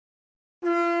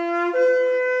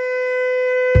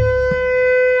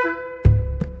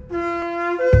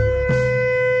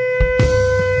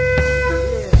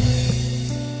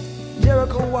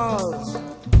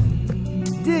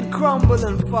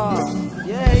over.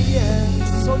 Yeah, yeah,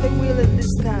 so they will in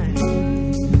this time.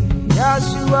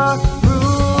 Yahshua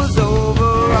rules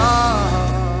over all.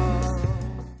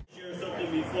 Share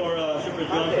something before Shepherd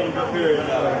John comes up here and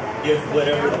gives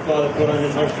whatever the Father put on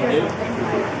his heart to do.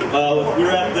 We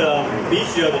were at the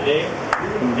beach the other day,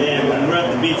 and when we were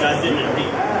at the beach, I sit in a read,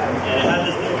 and it had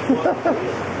this little book,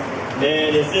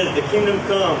 and it says, "The Kingdom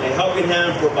Come, a helping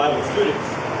hand for Bible students."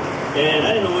 And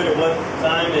I didn't know what it was at the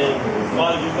time, and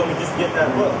Father just told me just get that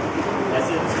book. I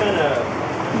said, it's kind of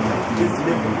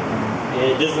different.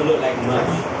 It doesn't look like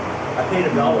much. I paid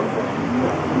 $1 for it,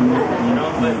 you know,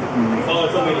 but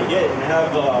Father told me to get it and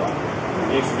have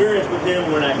an experience with him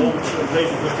when I go to certain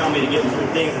places which tell me to get certain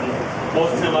things, and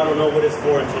most of the time I don't know what it's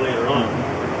for until later on.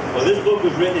 Well, this book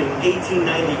was written in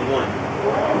 1891.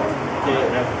 Okay,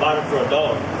 and I bought it for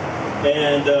 $1.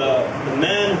 And the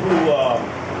man who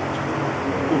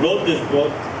wrote this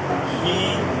book,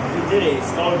 he did a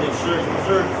scholarly search.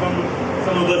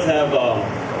 Some of us have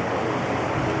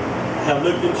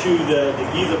looked into the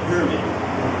Giza pyramid,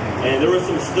 and there was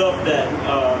some stuff that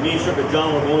me and Shepherd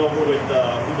John were going over with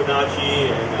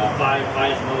Fibonacci and Pi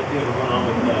and some other things that were going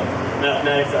on with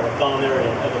mathematics that are found there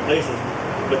and other places.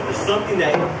 But there's something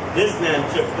that this man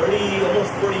took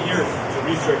almost 30 years to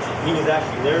research it. He was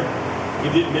actually there. He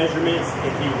did measurements,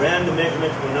 and he ran the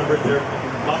measurements with numbers there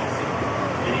in prophecy.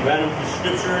 And he ran them through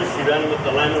scriptures, he ran them with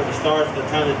the alignment of the stars at the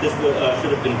time that this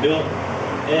should have been built.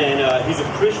 And he's a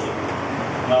Christian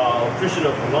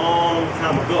of a long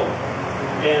time ago.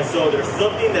 And so there's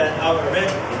something that I read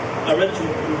to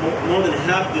more than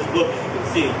half this book, as you can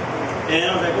see. And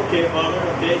I was like, okay, Father,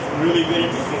 okay, it's really good,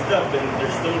 interesting stuff. And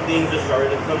there's some things that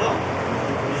started to come up.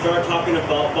 He started talking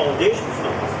about foundation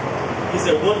stones. He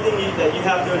said one thing that you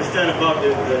have to understand about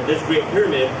this Great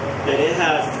Pyramid, that it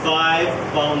has 5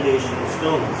 foundation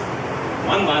stones.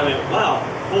 One guy went, wow,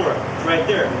 Korah, it's right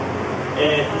there.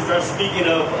 And he starts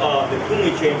speaking of the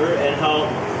kingly chamber and how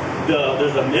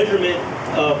there's a measurement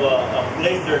of a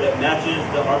place there that matches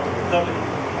the Ark of the Covenant.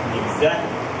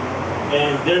 Exactly.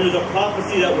 And there was a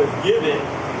prophecy that was given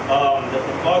that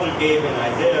the Father gave in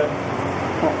Isaiah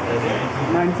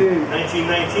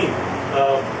 19:19.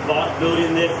 About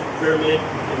building this pyramid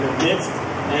in the midst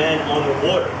and on the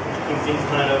water. It seems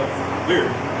kind of weird.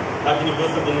 How can you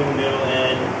build something in the middle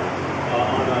and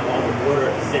on the water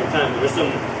at the same time? There's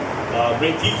some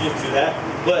great teachings to that.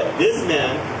 But this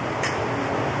man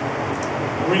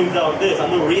brings out this.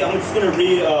 I'm just going to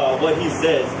read what he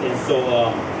says. And so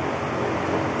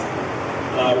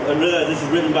I realize this is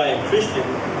written by a Christian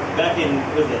back in,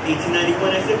 was it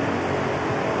 1891, I said?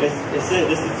 It said,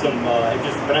 this is some,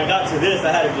 when I got to this,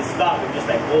 I had to just stop and just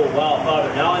like, oh wow,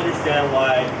 Father, now I understand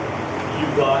why you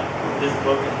brought this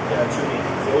book to me.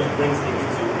 It always brings things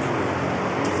to me.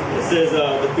 It says,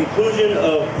 the conclusion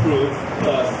of proof,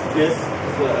 this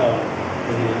is what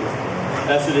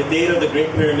as to the date of the Great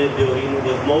Pyramid building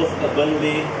was most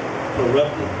abundantly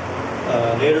corrupted.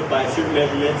 Later by certain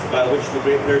measurements by which the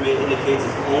Great Pyramid indicates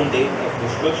its own date of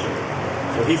construction.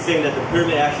 So he's saying that the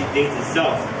pyramid actually dates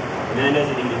itself. Man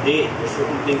doesn't even date. There's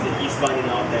certain things that he's finding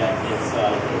out that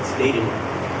it's dating.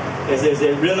 It says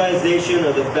a realization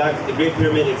of the fact that the Great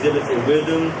Pyramid exhibits a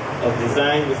wisdom of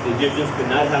design which the Egyptians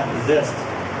could not have possessed.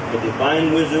 The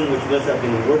divine wisdom which must have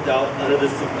been worked out under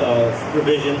the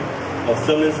supervision of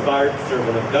some inspired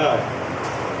servant of God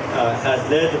has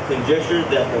led to conjecture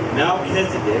that the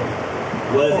Melchizedek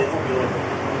was its builder.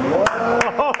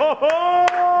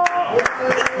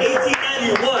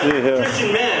 1891,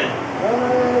 Christian man.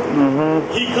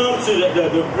 He comes to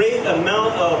the great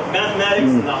amount of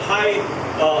mathematics and the high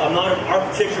amount of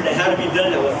architecture that had to be done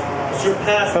that was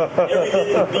surpassed every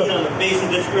living being on the face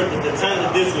of this earth at the time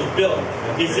that this was built.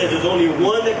 He says there's only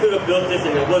one that could have built this,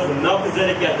 and it was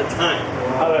Melchizedek at the time.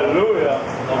 Hallelujah.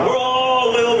 We're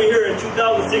all the way over here in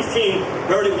 2016,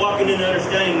 barely walking into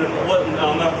understanding what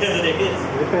Melchizedek is,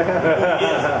 who he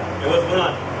is, and what's going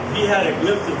on. He had a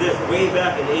glimpse of this way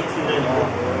back in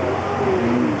 1891.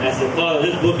 I said, Father,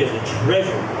 this book is a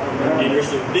treasure. And there's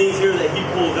some things here that he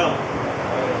pulls out.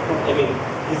 I mean,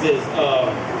 he says,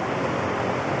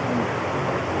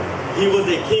 he was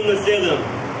a king of Salem.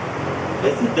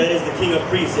 That is the king of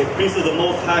priests, a priest of the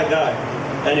Most High God.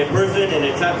 And a person and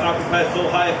a type occupied so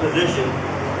high a position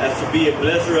as to be a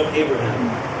blesser of Abraham,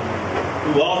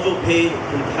 who also paid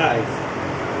in tithes.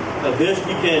 Of this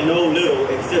we can know little,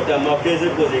 except that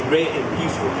Melchizedek was a great and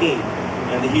peaceful king,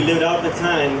 and that he lived out the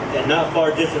time and not far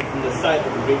distant from the site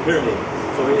of the Great Pyramid.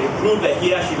 So it proved that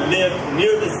he actually lived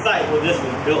near the site where this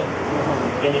was built.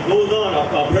 And it goes on,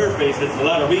 I'll paraphrase, it's a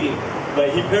lot of reading.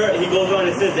 But he goes on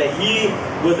and says that he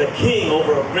was a king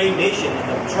over a great nation, and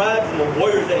the tribes and the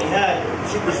warriors that he had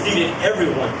superseded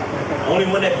everyone. The only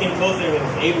one that came close to him was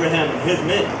Abraham and his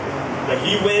men. But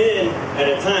he went in at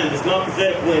a time, this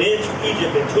Melchizedek went into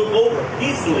Egypt and took over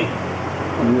peacefully.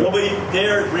 Nobody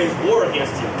dared raise war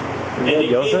against him. And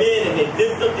they came in and they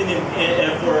did something,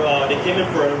 they came in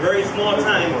for a very small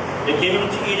time. They came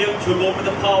into Egypt, took over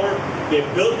the power, they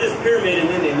built this pyramid, and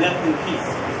then they left in peace.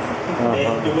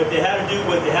 And what they had to do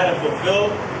was they had to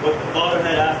fulfill what the Father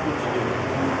had asked them to do.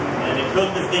 And they built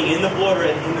this thing in the border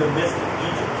and in the midst of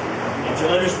Egypt. And to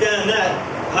understand that,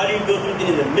 how do you build something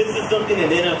in the midst of something and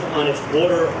then on its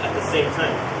border at the same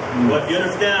time? Well, if you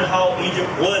understand how Egypt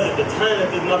was at the time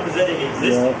that this Melchizedek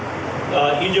existed,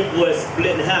 Egypt was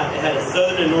split in half. It had a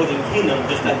southern and northern kingdom,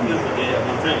 just like Israel did at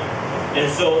one time. And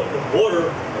so the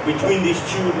border between these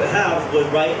two halves was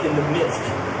right in the midst.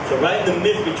 So right in the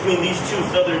midst between these two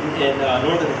southern and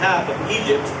northern half of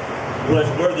Egypt was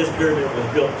where this pyramid was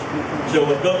built. So it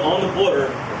was built on the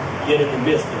border, yet in the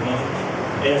midst of Egypt.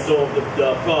 And so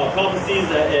the prophecies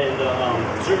and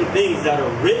certain things that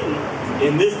are written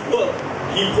in this book,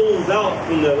 he pulls out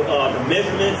from the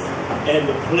measurements and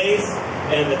the place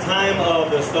and the time of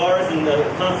the stars and the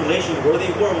constellations where they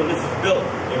were when this was built.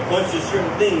 It points to certain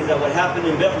things that would happen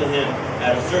in Bethlehem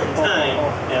at a certain time,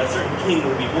 and a certain king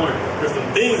would be born. There's some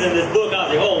things in this book I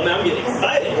was like, oh man, I'm getting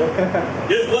excited.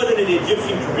 This wasn't an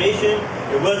Egyptian creation.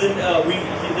 It wasn't,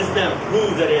 this man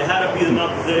proves that it had to be the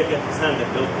Melchizedek at the time that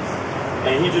built this.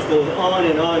 And he just goes on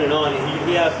and on and on. And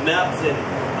he has maps and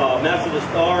maps of the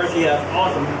stars. He has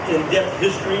awesome in-depth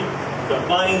history, the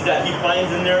findings that he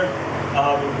finds in there.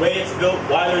 The way it's built,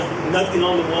 why there's nothing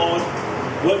on the walls,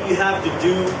 what you have to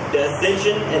do, the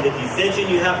ascension and the descension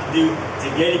you have to do to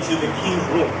get into the king's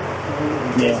room.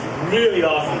 It's really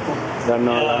awesome.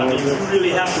 You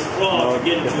really have to crawl to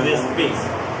get into this space.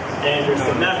 And there's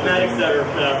some mathematics that are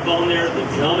found there, the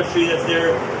geometry that's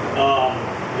there,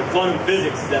 the quantum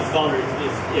physics that's found there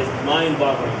is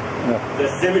mind-boggling.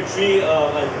 The symmetry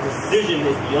and precision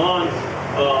is beyond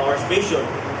our space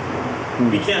shuttle.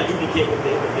 We can't duplicate what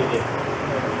they did.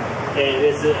 And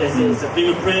it's a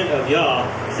fingerprint of Yah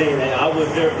saying that I was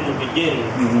there from the beginning,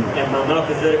 and my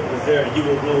Melchizedek was there, and he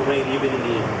will rule reign even in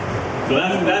the end. So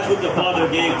that's what the Father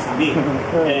gave to me.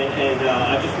 And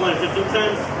I just want to say,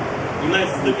 sometimes you might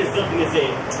look at something and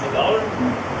say, $1?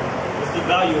 What's the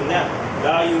value in that?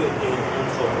 Value is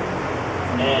untold.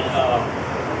 And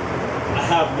I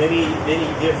have many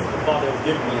gifts the Father has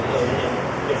given me,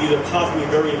 and it's either taught me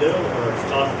very little or it's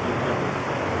taught me nothing.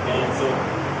 And so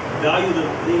value the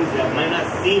things that might not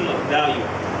seem of value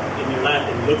in your life,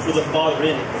 and look for the Father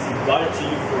in it, because He brought it to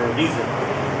you for a reason.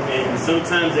 And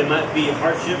sometimes it might be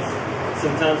hardships,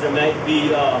 sometimes it might be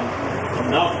a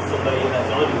mouth of somebody that's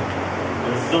on you.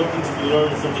 There's something to be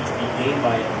learned, something to be gained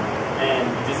by it. And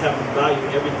you just have to value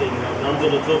everything.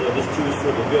 This too is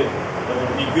for the good. Whether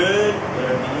it be good,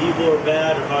 whether it be evil or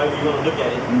bad, or however you want to look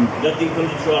at it, nothing comes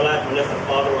into our life unless the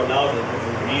Father allows it. There's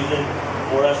a reason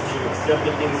for us to accept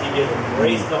the things He gives,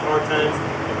 embrace the hard times,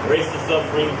 embrace the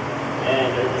suffering, and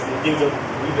there's some things that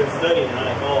we've been studying, and I'm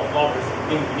like, oh, Father, there's some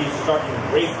things we need to start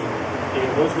embracing. And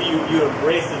once you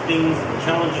embrace the things, the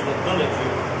challenges that come at you,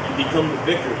 you become the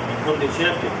victor, you become the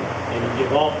champion, and you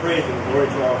give all praise and glory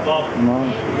to our Father.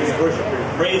 We worship and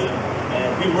praise Him,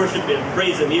 and we worship and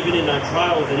praise Him even in our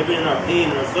trials and even in our pain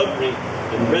and our suffering.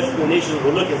 And the rest of the nations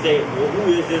will look and say, well,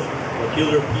 who is this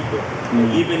peculiar people?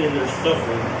 And even in their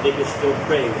suffering, they can still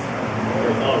praise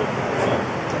their Father.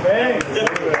 Yeah,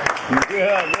 good word.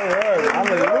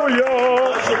 Hallelujah.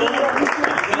 Shalom. We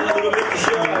got a little bit to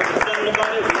share. I'm excited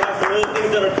about it. We have some other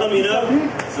things that are coming up.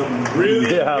 Some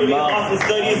really awesome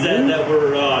studies that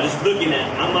we're just looking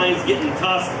at. My mind's getting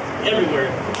tossed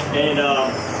everywhere. And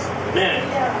man,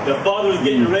 the Father's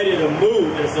getting ready to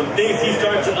move. There's some things He's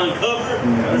starting to uncover.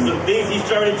 There's some things He's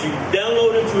starting to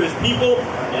download into His people.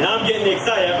 And I'm getting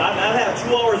excited. I've had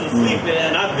 2 hours of sleep,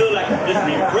 and I feel like I'm just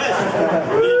refreshed.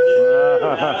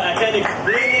 I can't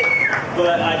explain it,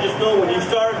 but I just know when you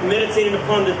start meditating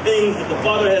upon the things that the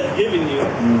Father has given you,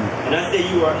 and I say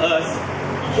you are us,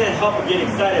 you can't help but get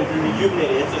excited and be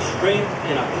rejuvenated. It's a strength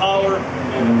and a power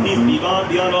and a peace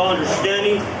beyond all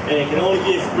understanding, and it can only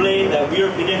be explained that we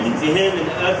are connected to Him and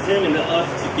us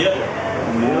together.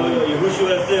 You know,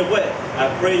 Yahushua said, what? I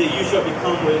pray that you shall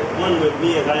become one with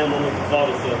me as I am one with the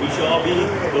Father. So we shall all be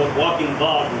those walking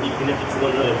balls and be connected to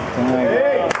one another.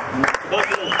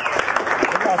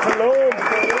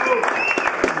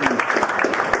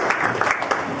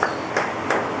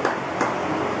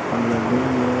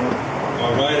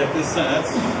 All right, at this time,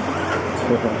 that's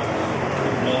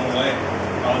blown away.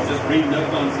 I was just reading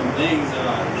up on some things.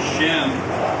 Shem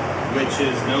which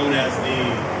is known as the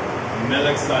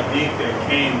Melech Tzaddik that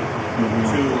came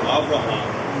to Abraham.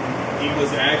 He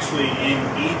was actually in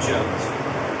Egypt,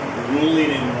 ruling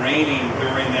and reigning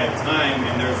during that time,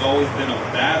 and there's always been a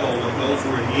battle with those who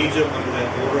were in Egypt under that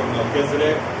order of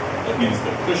Melchizedek against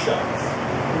the Cushites.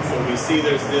 So we see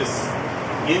there's this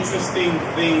interesting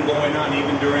thing going on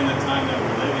even during the time that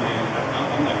we're living in.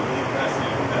 I'm like really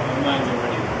fascinated with that. My mind's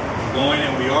already going,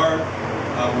 and we are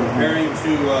preparing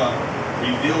to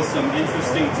reveal some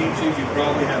interesting teachings you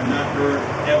probably have not heard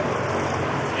ever.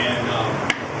 And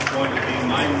it's going to be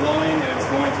mind-blowing, and it's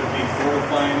going to be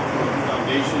fortifying for the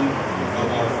foundation of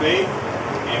our faith.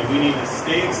 And we need to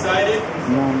stay excited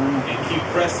and keep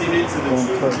pressing into the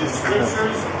truth of the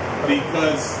scriptures,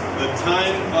 because the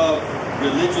time of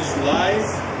religious lies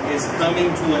is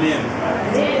coming to an end.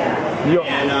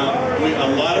 And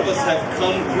a lot of us have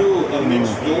come through a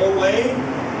mixed doorway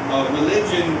of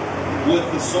religion with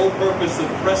the sole purpose of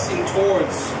pressing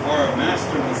towards our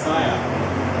Master Messiah.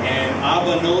 And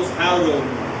Abba knows how to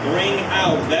bring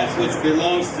out that which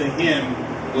belongs to Him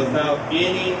without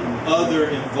any other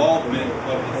involvement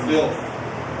of the filth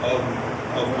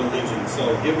of religion.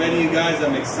 So get ready, you guys.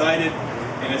 I'm excited.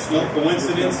 And it's no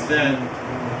coincidence that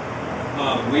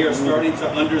we are starting to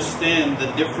understand the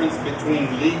difference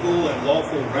between legal and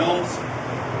lawful realms.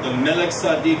 The Melech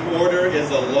Tzaddik order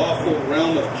is a lawful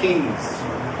realm of kings.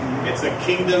 It's a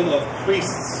kingdom of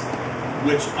priests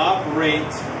which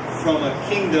operate from a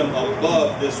kingdom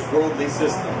above this worldly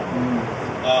system.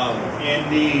 I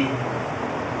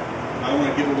don't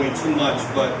want to give away too much,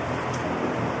 but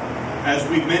as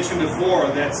we've mentioned before,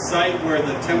 that site where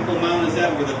the Temple Mount is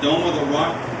at, where the Dome of the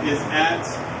Rock is at,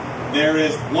 there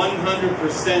is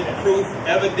 100% proof,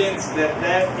 evidence that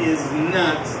that is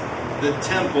not the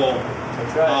temple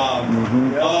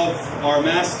of our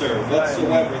Master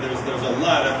whatsoever. There's a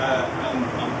lot.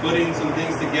 I'm putting some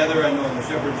things together. I know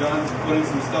Shepherd John's putting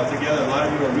some stuff together. A lot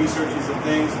of you are researching some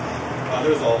things.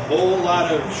 There's a whole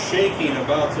lot of shaking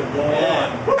about to go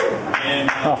on, and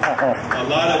a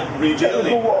lot of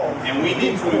revealing. And we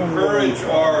need to encourage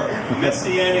our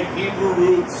Messianic Hebrew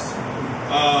roots.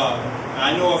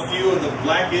 I know a few of the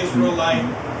Black Israelite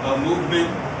movement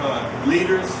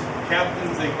leaders,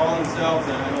 captains they call themselves,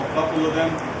 and I know a couple of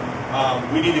them.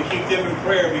 We need to keep them in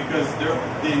prayer, because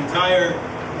the entire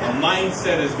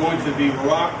mindset is going to be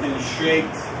rocked and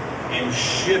shaped and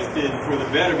shifted for the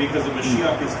better, because the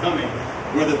Mashiach is coming.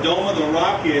 Where the Dome of the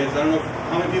Rock is, I don't know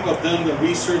how many people have done the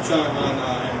research on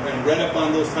and read up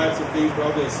on those types of things.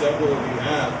 Probably several of you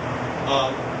have.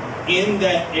 In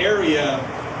that area,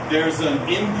 there's an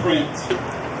imprint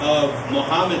of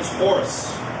Muhammad's horse.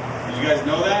 Did you guys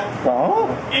know that?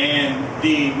 And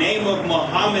the name of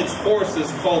Muhammad's horse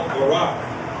is called Korah.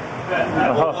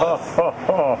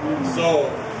 So,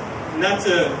 not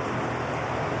to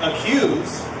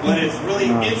accuse, but it's really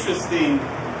interesting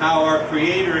how our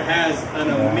Creator has an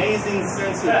amazing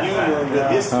sense of humor with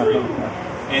history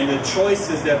and the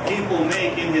choices that people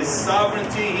make. In His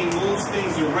sovereignty, He moves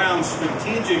things around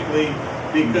strategically,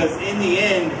 because in the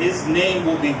end, His name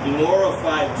will be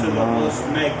glorified to the most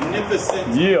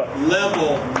magnificent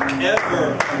level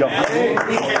ever.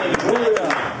 We can't even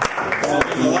imagine. So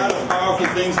there's a lot of powerful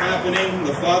things happening.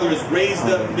 The Father has raised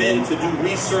up men to do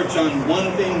research on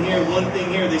one thing here, one thing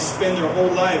here. They spend their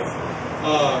whole life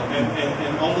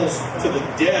and almost to the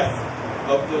death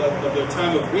of their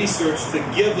time of research to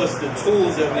give us the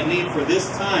tools that we need for this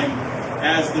time.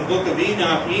 As the book of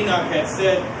Enoch had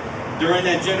said during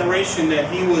that generation that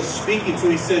he was speaking to,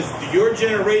 he says, your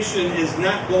generation is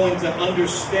not going to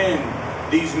understand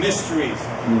these mysteries.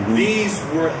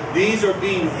 These are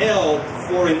being held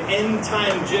for an end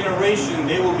time generation.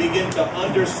 They will begin to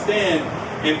understand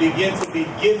and begin to be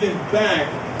given back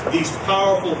these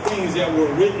powerful things that were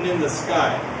written in the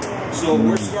sky. So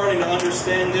we're starting to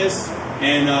understand this,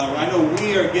 and I know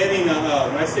we are getting, when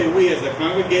I say we as a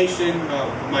congregation,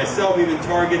 myself even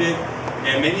targeted,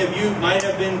 and many of you might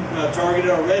have been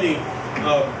targeted already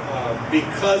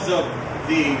because of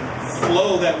the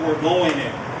flow that we're going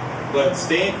in. But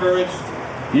stay encouraged,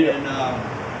 and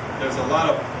there's a lot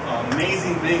of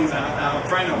amazing things I'm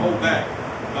trying to hold back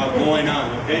going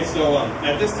on. Okay, so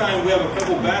at this time we have a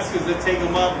couple baskets. Let's take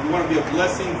them up. We want to be a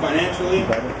blessing financially.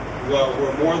 Well,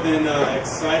 we're more than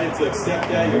excited to accept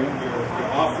that. Your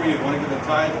offering. You want to give a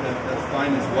tithe, that's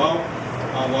fine as well.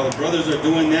 While the brothers are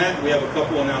doing that, we have a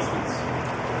couple announcements.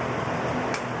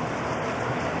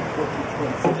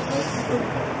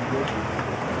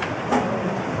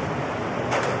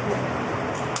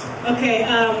 Okay,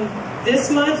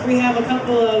 this month we have a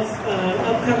couple of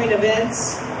upcoming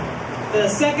events. The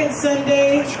second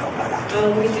Sunday,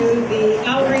 we do the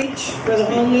outreach for the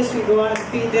homeless. We go out and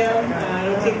feed them. I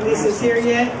don't think Lisa's here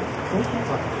yet.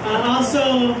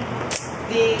 Also,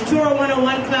 the Torah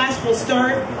 101 class will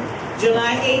start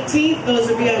July 18th. Those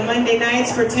will be on Monday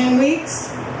nights for 10 weeks.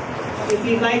 If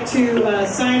you'd like to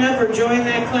sign up or join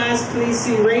that class, please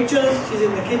see Rachel. She's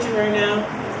in the kitchen right now.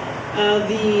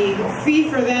 The fee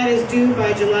for that is due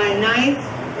by July 9th.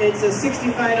 It's a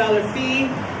 $65 fee.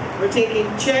 We're taking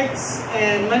checks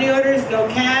and money orders, no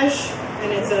cash,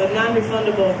 and it's a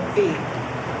non-refundable fee.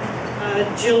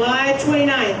 July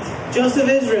 29th, Joseph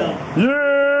Israel.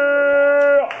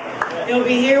 Yeah! He'll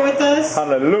be here with us.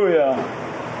 Hallelujah.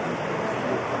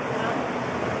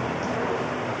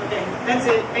 Okay, that's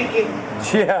it. Thank you.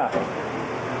 Yeah.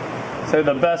 Say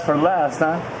the best for last,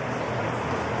 huh?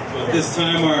 So at this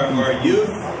time, our youth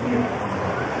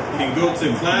can go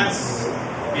to class,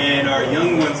 and our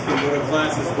young ones can go to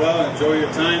class as well. Enjoy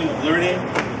your time of learning.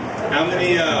 How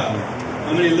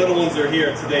many little ones are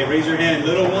here today? Raise your hand.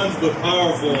 Little ones, but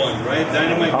powerful ones, right?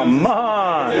 Dynamite comes. Come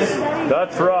on.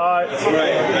 That's right. That's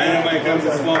right. Dynamite comes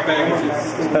in small packages.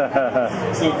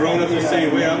 Some grown-ups are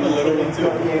saying, "Wait, I'm a little one too."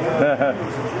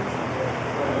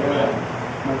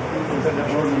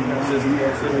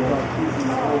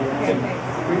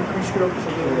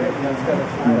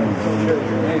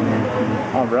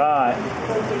 All right.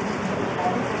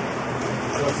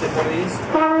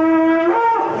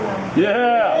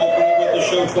 Yeah. Open up with the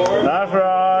shofar. That's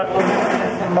right.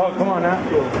 Oh, come on now.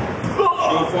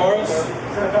 Shofars.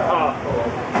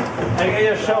 I get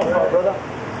your shofar, brother.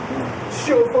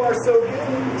 Shofar so good.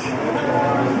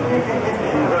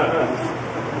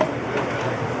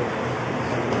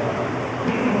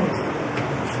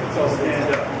 So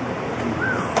stand up.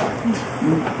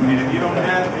 And if you don't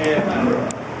have a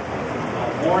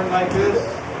horn like this,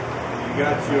 you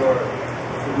got your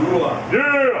ruah.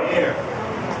 Yeah. Here.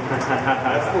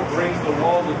 That's what brings the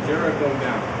walls of Jericho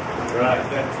down. Right.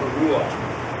 That's teruah.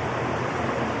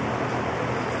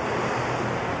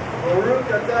 Baruch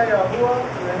atah Yahuwah,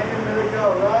 Eloheinu melech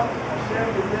haolam, Hashem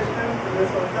b'deshtem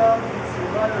v'lesotav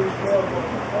v'tzivanu l'shmoah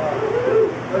b'chokmah.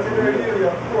 Blessed are you,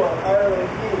 Yahuwah, our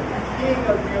Elohim, King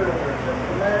of the universe, that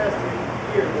command us to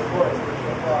hear the voice of the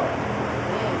shofar.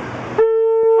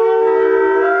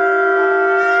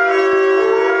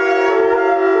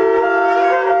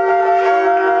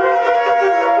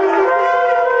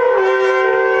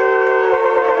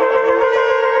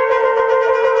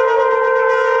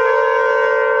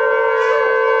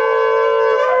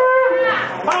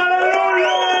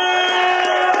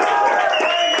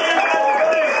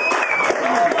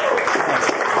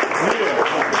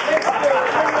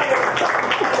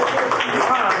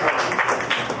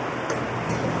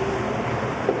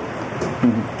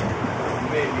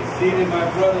 Seated, my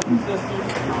brothers and sisters.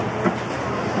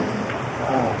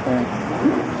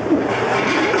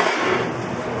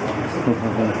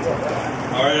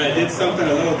 All right, I did something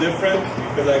a little different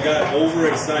because I got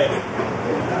overexcited.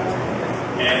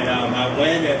 And I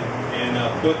went and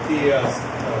put the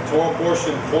Torah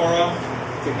portion Korah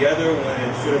together when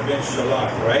it should have been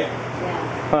Shalach, right?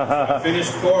 So I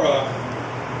finished Korah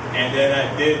and then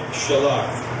I did Shalach.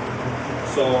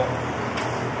 So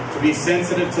to be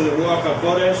sensitive to the Ruach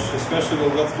HaKodesh, especially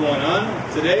with what's going on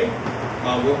today,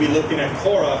 we'll be looking at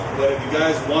Korah. But if you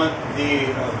guys want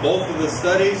the both of the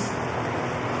studies,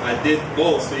 I did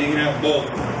both, so you can have both.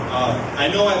 I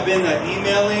know I've been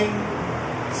emailing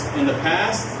in the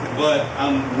past, but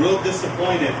I'm real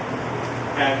disappointed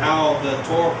at how the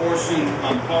Torah portion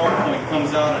on PowerPoint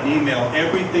comes out on email.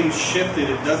 Everything shifted.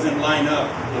 It doesn't line up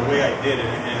the way I did it,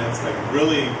 and it's like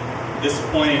really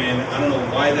disappointing, and I don't know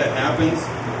why that happens.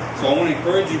 So I want to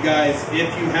encourage you guys,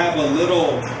 if you have a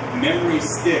little memory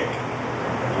stick,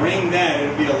 bring that.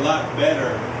 It'll be a lot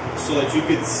better so that you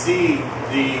could see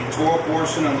the Torah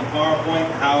portion on the PowerPoint,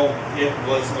 how it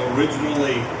was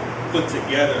originally put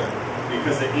together.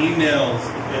 Because the emails,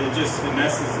 it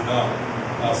messes it up.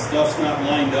 Stuff's not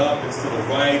lined up, it's to the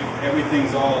right,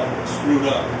 everything's all screwed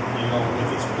up, you know,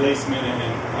 with its placement, and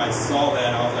I saw that,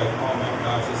 I was like, oh my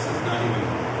gosh, this is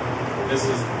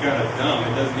kind of dumb.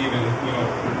 It doesn't even, you know,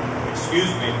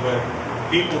 excuse me, but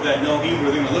people that know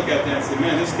Hebrew, they're going to look at that and say,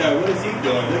 man, this guy, what is he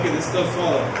doing? Look at this stuff's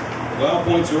all, the vowel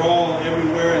points are all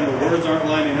everywhere and the words aren't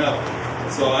lining up.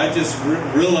 So I just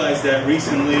realized that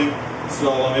recently.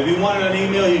 So if you want an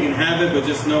email, you can have it, but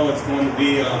just know it's going to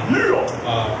be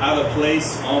out of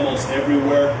place almost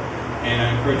everywhere. And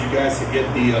I encourage you guys to get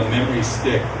the memory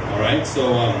stick. All right.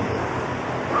 So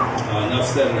enough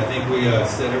said, and I think we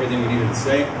said everything we needed to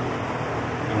say.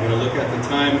 I'm going to look at the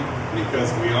time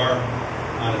because we are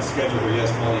on a schedule here.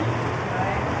 Yes, Molly.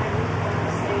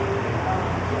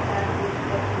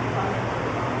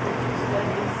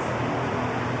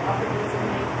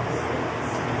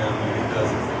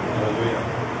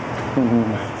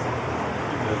 Right?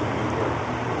 Because of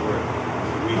the word.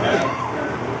 So we have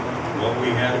what we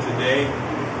have today.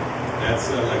 That's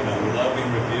like a loving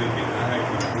rebuke, and I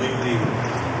completely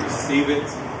receive it.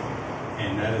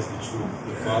 And that is the truth.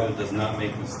 The Father does not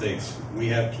make mistakes. We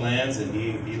have plans, and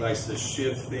He likes to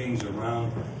shift things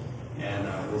around. And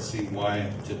we'll see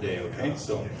why today, okay?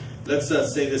 So let's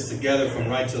say this together from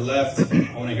right to left.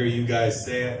 I want to hear you guys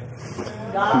say it.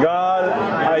 God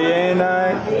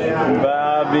ayenai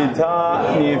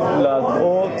v'abita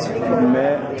niflatot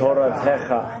me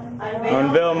Toratecha.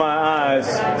 Unveil my eyes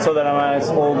so that I might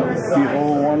behold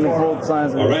wonderful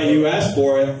signs. All right, you asked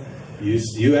for it. You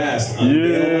asked.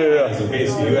 Unveil my eyes. Okay,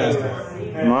 so you asked for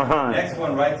it. Next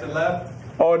one, right to left.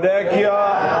 Odekia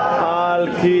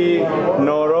alki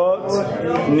norot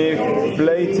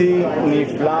nifleti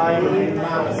niflaim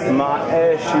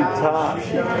ma'eshita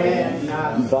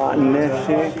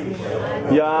ba'neshik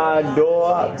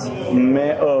yadot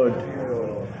me'od.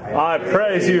 I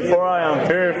praise you, for I am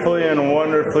fearfully and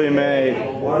wonderfully made.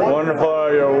 Wonderful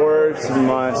are your works,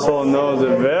 my soul knows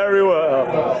it very well.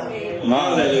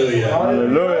 Hallelujah.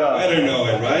 Hallelujah. Better know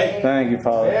it, right? Thank you,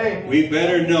 Father. We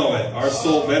better know it. Our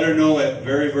soul better know it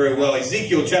very, very well.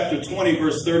 Ezekiel chapter 20,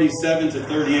 verse 37 to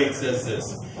 38 says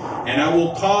this. And I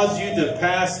will cause you to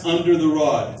pass under the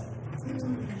rod,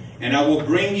 and I will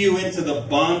bring you into the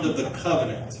bond of the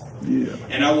covenant. Yeah.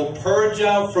 And I will purge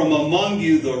out from among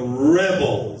you the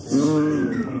rebels.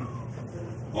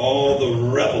 All the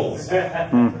rebels.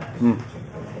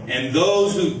 And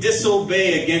those who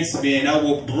disobey against me, and I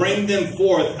will bring them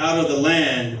forth out of the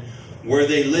land where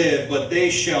they live, but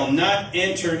they shall not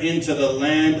enter into the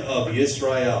land of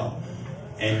Israel.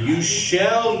 And you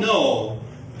shall know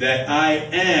that I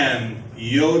am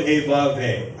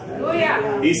Yod-Heh-Vav-Heh.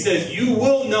 He says, you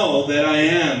will know that I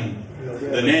am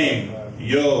the name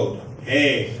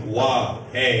Yod-Heh-Vav-Heh.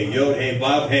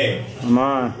 Yod-Heh-Vav-Heh. Come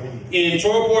on. In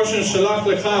Torah portion Shalach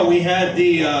Lecha, we had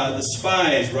the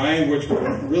spies, right? Which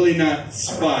were really not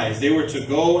spies. They were to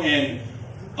go and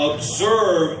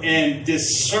observe and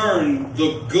discern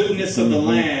the goodness of the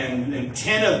land. And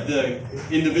 10 of the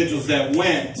individuals that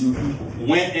went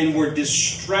and were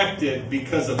distracted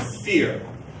because of fear.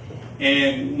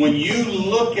 And when you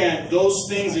look at those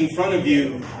things in front of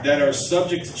you that are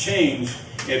subject to change,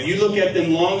 if you look at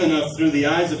them long enough through the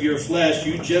eyes of your flesh,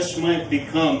 you just might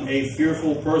become a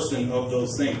fearful person of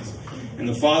those things. And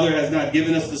the Father has not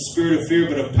given us the spirit of fear,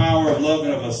 but of power, of love,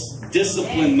 and of a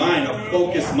disciplined mind, a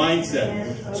focused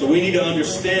mindset. So we need to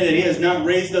understand that He has not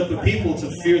raised up a people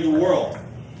to fear the world.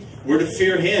 We're to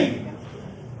fear Him,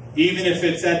 even if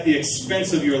it's at the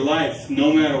expense of your life,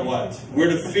 no matter what. We're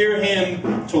to fear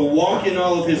Him, to walk in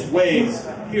all of His ways,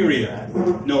 period.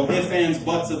 No ifs, ands,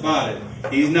 buts about it.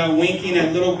 He's not winking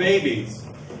at little babies.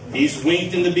 He's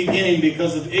winked in the beginning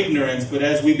because of ignorance, but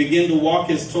as we begin to walk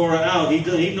His Torah out,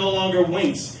 He no longer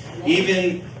winks.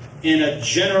 Even in a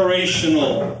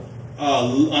generational,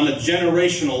 on a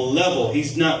generational level,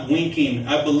 He's not winking,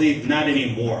 I believe, not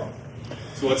anymore.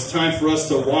 So it's time for us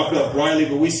to walk uprightly,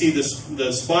 but we see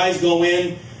the spies go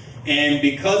in, and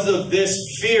because of this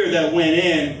fear that went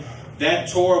in, that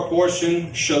Torah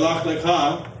portion, Shalach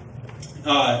Lecha,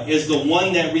 is the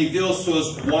one that reveals to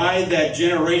us why that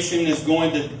generation is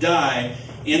going to die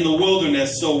in the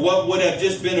wilderness. So what would have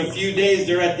just been a few days,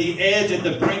 they're at the edge, at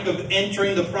the brink of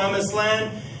entering the promised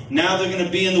land. Now they're going to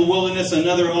be in the wilderness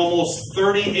another almost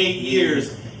 38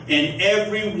 years. And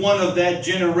every one of that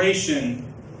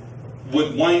generation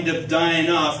would wind up dying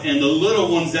off. And the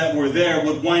little ones that were there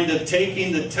would wind up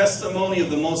taking the testimony of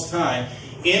the Most High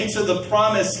into the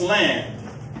promised land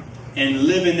and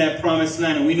live in that promised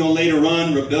land. And we know later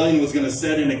on rebellion was going to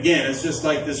set in again. It's just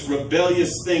like this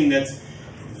rebellious thing that's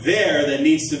there that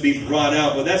needs to be brought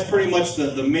out. But that's pretty much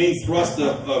the main thrust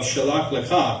of Shalach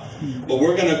Lecha. But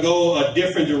we're going to go a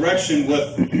different direction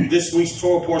with this week's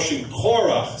Torah portion,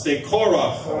 Korah. Say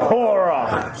Korah.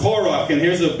 Korah. Korah. And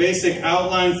here's a basic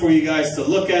outline for you guys to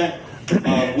look at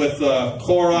with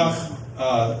Korah.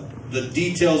 The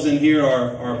details in here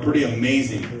are pretty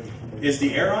amazing. Is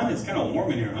the air on? It's kind of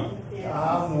warm in here, huh?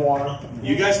 Yeah, I'm warm.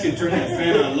 You guys can turn that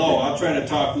fan on low. I'll try to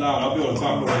talk loud. I'll be able to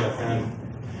talk over that fan.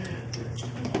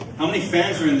 How many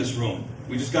fans are in this room?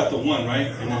 We just got the one, right?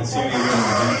 And then some of you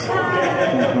guys.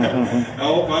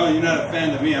 Oh, well, you're not a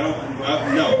fan of me. I don't.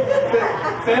 No.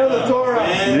 Fan of the Torah.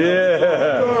 Fan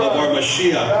of our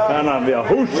Mashiach.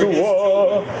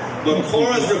 But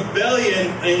Korah's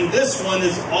rebellion in this one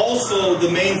is also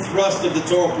the main thrust of the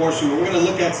Torah portion. We're going to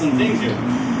look at some things here.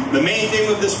 The main theme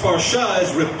of this parsha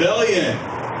is rebellion.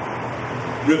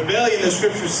 Rebellion, the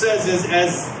scripture says, is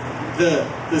as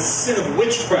the sin of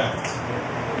witchcraft.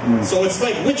 So it's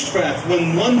like witchcraft.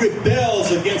 When one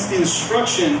rebels against the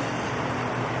instruction,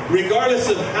 regardless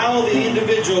of how the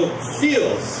individual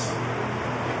feels,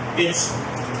 it's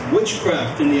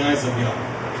witchcraft in the eyes of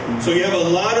Yahweh. So you have a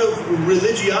lot of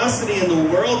religiosity in the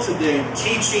world today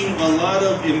teaching a lot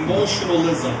of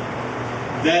emotionalism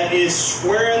that is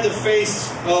square in the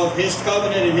face of His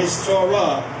covenant and His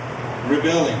Torah,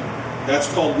 rebelling. That's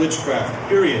called witchcraft,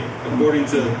 period, according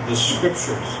to the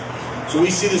scriptures. So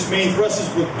we see this main thrust is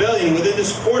rebellion. Within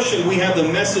this portion, we have the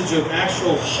message of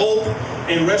actual hope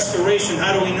and restoration.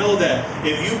 How do we know that?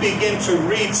 If you begin to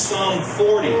read Psalm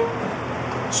 44,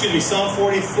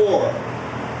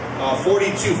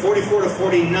 42, 44 to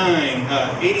 49,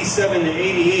 87 to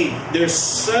 88, there's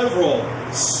several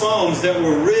Psalms that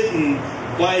were written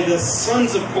by the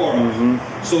sons of Korah.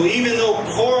 So even though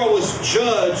Korah was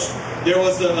judged, there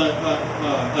was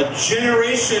a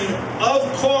generation of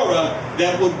Korah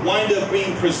that would wind up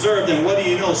being preserved. And what do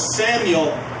you know? Samuel,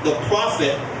 the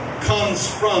prophet, comes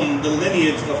from the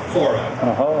lineage of Korah.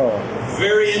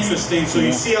 Very interesting. So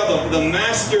you see how the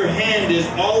master hand is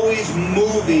always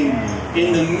moving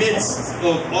in the midst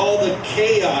of all the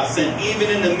chaos, and even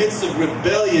in the midst of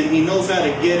rebellion, He knows how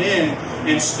to get in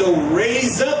and still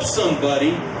raise up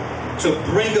somebody to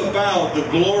bring about the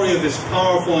glory of His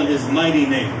powerful and His mighty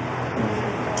name.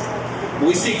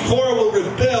 We see Korah will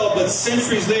rebel, but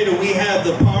centuries later we have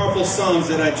the powerful Psalms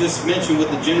that I just mentioned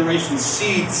with the generation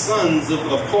seed sons of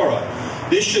Korah.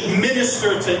 This should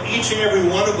minister to each and every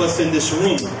one of us in this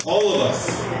room, all of us.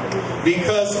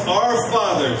 Because our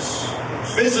fathers,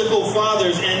 physical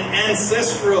fathers and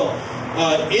ancestral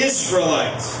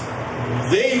Israelites,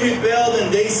 they rebelled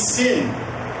and they sinned.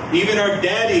 Even our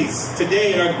daddies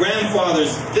today and our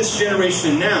grandfathers, this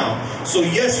generation now. So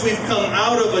yes, we've come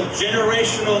out of a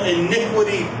generational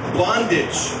iniquity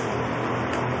bondage.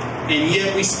 And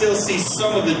yet we still see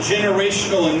some of the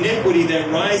generational iniquity that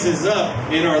rises up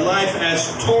in our life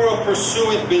as Torah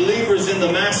pursuant believers in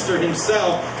the Master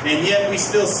Himself. And yet we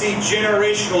still see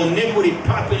generational iniquity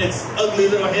popping its ugly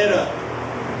little head up.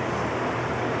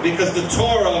 Because the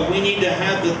Torah, we need to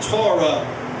have the Torah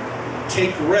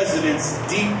take residence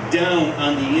deep down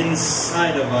on the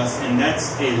inside of us, and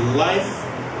that's a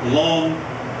lifelong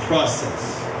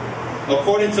process.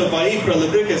 According to Vayikra,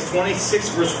 Leviticus 26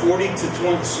 verse 40 to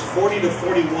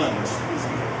 41. Excuse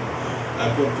me.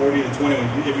 I put 40 to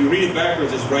 21. If you read it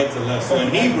backwards, it's right to left. So in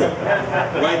Hebrew,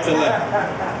 right to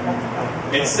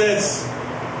left. It says,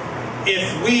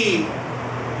 if we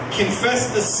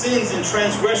confess the sins and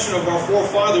transgression of our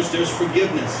forefathers, there's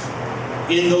forgiveness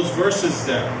in those verses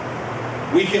there.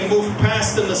 We can move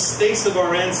past the mistakes of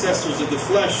our ancestors of the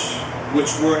flesh,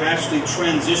 which were actually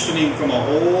transitioning from a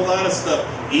whole lot of stuff,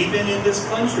 even in this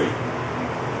country.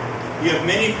 You have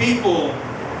many people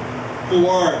who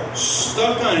are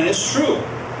stuck on it. It's true.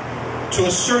 To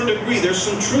a certain degree, there's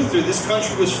some truth there. This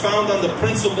country was found on the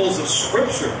principles of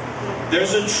Scripture.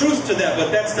 There's a truth to that, but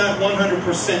that's not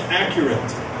 100%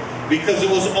 accurate. Because it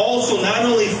was also not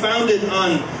only founded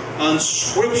on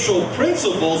scriptural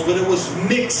principles, but it was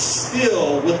mixed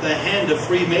still with the hand of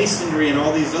Freemasonry and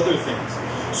all these other things.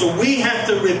 So we have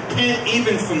to repent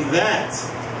even from that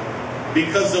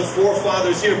because of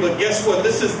forefathers here. But guess what?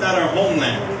 This is not our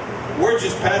homeland. We're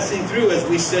just passing through, as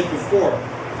we said before.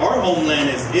 Our homeland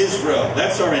is Israel.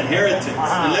 That's our inheritance.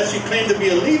 Unless you claim to be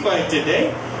a Levite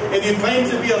today. If you claim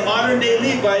to be a modern day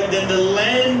Levite, then the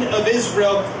land of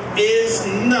Israel is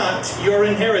not your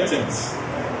inheritance.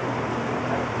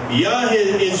 Yah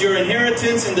is your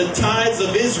inheritance, and the tithes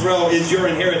of Israel is your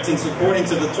inheritance according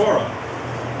to the Torah.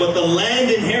 But the land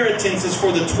inheritance is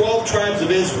for the 12 tribes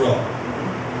of Israel.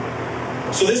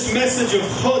 So this message of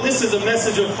hope, this is a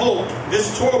message of hope.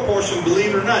 This Torah portion,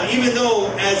 believe it or not, even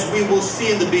though, as we will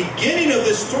see in the beginning of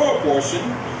this Torah portion,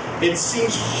 it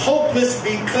seems hopeless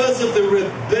because of the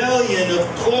rebellion of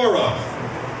Korah.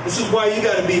 This is why you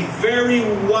got to be very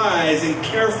wise and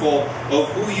careful of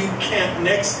who you camp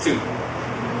next to.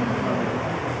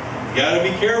 You got to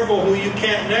be careful who you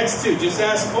camp next to. Just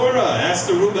ask Korah, ask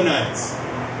the Reubenites,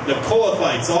 the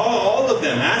Kohathites, all of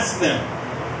them. Ask them.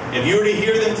 If you were to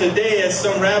hear them today, as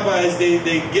some rabbis, they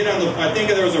get on the. I think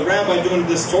there was a rabbi doing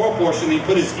this Torah portion. He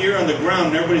put his ear on the ground,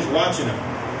 and everybody's watching him.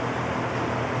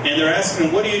 And they're asking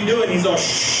him, "What are you doing?" He's all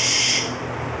shh.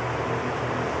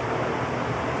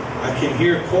 I can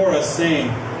hear Korah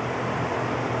saying,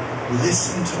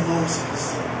 "Listen to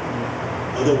Moses,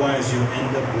 otherwise you'll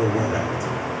end up where we're at."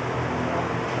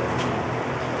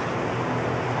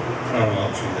 I don't know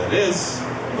how true that is,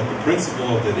 but the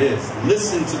principle of it is,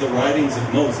 listen to the writings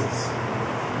of Moses.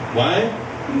 Why?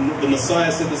 The Messiah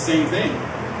said the same thing.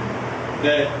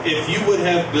 That if you would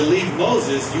have believed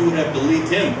Moses, you would have believed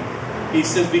him. He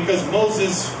says, because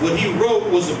Moses, what he wrote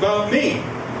was about me.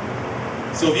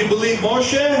 So if you believe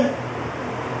Moshe,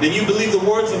 then you believe the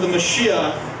words of the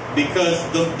Mashiach, because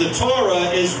the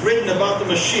Torah is written about the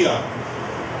Mashiach.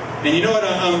 And you know what?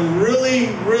 I'm really,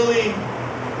 really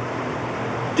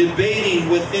debating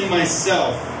within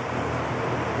myself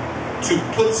to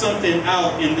put something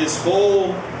out in this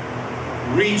whole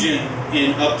region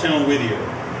in Uptown Whittier.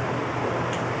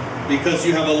 Because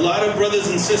you have a lot of brothers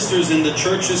and sisters in the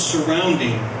churches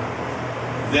surrounding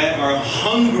that are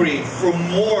hungry for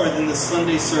more than the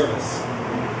Sunday service.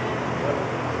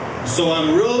 So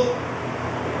I'm real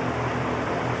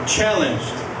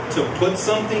challenged to put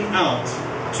something out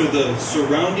to the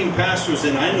surrounding pastors,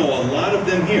 and I know a lot of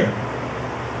them here,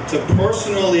 to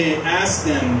personally ask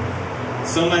them.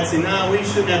 Some might say, nah, we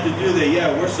shouldn't have to do that.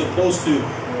 Yeah, we're supposed to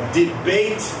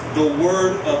debate the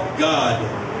Word of God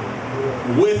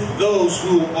with those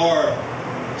who are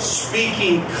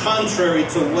speaking contrary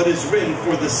to what is written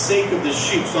for the sake of the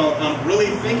sheep. So I'm really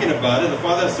thinking about it. The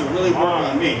Father has to really work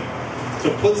on me to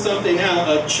put something out,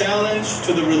 a challenge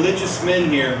to the religious men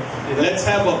here. Let's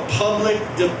have a public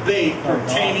debate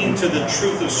pertaining to the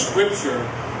truth of Scripture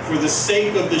for the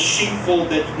sake of the sheepfold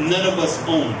that none of us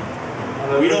own.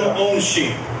 We don't own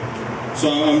sheep. So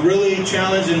I'm really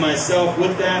challenging myself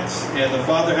with that, and the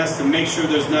Father has to make sure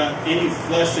there's not any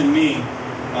flesh in me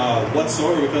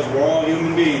whatsoever, because we're all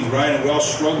human beings, right? And we all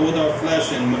struggle with our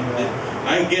flesh. And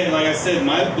I get, like I said,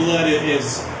 my blood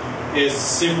is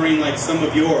simmering like some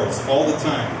of yours all the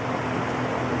time.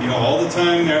 You know, all the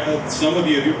time. Some of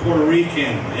you, if you're Puerto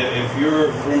Rican, if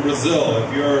you're from Brazil,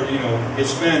 if you're, you know,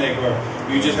 Hispanic,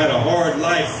 or you just had a hard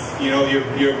life, you know,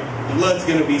 your blood's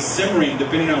going to be simmering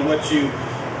depending on what you've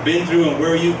been through and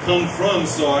where you come from.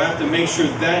 So I have to make sure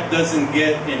that doesn't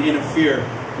get and interfere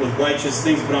with righteous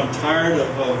things. But I'm tired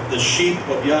of the sheep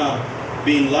of Yah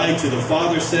being lied to. The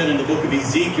Father said in the book of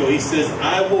Ezekiel, He says,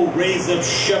 I will raise up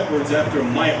shepherds after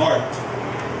my heart.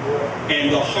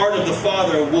 And the heart of the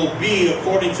Father will be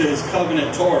according to His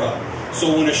covenant Torah.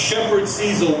 So when a shepherd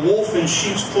sees a wolf in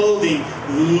sheep's clothing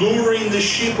luring the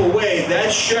sheep away,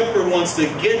 that shepherd wants to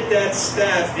get that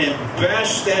staff and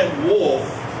bash that wolf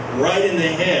right in the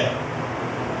head.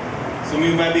 Some of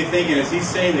you might be thinking, is he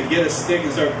saying to get a stick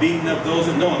and start beating up those?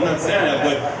 No, I'm not saying that.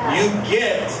 But you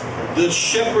get the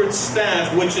shepherd's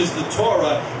staff, which is the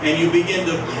Torah, and you begin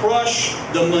to crush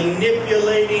the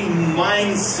manipulating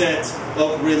mindset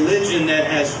of religion that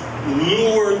has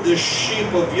lured the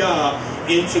sheep of Yah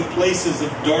into places of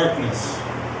darkness.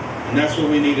 And that's what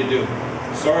we need to do.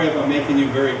 Sorry if I'm making you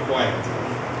very quiet.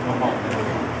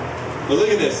 But look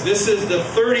at this. This is the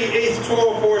 38th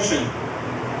Torah portion.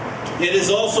 It is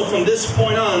also from this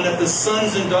point on that the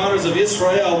sons and daughters of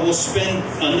Israel will spend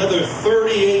another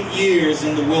 38 years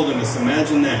in the wilderness.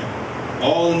 Imagine that.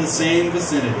 All in the same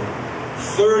vicinity.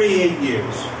 38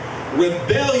 years.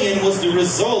 Rebellion was the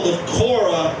result of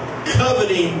Korah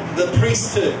coveting the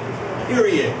priesthood.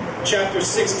 Period. Chapter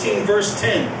 16, verse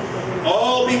 10.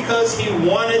 All because he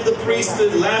wanted the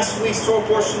priesthood. Last week's Torah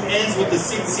portion ends with the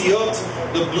tzitziot,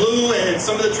 the blue, and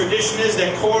some of the tradition is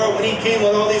that Korah, when he came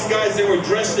with all these guys, they were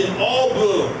dressed in all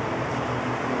blue,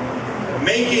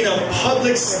 making a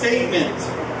public statement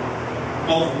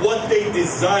of what they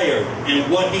desired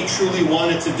and what he truly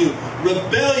wanted to do.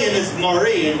 Rebellion is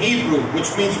mari in Hebrew,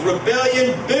 which means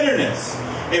rebellion, bitterness.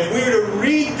 If we were to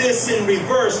read this in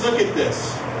reverse, look at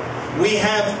this. We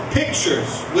have pictures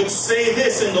which say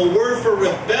this, in the word for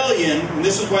rebellion, and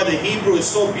this is why the Hebrew is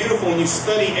so beautiful when you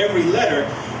study every letter.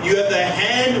 You have the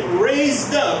hand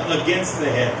raised up against the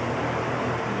head.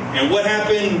 And what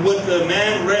happened with the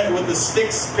man with the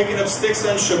sticks, picking up sticks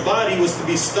on Shabbat? He was to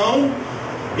be stoned.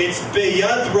 It's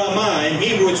beyad ramah in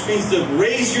Hebrew, which means to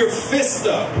raise your fist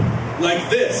up like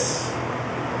this.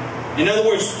 In other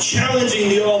words, challenging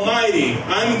the Almighty.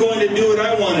 I'm going to do what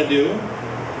I want to do.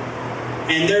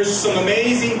 And there's some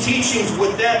amazing teachings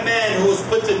with that man who was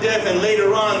put to death, and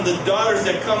later on the daughters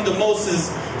that come to Moses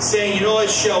saying, you know what,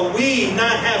 shall we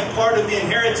not have part of the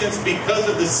inheritance because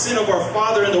of the sin of our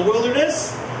father in the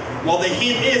wilderness? Well, the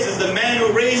hint is the man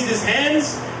who raised his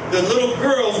hands, the little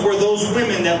girls were those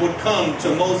women that would come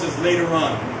to Moses later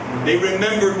on. They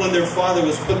remembered when their father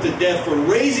was put to death for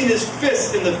raising his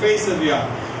fist in the face of Yah.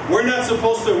 We're not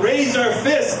supposed to raise our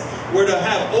fist. We're to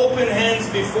have open hands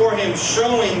before Him,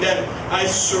 showing that I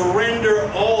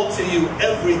surrender all to you,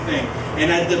 everything.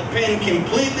 And I depend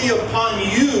completely upon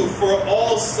you for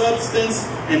all substance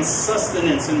and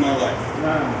sustenance in my life.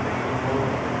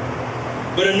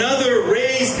 But another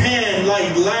raised hand,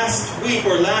 like last week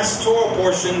or last Torah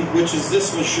portion, which is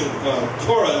this one,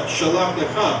 Korah, Shalach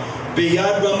Lecha.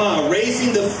 Biyad Ramah,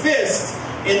 raising the fist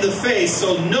in the face.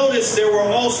 So notice there were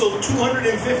also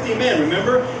 250 men.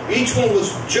 Remember? Each one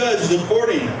was judged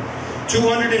accordingly.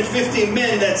 250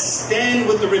 men that stand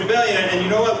with the rebellion. And you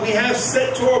know what? We have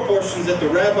set Torah portions that the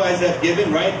rabbis have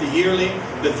given, right? The yearly,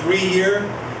 the 3-year.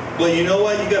 But you know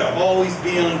what? You got to always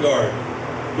be on guard.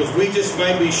 Because we just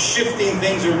might be shifting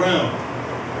things around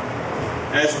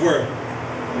as we're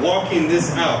walking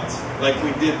this out like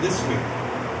we did this week.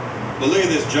 But look at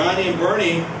this. Johnny and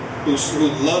Bernie, who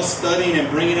love studying and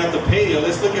bringing out the paleo.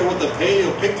 Let's look at what the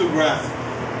paleo pictograph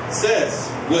says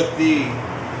with the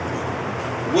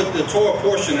Torah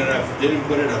portion. And I didn't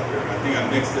put it up here. I think I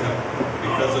mixed it up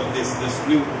because of this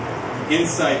new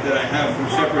insight that I have from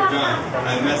Shepherd John.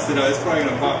 I messed it up. It's probably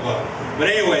going to pop up. But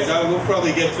anyways, I will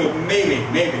probably get to it.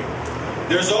 Maybe.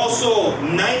 There's also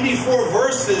 94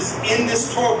 verses in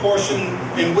this Torah portion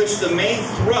in which the main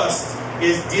thrust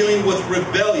is dealing with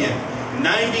rebellion.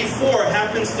 94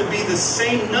 happens to be the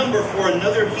same number for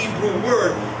another Hebrew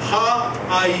word,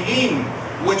 ha'ayim,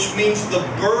 which means the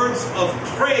birds of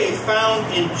prey found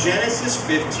in Genesis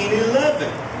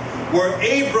 15:11, where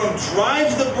Abram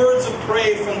drives the birds of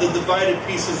prey from the divided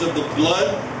pieces of the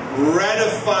blood,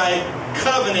 ratified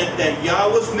covenant that Yah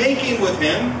was making with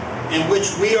him, in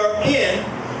which we are in.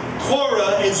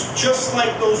 Korah is just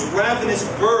like those ravenous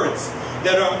birds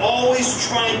that are always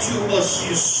trying to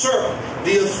usurp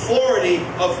the authority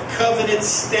of covenant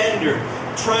standard,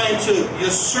 trying to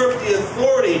usurp the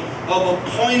authority of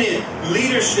appointed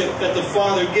leadership that the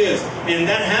Father gives. And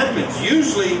that happens.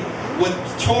 Usually with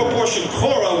Torah portion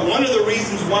Korah, one of the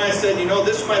reasons why I said, you know,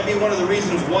 this might be one of the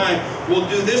reasons why we'll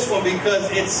do this one, because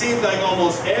it seems like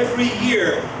almost every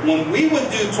year when we would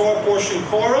do Torah portion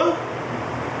Korah,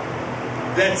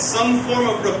 that some form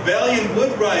of rebellion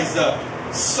would rise up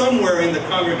somewhere in the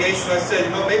congregation. I said,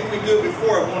 you know, maybe we do it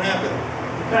before, it won't happen.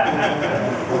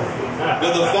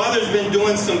 But the Father's been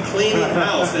doing some cleaning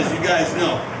house, as you guys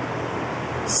know.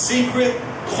 Secret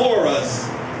Korahs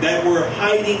that were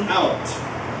hiding out,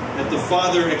 that the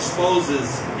Father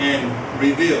exposes and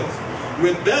reveals.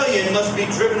 Rebellion must be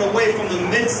driven away from the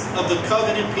midst of the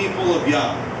covenant people of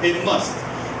Yah. It must.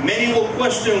 Many will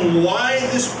question why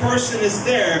this person is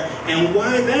there and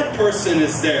why that person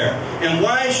is there. And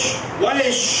why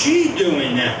is she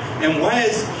doing that? And why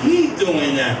is he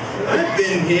doing that? I've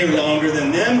been here longer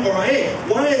than them. Or hey,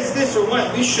 why is this or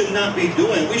what? We should not be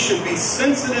doing. We should be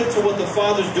sensitive to what the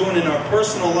Father's doing in our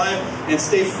personal life and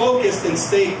stay focused and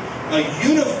stay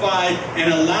unified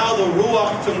and allow the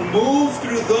Ruach to move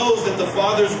through those that the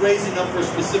Father's raising up for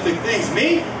specific things.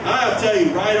 Me, I'll tell you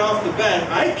right off the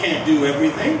bat, I can't do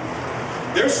everything.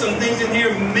 There's some things in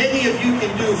here many of you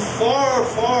can do far,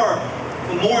 far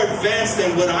more advanced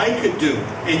than what I could do.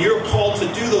 And you're called to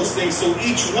do those things. So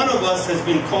each one of us has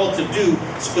been called to do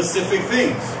specific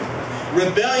things.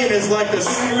 Rebellion is like a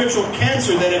spiritual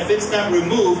cancer that if it's not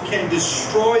removed can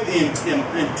destroy the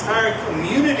entire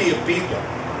community of people.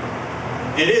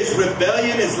 It is.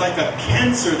 Rebellion is like a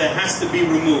cancer that has to be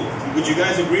removed. Would you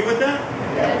guys agree with that?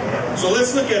 Yeah. So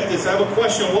let's look at this. I have a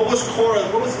question. What was Korah?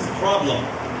 What was his problem?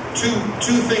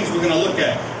 Two things we're going to look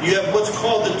at. You have what's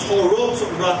called the Torot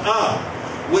Ra'ah,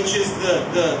 which is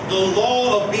the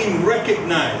law of being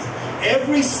recognized.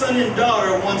 Every son and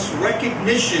daughter wants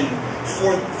recognition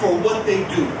for what they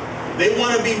do. They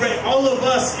want to be all of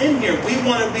us in here. We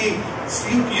want to be.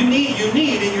 You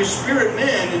need in your spirit,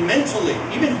 man, and mentally,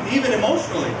 even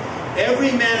emotionally.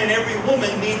 Every man and every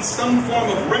woman needs some form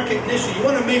of recognition. You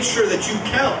want to make sure that you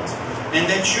count and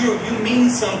that you mean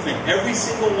something. Every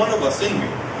single one of us in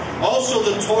here. Also,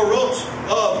 the Torot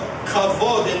of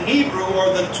Kavod in Hebrew,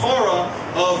 or the Torah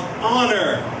of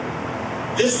honor.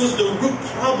 This was the root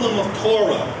problem of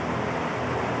Korah.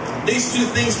 These two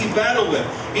things he battled with.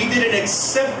 He didn't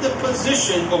accept the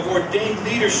position of ordained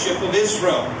leadership of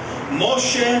Israel.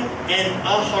 Moshe and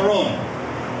Aharon.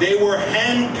 They were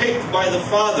handpicked by the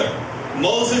Father.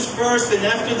 Moses first, and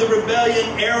after the rebellion,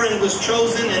 Aaron was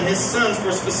chosen and his sons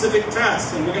for specific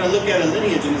tasks. And we're going to look at a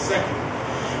lineage in a second.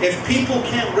 If people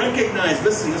can't recognize,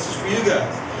 listen, this is for you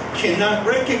guys, cannot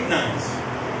recognize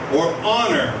or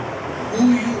honor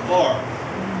who you are.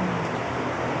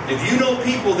 If you know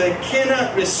people that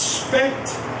cannot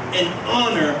respect and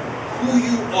honor who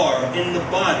you are in the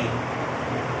body,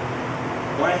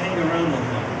 why hang around with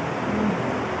them?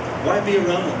 Why be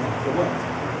around with them? For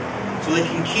what? So they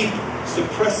can keep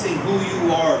suppressing who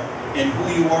you are and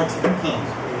who you are to become.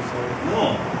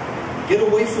 No. Get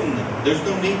away from them. There's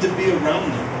no need to be around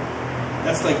them.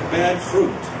 That's like bad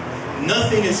fruit.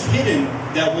 Nothing is hidden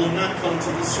that will not come to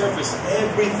the surface.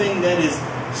 Everything that is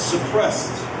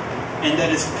suppressed and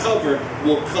that is covered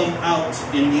will come out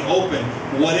in the open.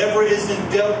 Whatever isn't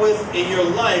dealt with in your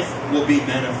life will be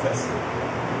manifested.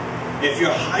 If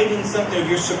you're hiding something, if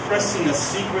you're suppressing a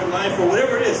secret life, or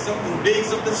whatever it is, something big,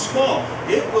 something small,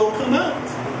 it will come out.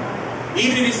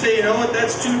 Even if you say, you know what,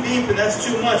 that's too deep and that's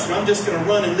too much, and I'm just going to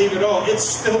run and leave it all, it's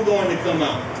still going to come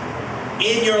out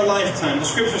in your lifetime. The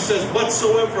scripture says,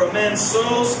 whatsoever a man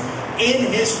sows,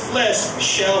 in his flesh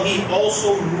shall he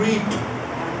also reap.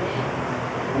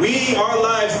 Our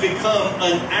lives become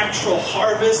an actual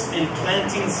harvest and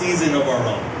planting season of our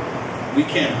own. We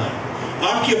can't hide.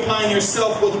 Occupying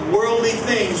yourself with worldly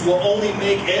things will only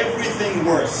make everything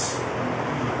worse.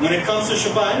 When it comes to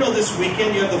Shabbat, I know this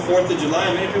weekend you have the 4th of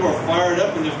July. Many people are fired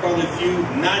up, and there's probably a few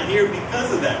not here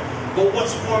because of that. But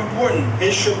what's more important,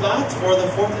 is Shabbat or the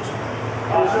 4th of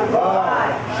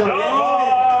July? Shabbat.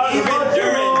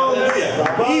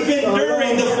 Even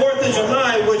during the 4th of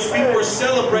July, which people were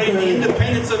celebrating the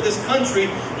independence of this country,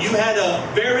 you had a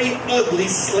very ugly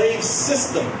slave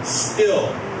system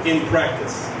still in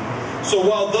practice. So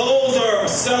while those are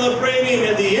celebrating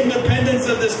the independence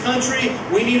of this country,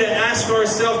 we need to ask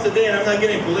ourselves today, and I'm not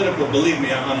getting political, believe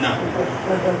me, I'm not.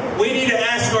 We need to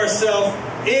ask ourselves,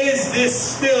 is this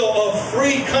still a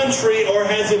free country, or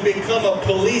has it become a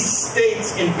police state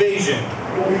invasion?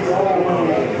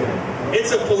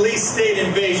 It's a police state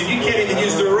invasion. You can't even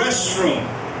use the restroom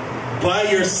by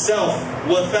yourself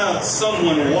without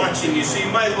someone watching you. So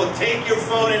you might as well take your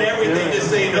phone and everything, just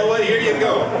say, you know what, here you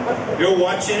go. You're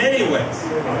watching anyways.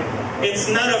 It's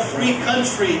not a free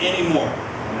country anymore.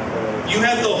 You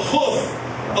have the hoof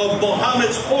of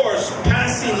Muhammad's horse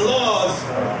passing laws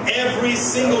every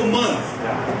single month.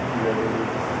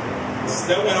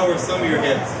 That went over some of your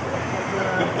heads.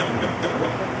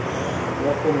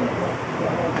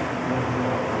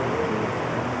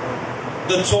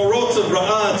 The Torot of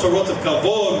Ra'ah, Torot of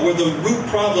Kavod, were the root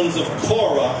problems of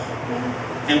Korah.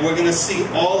 And we're going to see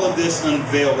all of this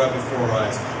unveiled right before our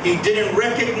eyes. He didn't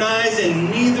recognize, and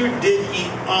neither did he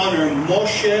honor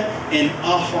Moshe and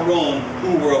Aharon,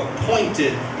 who were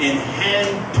appointed and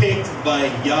handpicked by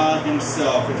Yah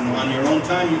himself. And on your own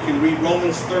time, you can read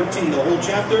Romans 13, the whole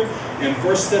chapter, and 1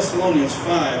 Thessalonians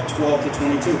 5, 12 to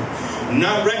 22.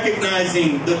 Not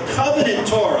recognizing the covenant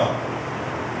Torah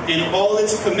and all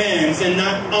its commands, and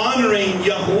not honoring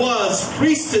Yahweh's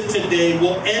priesthood today,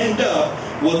 will end up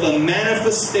with a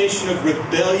manifestation of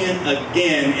rebellion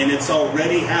again, and it's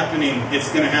already happening. It's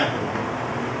going to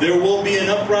happen. There will be an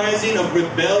uprising of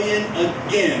rebellion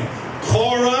again.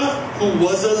 Korah, who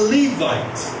was a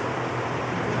Levite,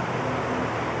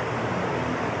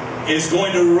 is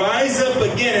going to rise up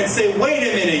again and say, wait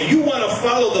a minute, you want to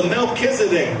follow the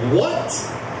Melchizedek? What?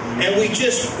 And we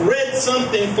just read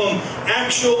something from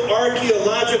actual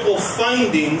archaeological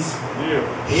findings,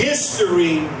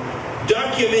 history,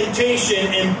 documentation,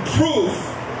 and proof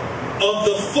of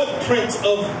the footprint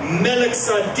of Melech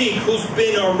Tzaddik, who's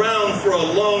been around for a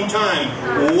long time,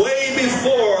 way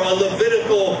before a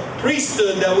Levitical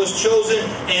priesthood that was chosen,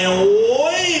 and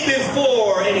way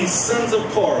before any sons of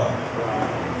Korah.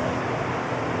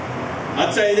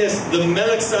 I'll tell you this, the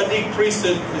Melech Tzaddik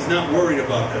priesthood is not worried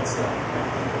about that stuff.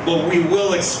 But we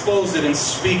will expose it and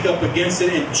speak up against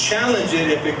it and challenge it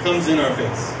if it comes in our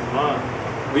face.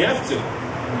 We have to.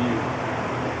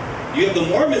 You have the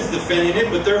Mormons defending it,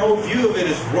 but their whole view of it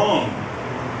is wrong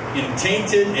and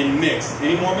tainted and mixed.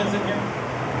 Any Mormons in here?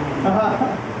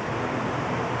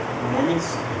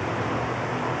 Mormons?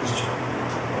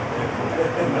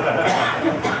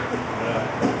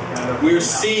 We're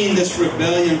seeing this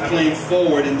rebellion playing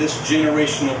forward in this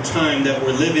generational time that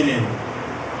we're living in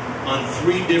on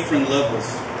 3 different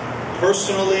levels.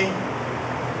 Personally,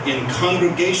 in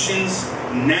congregations,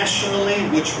 nationally,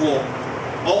 which will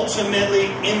ultimately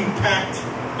impact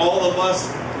all of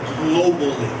us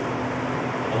globally.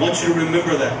 I want you to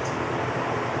remember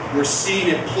that. We're seeing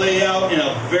it play out in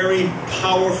a very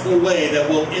powerful way that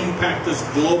will impact us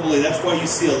globally. That's why you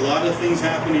see a lot of things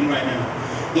happening right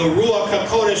now. The Ruach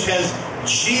HaKodesh has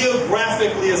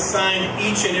geographically assigned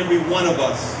each and every one of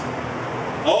us.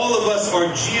 All of us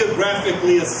are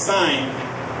geographically assigned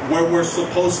where we're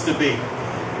supposed to be.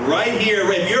 Right here,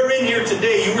 if you're in here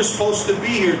today, you were supposed to be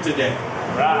here today.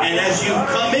 And as you've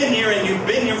come in here and you've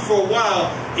been here for a while,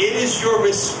 it is your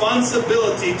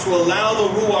responsibility to allow the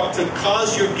Ruach to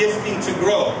cause your gifting to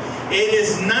grow. It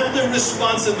is not the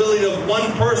responsibility of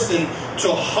one person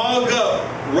to hog up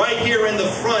right here in the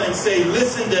front and say,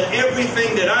 listen to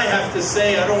everything that I have to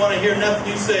say. I don't want to hear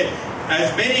nothing you say.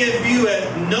 As many of you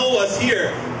know us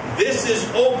here, this is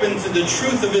open to the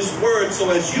truth of His Word. So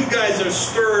as you guys are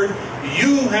stirred,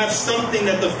 you have something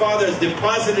that the Father has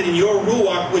deposited in your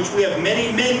Ruach, which we have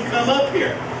many men come up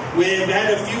here. We've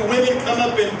had a few women come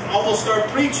up and almost start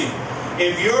preaching.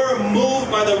 If you're moved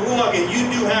by the Ruach and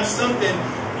you do have something,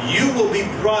 you will be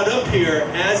brought up here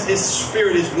as His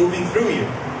Spirit is moving through you.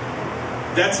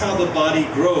 That's how the body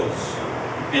grows.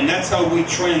 And that's how we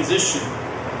transition.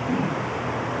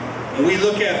 When we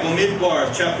look at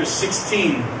Bamidbar, chapter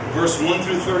 16, verse 1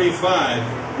 through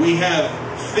 35, we have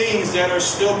things that are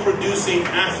still producing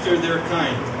after their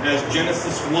kind. As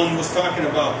Genesis 1 was talking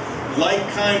about. Like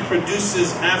kind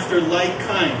produces after like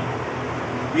kind.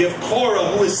 We have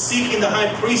Korah, who is seeking the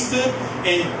high priesthood,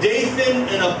 and Dathan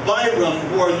and Abiram,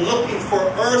 who are looking for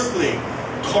earthly,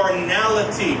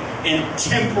 carnality, and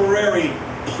temporary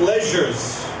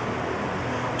pleasures.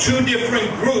 Two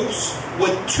different groups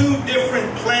with two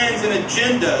different plans and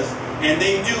agendas, and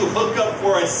they do hook up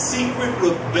for a secret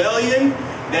rebellion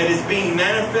that is being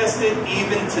manifested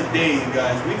even today, you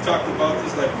guys. We've talked about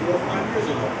this like 4 or 5 years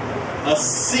ago. A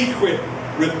secret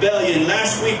rebellion.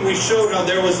 Last week we showed how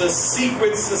there was a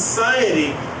secret society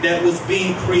that was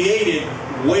being created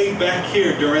way back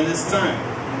here during this time.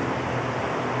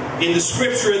 In the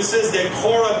scripture it says that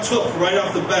Korah took right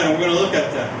off the bat, and we're going to look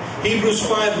at that. Hebrews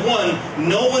 5:1,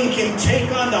 no one can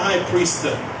take on the high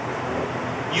priesthood.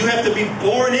 You have to be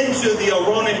born into the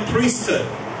Aaronic priesthood.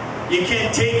 You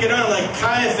can't take it on like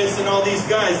Caiaphas and all these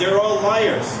guys. They're all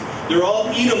liars. They're all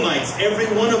Edomites, every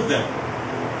one of them.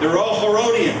 They're all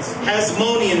Herodians,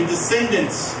 Hasmonean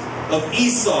descendants of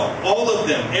Esau, all of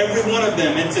them, every one of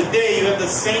them. And today you have the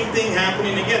same thing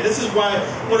happening again. This is why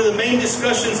one of the main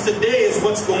discussions today is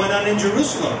what's going on in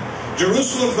Jerusalem.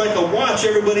 Jerusalem's like a watch.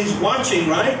 Everybody's watching,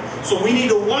 right? So we need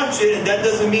to watch it, and that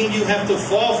doesn't mean you have to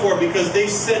fall for it because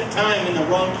they've set time in the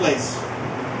wrong place.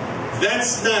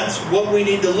 That's not what we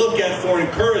need to look at for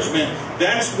encouragement.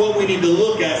 That's what we need to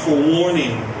look at for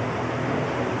warning.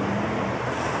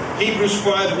 Hebrews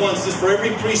 5:1 says, for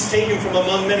every priest taken from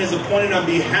among men is appointed on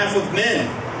behalf of men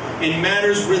in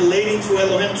matters relating to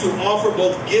Elohim to offer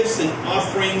both gifts and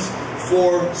offerings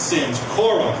for sins.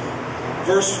 Korah,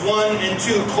 verse 1 and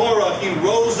 2, Korah, he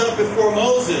rose up before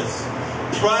Moses.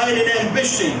 Pride and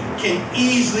ambition can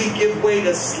easily give way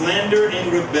to slander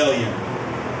and rebellion.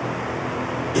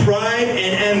 Pride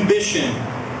and ambition.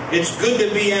 It's good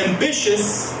to be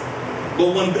ambitious,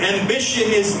 but when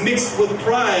ambition is mixed with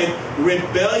pride,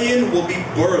 rebellion will be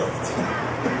birthed.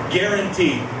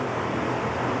 Guaranteed.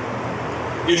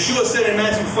 Yeshua said in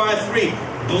Matthew 5:3,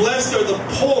 blessed are the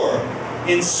poor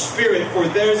in spirit, for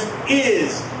theirs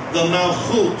is the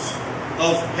Malchut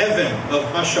of heaven, of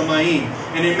Hashamayim.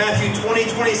 And in Matthew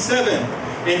 20:27,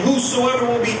 and whosoever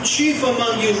will be chief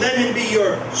among you, let him be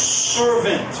your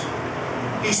servant.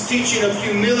 He's teaching of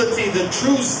humility. The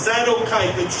true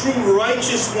Zadokite, the true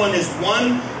righteous one, is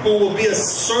one who will be a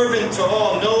servant to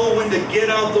all. Know when to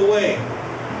get out the way.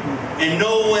 And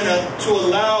know when to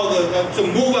allow, to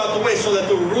move out the way so that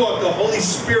the Ruach, the Holy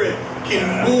Spirit,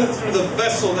 can move through the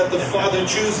vessel that the Father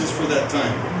chooses for that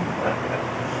time.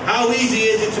 How easy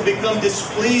is it to become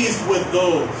displeased with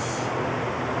those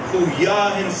who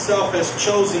Yah himself has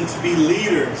chosen to be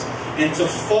leaders, and to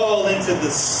fall into the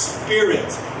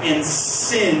spirit and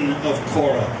sin of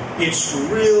Korah. It's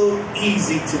real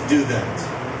easy to do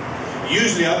that.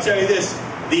 Usually, I'll tell you this,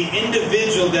 the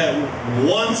individual that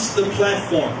wants the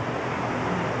platform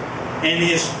and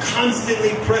is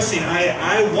constantly pressing,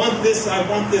 I want this, I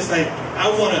want this, I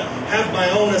want to have my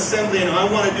own assembly, and I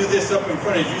want to do this up in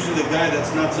front, is usually the guy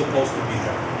that's not supposed to be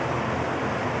there.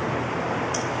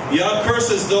 Yah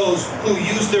curses those who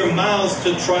use their mouths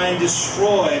to try and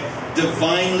destroy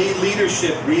divinely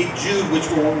leadership. Read Jude, which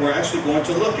we're actually going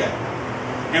to look at.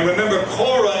 And remember,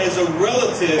 Korah is a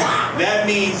relative. That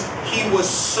means he was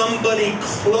somebody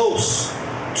close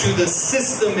to the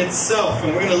system itself.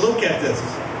 And we're going to look at this.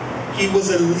 He was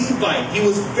a Levite. He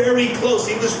was very close.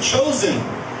 He was chosen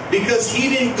because he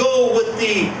didn't go with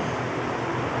the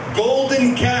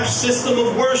golden calf system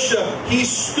of worship. He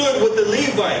stood with the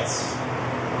Levites.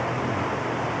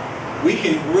 We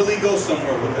can really go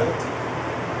somewhere with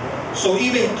that. So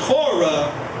even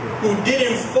Korah, who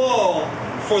didn't fall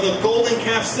for the golden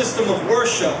calf system of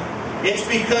worship, it's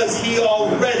because he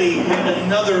already had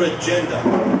another agenda.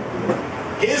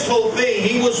 His whole thing,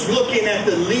 he was looking at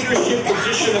the leadership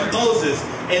position of Moses,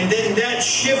 and then that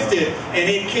shifted, and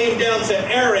it came down to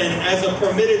Aaron as a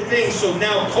permitted thing. So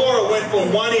now Korah went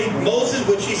from wanting Moses,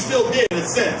 which he still did in a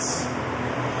sense,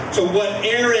 to what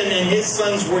Aaron and his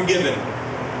sons were given.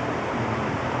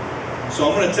 So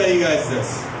I'm going to tell you guys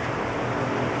this.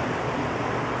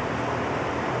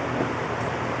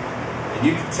 And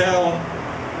you can tell,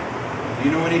 if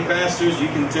you know any pastors, you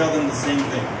can tell them the same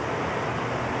thing.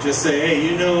 Just say, hey,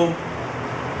 you know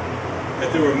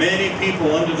that there were many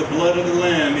people under the blood of the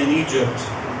Lamb in Egypt.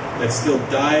 that still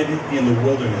died in the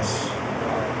wilderness,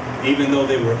 even though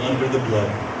they were under the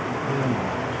blood.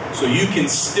 So you can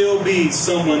still be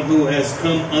someone who has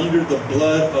come under the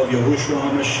blood of Yahushua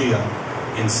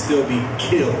HaMashiach and still be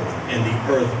killed and the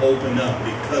earth open up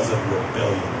because of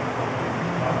rebellion.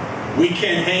 We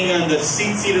can't hang on the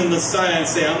seat on the side and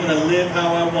say, I'm going to live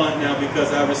how I want now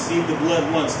because I received the blood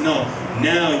once. No,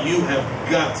 now you have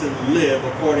got to live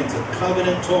according to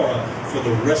covenant Torah for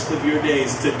the rest of your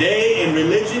days. Today in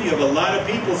religion, you have a lot of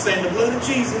people saying the blood of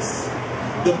Jesus,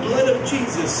 the blood of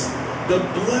Jesus, the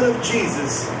blood of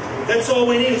Jesus. That's all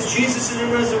we need is Jesus and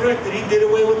Him resurrected. He did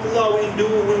away with the law. We can do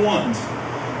what we want.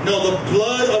 No, the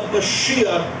blood of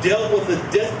Mashiach dealt with the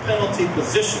death penalty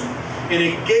position. And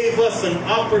it gave us an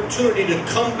opportunity to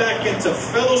come back into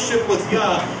fellowship with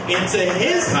Yah, into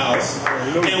His house.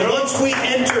 And once we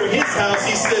enter His house,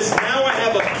 He says, now I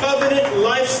have a covenant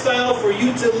lifestyle for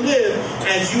you to live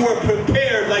as you are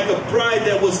prepared like a bride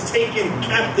that was taken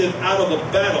captive out of a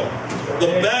battle.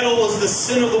 The battle was the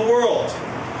sin of the world.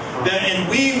 And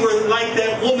we were like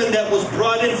that woman that was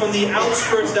brought in from the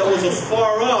outskirts that was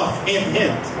afar off, hint,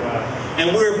 hint.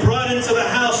 And we were brought into the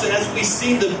house, and as we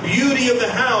see the beauty of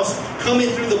the house coming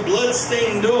through the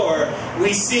blood-stained door,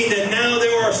 we see that now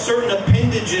there are certain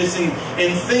appendages and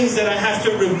things that I have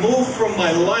to remove from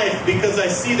my life because I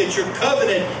see that your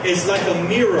covenant is like a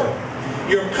mirror.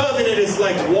 Your covenant is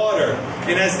like water.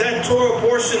 And as that Torah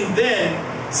portion then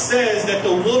says that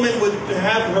the woman would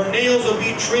have her nails would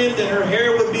be trimmed and her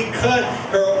hair would be cut,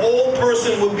 her old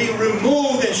person would be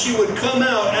removed, and she would come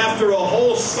out after a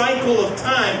whole cycle of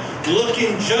time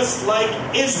looking just like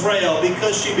Israel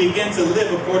because she began to live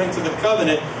according to the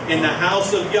covenant in the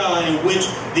house of Yah, in which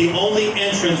the only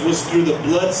entrance was through the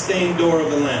blood-stained door of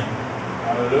the Lamb.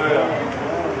 Hallelujah.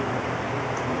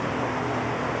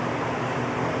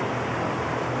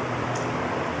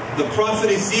 The prophet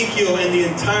Ezekiel and the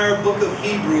entire book of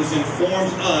Hebrews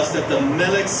informs us that the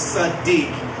Melech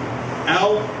Tzaddik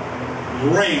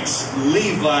outranks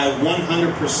Levi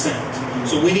 100%.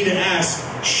 So we need to ask,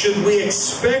 should we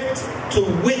expect to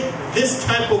this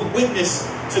type of witness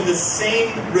to the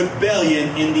same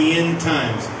rebellion in the end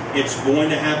times? It's going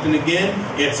to happen again.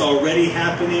 It's already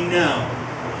happening now.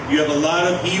 You have a lot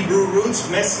of Hebrew roots,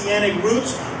 Messianic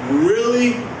roots,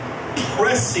 really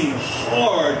pressing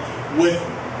hard with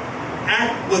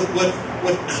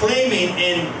claiming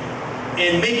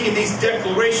and making these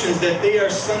declarations that they are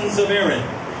sons of Aaron,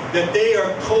 that they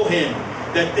are Kohen,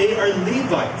 that they are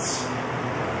Levites.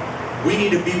 We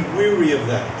need to be weary of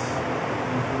that.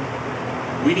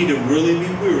 We need to really be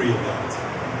weary of that.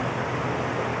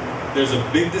 There's a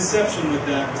big deception with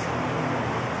that.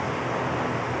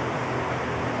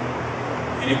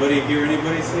 Anybody hear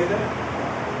anybody say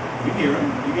that? You hear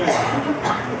them. You guys hear them.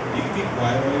 You can be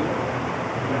quiet while you.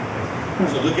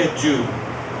 So look at Jude.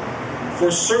 For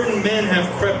certain men have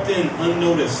crept in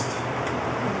unnoticed.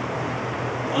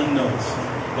 Unnoticed.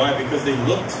 Why? Because they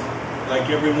looked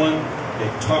like everyone. They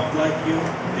talked like you.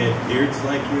 They had beards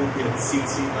like you. They had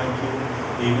tzitzit like you.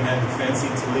 They even had the fancy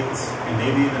tallits. And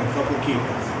maybe even a couple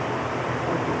keepers.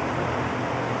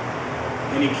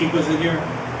 Any keepers in here?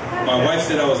 My wife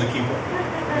said I was a keeper.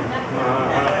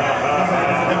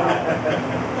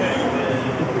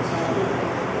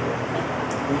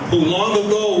 Who long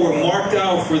ago were marked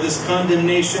out for this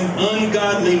condemnation,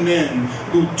 ungodly men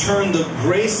who turned the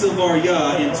grace of our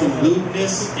Yah into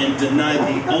lewdness and denied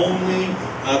the only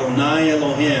Adonai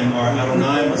Elohim, our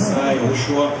Adonai Messiah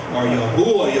Yahushua, our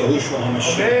Yahuwah Yahushua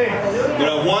HaMashiach. But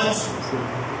I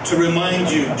want to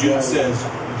remind you, Jude says,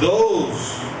 though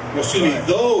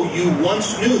you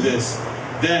once knew this,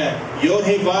 that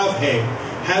Yod-Heh-Vav-Heh,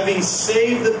 having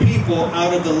saved the people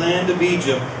out of the land of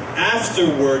Egypt,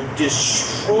 afterward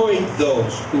destroyed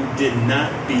those who did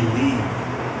not believe.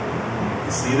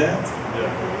 You see that?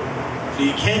 Yeah. So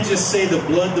you can't just say the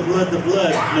blood, the blood, the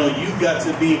blood. No, you've got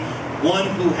to be one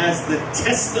who has the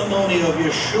testimony of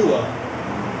Yeshua,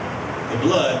 the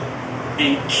blood,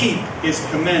 and keep His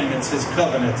commandments, His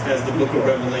covenant, as the book of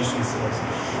Revelation says.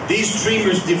 These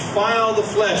dreamers defile the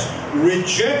flesh,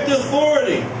 reject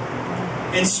authority,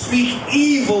 and speak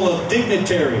evil of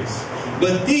dignitaries.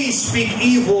 But these speak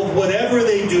evil of whatever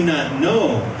they do not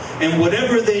know. And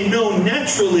whatever they know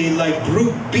naturally, like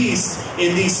brute beasts,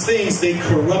 in these things they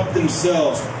corrupt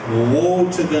themselves. Woe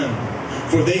to them.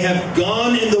 For they have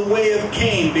gone in the way of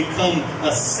Cain, become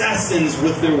assassins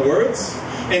with their words,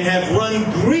 and have run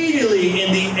greedily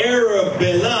in the error of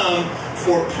Balaam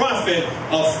for profit,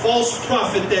 a false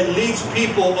prophet that leads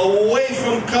people away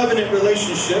from covenant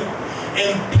relationship,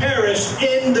 and perished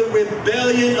in the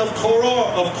rebellion of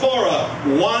Korah,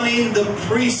 wanting the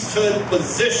priesthood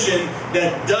position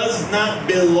that does not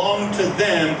belong to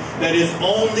them, that is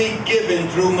only given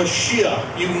through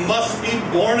Mashiach. You must be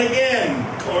born again,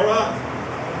 Korah.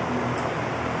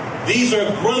 These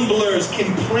are grumblers,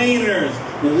 complainers,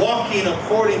 walking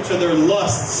according to their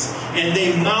lusts, and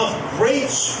they mouth great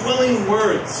swelling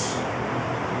words.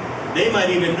 They might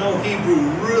even know Hebrew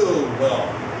real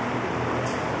well.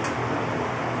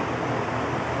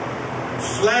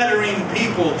 Flattering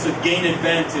people to gain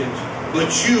advantage.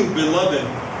 But you, beloved,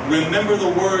 remember the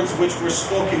words which were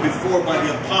spoken before by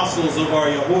the apostles of our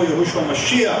Yahushua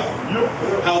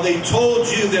Mashiach. How they told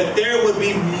you that there would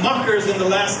be mockers in the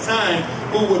last time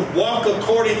who would walk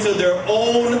according to their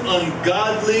own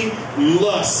ungodly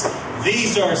lusts.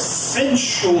 These are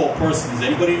sensual persons.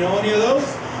 Anybody know any of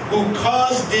those? Who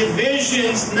cause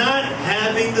divisions, not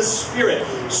having the Spirit.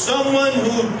 Someone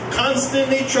who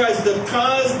constantly tries to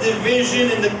cause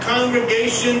division in the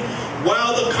congregation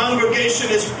while the congregation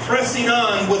is pressing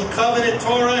on with covenant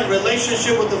Torah and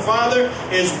relationship with the Father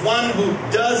is one who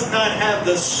does not have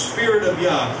the Spirit of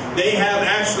Yah. They have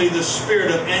actually the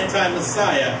spirit of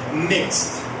anti-Messiah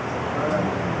mixed.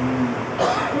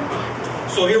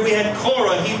 So here we had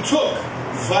Korah. He took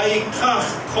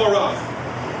Vayikach Korah.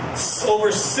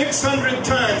 Over 600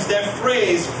 times that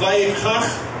phrase Vayikach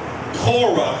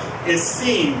Korah is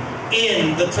seen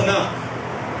in the Tanakh.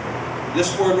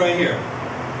 This word right here.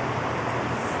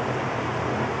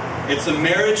 It's a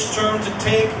marriage term to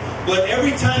take, but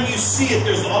every time you see it,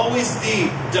 there's always the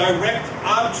direct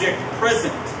object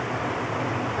present.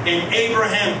 And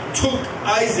Abraham took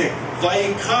Isaac.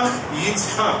 Vayikach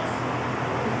Yitzchak.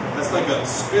 That's like a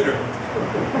spitter.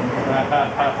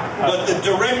 But the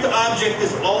direct object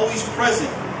is always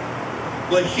present.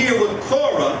 But here with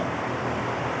Korah,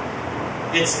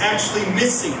 it's actually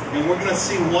missing. And we're going to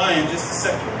see why in just a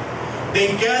second. They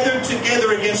gathered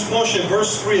together against Moshe,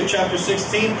 verse 3 of chapter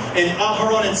 16, and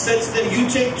Aharon, and said to them, you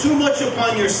take too much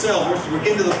upon yourself. We're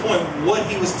getting to the point what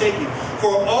he was taking.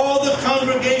 For all the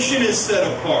congregation is set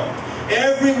apart.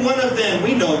 Every one of them,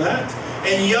 we know that.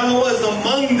 And Yahweh is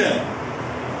among them.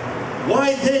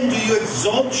 Why then do you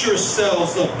exalt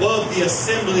yourselves above the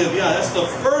assembly of Yah? That's the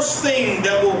first thing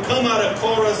that will come out of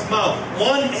Korah's mouth.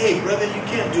 One, hey, brother, you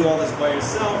can't do all this by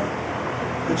yourself.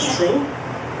 It's true.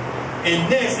 And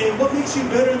next, hey, what makes you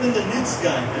better than the next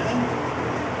guy,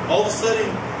 man? All of a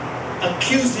sudden,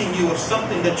 accusing you of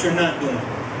something that you're not doing.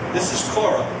 This is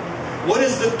Korah. What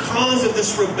is the cause of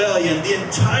this rebellion? The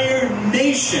entire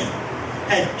nation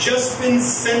had just been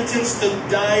sentenced to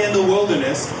die in the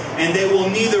wilderness, and they will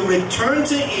neither return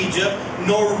to Egypt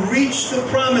nor reach the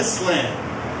promised land.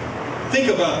 Think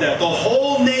about that. The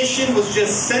whole nation was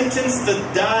just sentenced to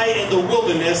die in the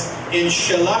wilderness in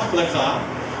Shelach Lecha.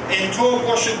 And Torah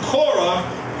portion Korah,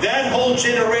 that whole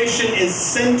generation is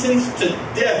sentenced to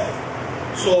death.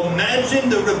 So imagine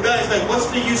the rebellion. It's like, what's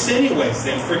the use anyways?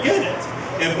 Then forget it.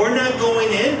 If we're not going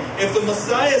in, if the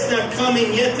Messiah is not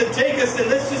coming yet to take us, then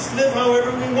let's just live however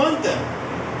we want them.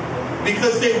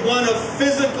 Because they want a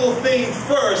physical thing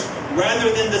first,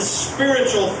 rather than the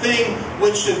spiritual thing,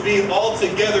 which should be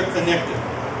altogether connected.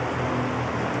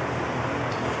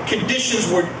 Conditions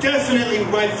were definitely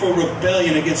ripe for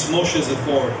rebellion against Moshe's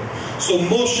authority. So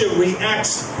Moshe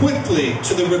reacts quickly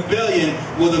to the rebellion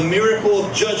with a miracle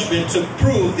of judgment to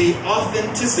prove the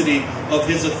authenticity of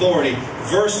his authority.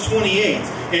 Verse 28,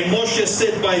 and Moshe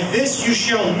said, by this you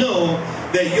shall know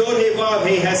that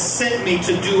Yod-Heh-Vav-Heh has sent me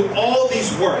to do all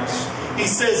these works. He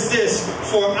says this,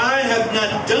 for I have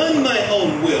not done my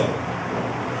own will.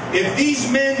 If these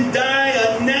men die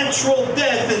a natural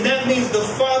death, then that means the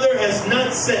Father has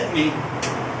not sent me.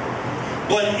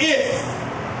 But if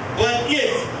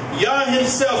Yah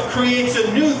himself creates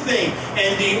a new thing,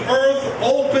 and the earth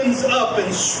opens up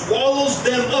and swallows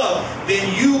them up,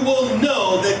 then you will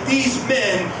know that these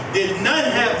men did not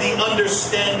have the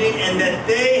understanding, and that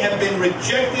they have been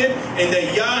rejected, and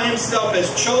that Yah himself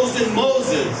has chosen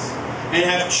Moses and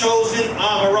have chosen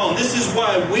Aharon. This is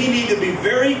why we need to be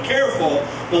very careful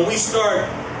when we start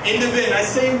individual. I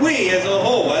say we as a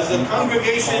whole, as a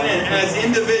congregation and as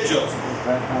individuals.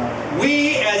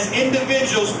 We as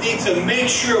individuals need to make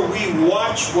sure we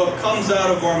watch what comes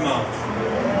out of our mouth.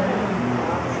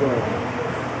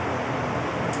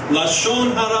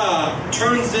 Lashon hara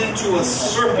turns into a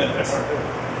serpent,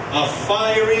 a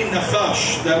fiery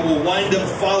nachash that will wind up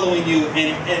following you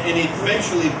and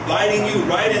eventually biting you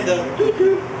right in the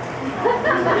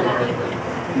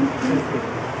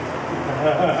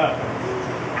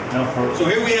So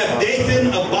here we have Dathan,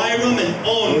 Abiram, and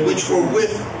On, which were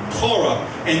with Korah,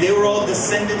 and they were all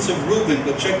descendants of Reuben.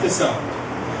 But check this out.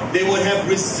 they would have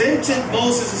resented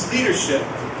Moses' leadership,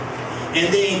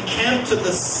 and they encamped to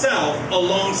the south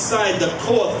alongside the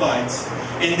Kohathites,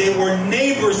 and they were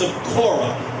neighbors of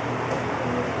Korah.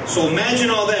 So imagine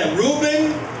all that.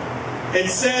 Reuben, it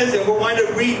says, and we'll wind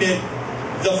up reading it,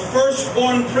 the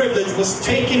firstborn privilege was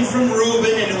taken from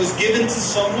Reuben and it was given to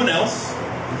someone else.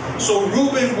 So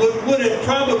Reuben would have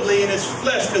probably in his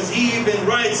flesh, because he even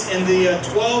writes in the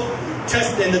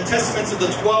testaments of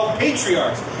the 12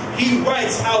 patriarchs, he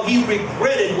writes how he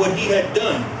regretted what he had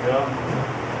done. Yeah.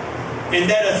 And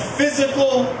that a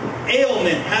physical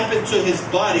ailment happened to his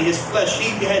body, his flesh. He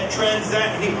had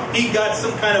he got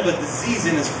some kind of a disease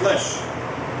in his flesh.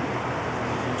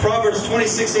 Proverbs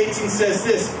 26:18 says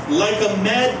this, like a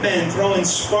madman throwing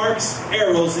sparks,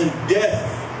 arrows, and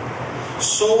death,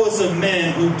 so is a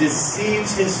man who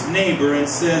deceives his neighbor and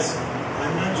says,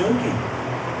 I'm not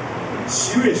joking.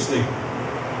 Seriously,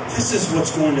 this is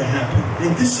what's going to happen,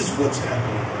 and this is what's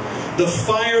happening. The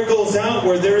fire goes out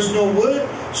where there's no wood,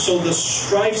 so the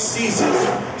strife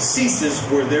ceases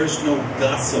where there's no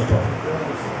gossiper.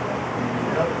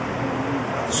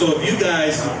 So if you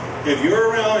guys, if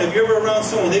you're ever around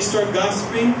someone, they start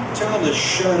gossiping, tell them to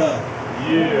shut up.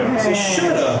 Yeah. Say,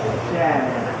 shut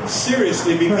up.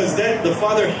 Seriously, because the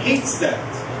Father hates that.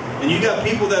 And you got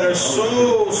people that are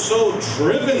so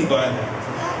driven by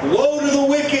that. Woe to the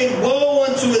wicked, woe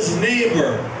unto his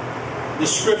neighbor. The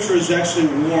scripture is actually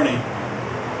warning.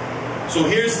 So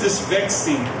here's this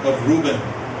vexing of Reuben.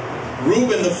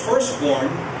 Reuben, the firstborn,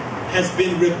 has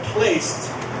been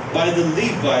replaced by the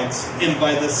Levites and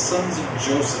by the sons of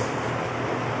Joseph.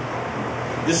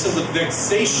 This is a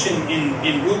vexation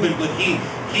in Reuben, but he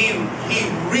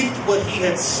reaped what he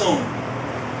had sown.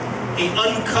 He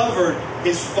uncovered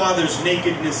his father's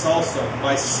nakedness also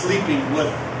by sleeping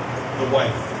with the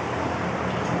wife.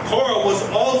 Korah was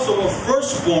also a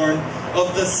firstborn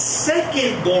of the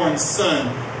second-born son,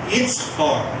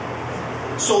 Yitzhar.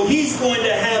 So he's going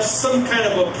to have some kind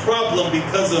of a problem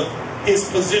because of his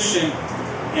position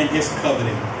and his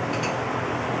coveting.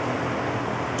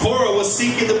 Korah was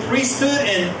seeking the priesthood,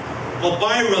 and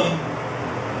Abiram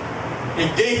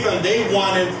and Dathan, they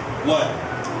wanted what?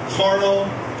 Carnal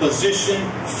position,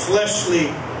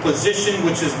 fleshly position,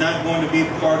 which is not going to be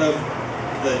part of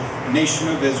the nation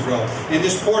of Israel. In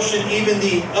this portion, even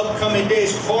the upcoming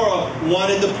days, Korah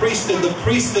wanted the priesthood. The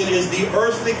priesthood is the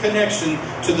earthly connection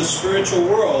to the spiritual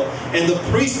world, and the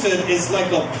priesthood is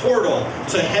like a portal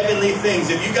to heavenly things.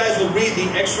 If you guys will read the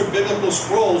extra biblical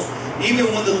scrolls, even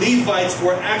when the Levites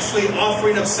were actually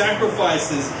offering up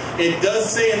sacrifices, it does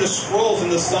say in the scrolls, in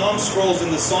the Psalm scrolls,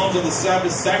 in the Psalms of the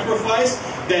Sabbath sacrifice,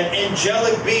 that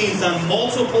angelic beings on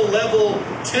multiple level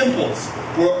temples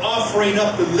were offering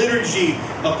up the liturgy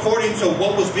according to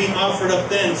what was being offered up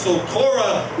then. So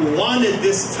Korah wanted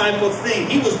this type of thing.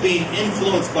 He was being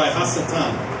influenced by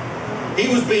Hasatan. He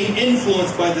was being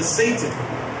influenced by the Satan.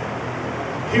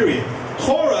 Period.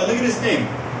 Korah, look at his name.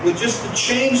 With just the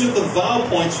change of the vowel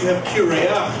points, you have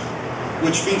Kireach,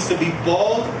 which means to be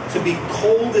bald, to be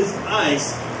cold as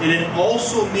ice, and it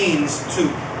also means to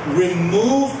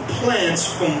remove plants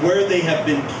from where they have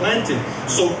been planted.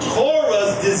 So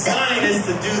Korah's design is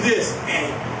to do this. Hey,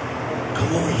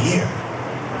 come over here.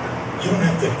 You don't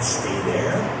have to stay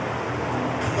there.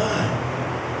 Come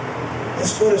on.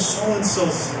 Let's go to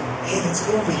so-and-so's. Hey, let's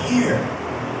go over here.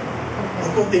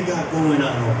 Look what they got going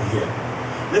on over here.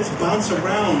 Let's bounce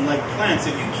around like plants.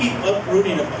 If you keep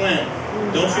uprooting a plant,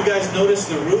 don't you guys notice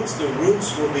the roots? The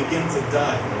roots will begin to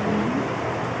die.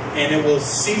 And it will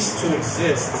cease to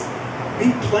exist.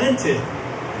 Be planted.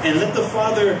 And let the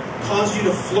Father cause you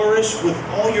to flourish with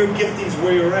all your giftings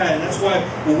where you're at. And that's why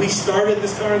when we started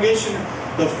this congregation,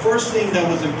 the first thing that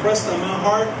was impressed on my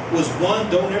heart was, one,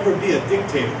 don't ever be a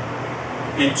dictator.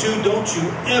 And two, don't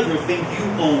you ever think you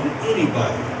own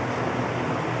anybody.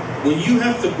 When you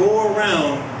have to go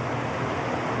around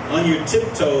on your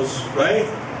tiptoes, right?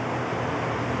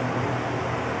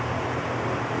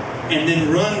 And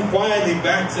then run quietly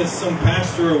back to some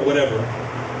pastor or whatever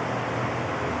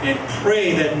and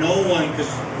pray that no one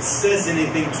says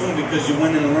anything to him because you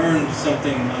went and learned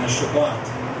something on a Shabbat.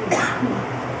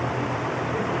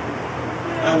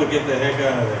 I would get the heck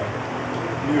out of there.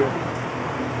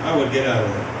 I would get out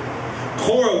of there.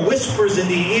 Korah whispers in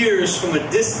the ears from a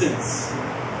distance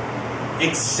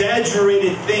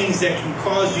exaggerated things that can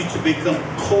cause you to become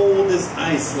cold as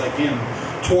ice like him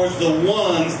towards the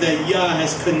ones that Yah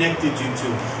has connected you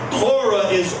to. Korah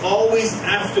is always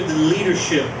after the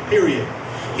leadership, period.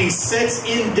 He sets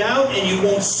in doubt, and you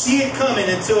won't see it coming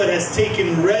until it has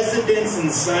taken residence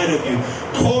inside of you.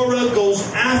 Korah goes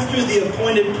after the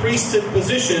appointed priesthood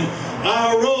position.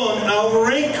 Aaron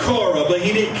outranked Korah, but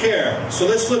he didn't care. So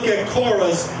let's look at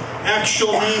Korah's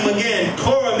actual name again.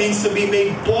 Korah means to be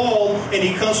made bald, and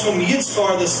he comes from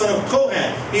Yitzhar, the son of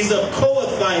Kohath. He's a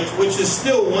Kohathite, which is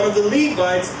still one of the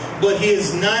Levites, but he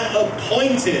is not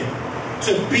appointed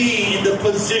to be in the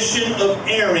position of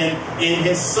Aaron and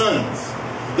his sons.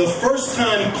 The first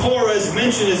time Korah is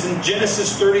mentioned is in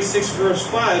Genesis 36 verse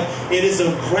 5. It is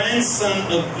a grandson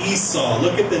of Esau.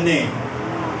 Look at the name.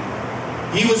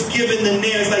 He was given the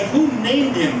name. It's like, who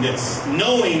named him this?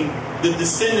 Knowing the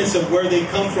descendants of where they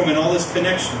come from and all this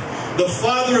connection. The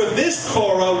father of this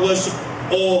Korah was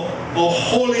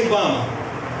Oholibama.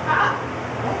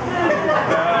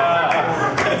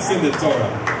 That's in the Torah.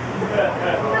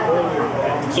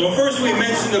 So first we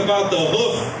mentioned about the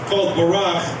hoof called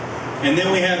Barach, and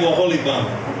then we have Oholibama.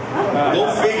 Go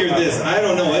figure this. I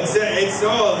don't know. It's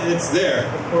there.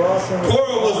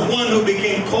 Korah was one who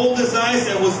became cold as ice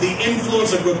and was the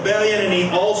influence of rebellion, and he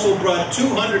also brought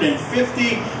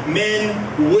 250 men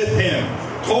with him.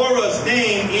 Korah's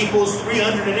name equals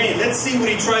 308. Let's see what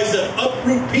he tries to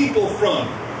uproot people from.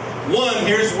 One,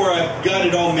 here's where I got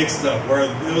it all mixed up. Where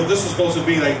this is supposed to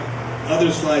be like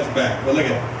other slides back. But look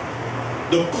at it.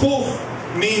 The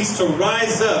kuf means to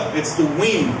rise up. It's the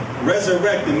wing.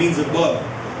 Resurrect, it means above.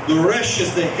 The resh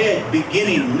is the head,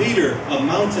 beginning, leader, a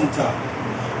mountaintop.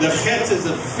 The chet is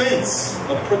a fence,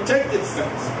 a protected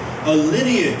fence. A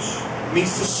lineage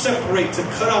means to separate, to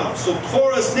cut off. So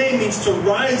Korah's name means to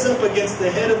rise up against the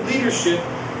head of leadership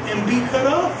and be cut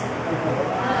off.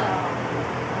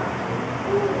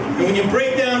 And when you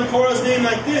break down Korah's name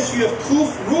like this, you have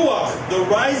Kuf Ruach, the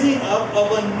rising up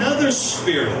of another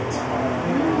spirit.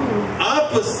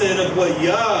 Opposite of what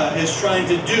Yah is trying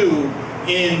to do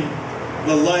in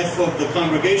the life of the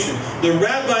congregation. The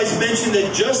rabbis mentioned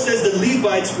that just as the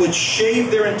Levites would shave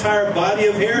their entire body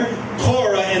of hair,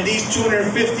 Korah and these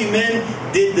 250 men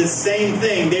did the same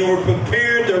thing. They were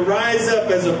prepared to rise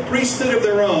up as a priesthood of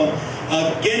their own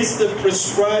against the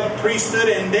prescribed priesthood,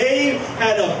 and they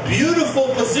had a beautiful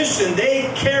position.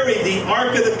 They carried the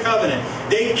Ark of the Covenant.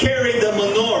 They carried the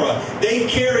menorah. They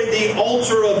carried the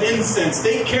altar of incense.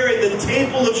 They carried the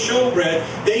table of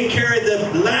showbread. They carried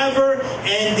the laver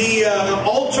and the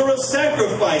altar of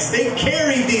sacrifice. They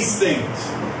carried these things.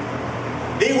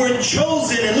 They were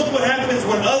chosen, and look what happens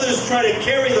when others try to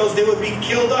carry those, they would be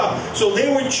killed off. So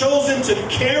they were chosen to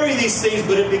carry these things,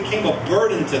 but it became a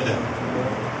burden to them.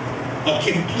 A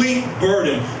complete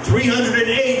burden.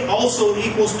 308 also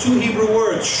equals two Hebrew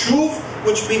words. Shuv,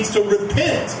 which means to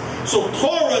repent. So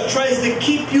Korah tries to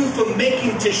keep you from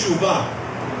making teshuvah,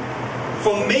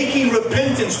 from making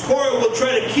repentance. Korah will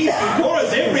try to keep you.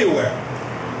 Korah's everywhere.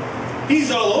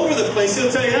 He's all over the place.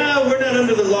 He'll tell you, we're not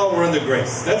under the law, we're under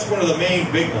grace. That's one of the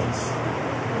main big ones.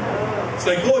 It's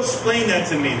like, go explain that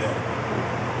to me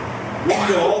then. We can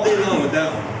go all day long with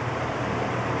that one.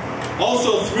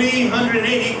 Also,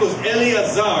 308 equals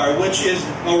Eleazar, which is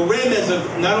a remez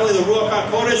of not only the Ruach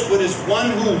HaKodesh, but is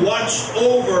one who watched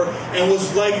over and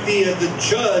was like the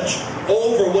judge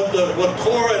over what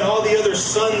Korah and all the other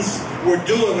sons were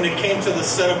doing when it came to the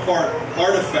set-apart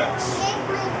artifacts.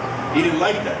 He didn't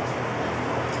like that.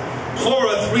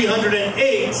 Korah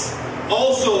 308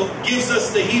 also gives us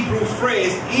the Hebrew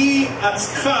phrase I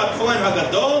atzcha Kohen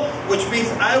Hagadol, which means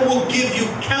I will give you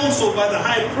counsel by the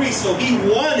high priest. So he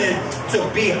wanted to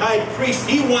be high priest.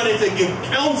 He wanted to give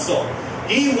counsel.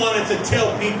 He wanted to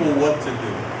tell people what to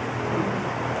do.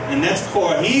 And that's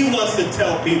Korah. He wants to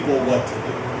tell people what to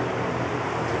do.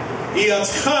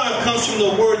 Yatzcha comes from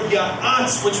the word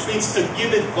ya'atz, which means to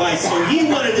give advice. So he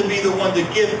wanted to be the one to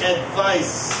give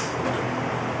advice.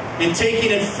 And taking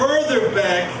it further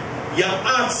back,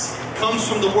 Ya'atz comes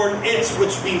from the word etz,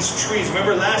 which means trees.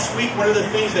 Remember last week, one of the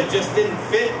things that just didn't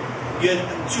fit, you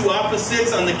had two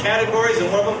opposites on the categories,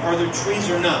 and one of them, are there trees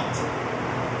or not?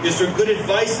 Is there good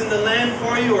advice in the land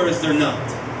for you, or is there not?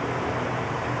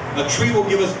 A tree will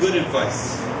give us good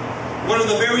advice. One of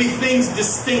the very things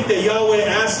distinct that Yahweh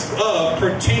asks of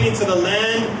pertaining to the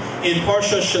land in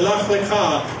Parsha Shalach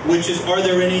Lecha, which is, are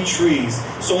there any trees?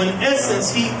 So in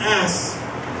essence, he asks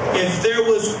if there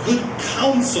was good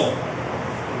counsel.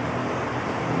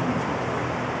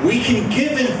 We can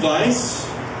give advice,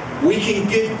 we can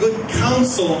give good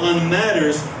counsel on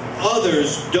matters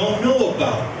others don't know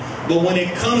about. But when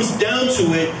it comes down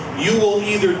to it, you will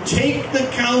either take the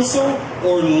counsel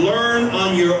or learn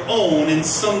on your own, and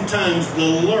sometimes the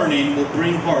learning will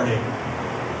bring heartache.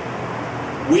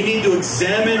 We need to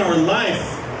examine our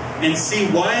life and see,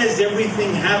 why is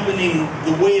everything happening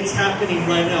the way it's happening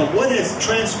right now? What has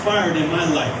transpired in my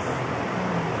life?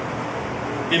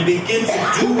 And begin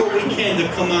to do what we can to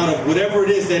come out of whatever it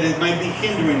is that it might be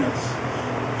hindering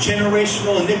us.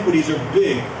 Generational iniquities are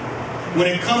big. When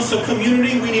it comes to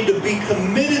community, we need to be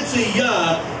committed to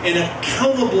Yah and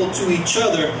accountable to each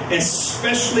other,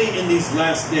 especially in these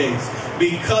last days.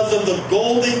 Because of the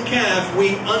golden calf,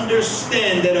 we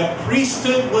understand that a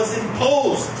priesthood was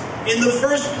imposed in the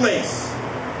first place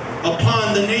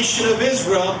upon the nation of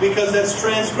Israel, because that's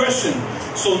transgression.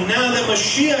 So now that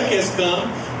Mashiach has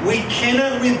come, we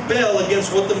cannot rebel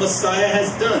against what the Messiah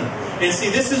has done. And see,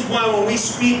 this is why when we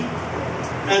speak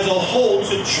as a whole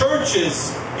to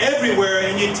churches everywhere,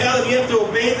 and you tell them you have to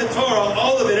obey the Torah,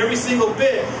 all of it, every single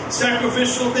bit,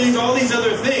 sacrificial things, all these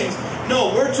other things.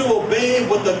 No, we're to obey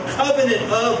what the covenant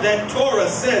of that Torah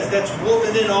says. That's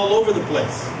woven in all over the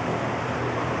place.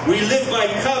 We live by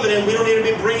covenant. We don't need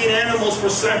to be bringing animals for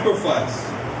sacrifice.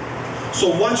 So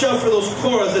watch out for those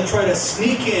Korahs that try to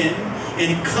sneak in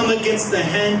and come against the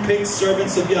hand-picked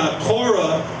servants of Yah.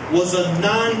 Korah was a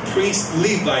non-priest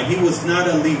Levite. He was not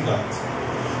a Levite.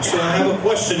 So I have a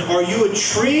question. Are you a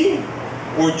tree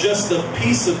or just a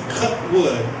piece of cut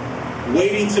wood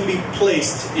waiting to be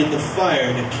placed in the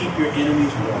fire to keep your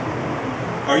enemies warm?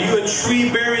 Are you a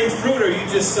tree bearing fruit, or are you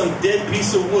just some dead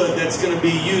piece of wood that's going to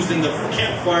be used in the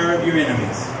campfire of your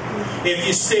enemies? If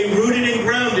you stay rooted and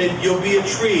grounded, you'll be a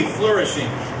tree flourishing.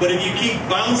 But if you keep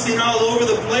bouncing all over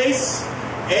the place,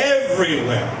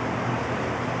 everywhere,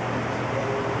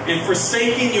 and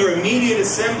forsaking your immediate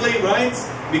assembly, right?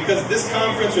 Because this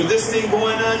conference or this thing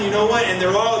going on, you know what? And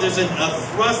there's a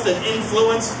thrust, an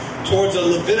influence towards a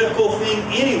Levitical thing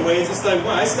anyways. It's like,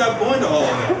 well, I stopped going to all of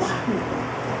that.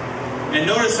 And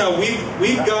notice how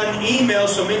we've gotten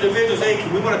emails from individuals, hey,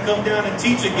 we want to come down and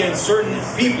teach against certain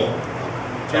people.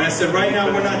 And I said, right now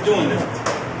we're not doing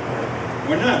that.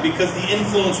 We're not, because the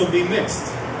influence will be mixed.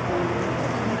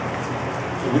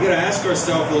 So we got to ask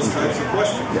ourselves those types of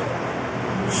questions.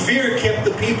 Fear kept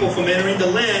the people from entering the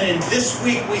land, and this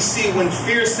week we see when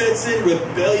fear sets in,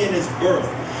 rebellion is birthed.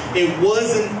 It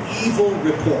was an evil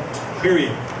report,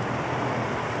 period,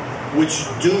 which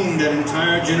doomed that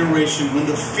entire generation. When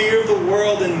the fear of the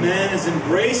world and man is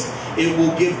embraced, it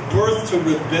will give birth to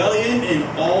rebellion and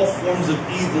all forms of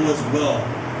evil as well.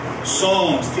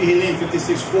 Psalms, Tehillim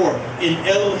 56:4. In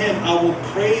Elohim I will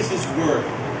praise His word.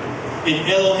 In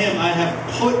Elohim I have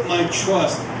put my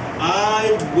trust.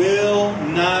 I will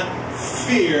not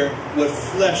fear what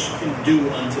flesh can do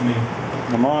unto me.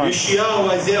 Come on. Yeshayahu,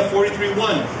 Isaiah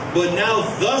 43:1. But now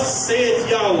thus saith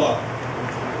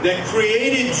Yahweh, that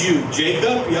created you,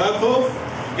 Jacob, Yaakov,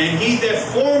 and He that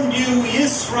formed you,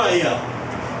 Israel.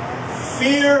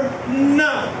 Fear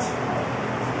not,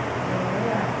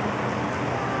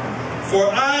 for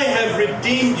I have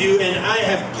redeemed you, and I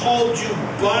have called you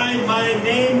by my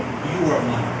name. You are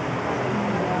mine.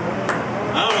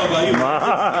 I don't know about you.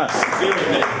 Spirit,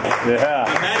 man. Yeah.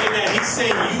 Imagine that. He's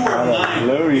saying, you are mine.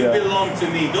 You belong to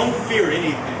me. Don't fear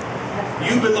anything.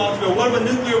 You belong to me. What if a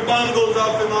nuclear bomb goes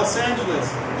off in Los Angeles?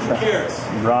 Who cares?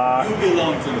 You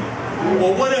belong to me.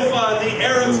 Well, what if the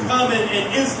Arabs come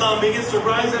and Islam begins to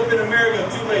rise up in America?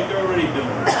 Too late. They're already doing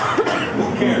it.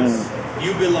 Who cares?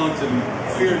 You belong to me.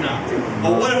 Fear not.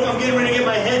 But what if I'm getting ready to get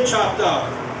my head chopped off?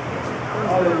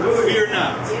 Fear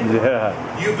not. Yeah.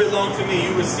 You belong to me.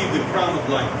 You receive the crown of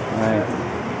life. Right.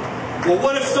 Well,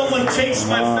 what if someone takes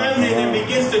my family and then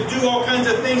begins to do all kinds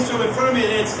of things to them in front of me,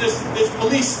 and it's this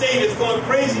police state is going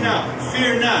crazy now?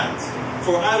 Fear not,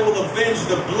 for I will avenge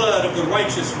the blood of the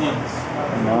righteous ones.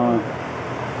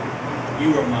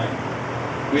 You are mine.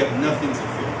 We have nothing to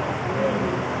fear.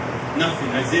 Nothing.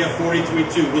 Isaiah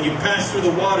 43:2. When you pass through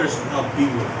the waters, I'll be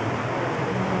with you.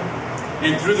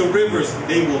 And through the rivers,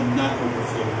 they will not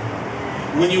overflow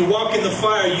you. When you walk in the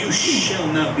fire, you shall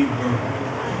not be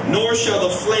burned, nor shall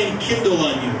the flame kindle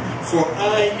on you. For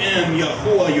I am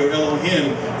Yahuwah, your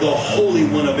Elohim, the Holy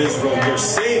One of Israel, your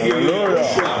Savior, your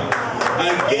Yeshua.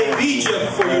 I gave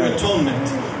Egypt for your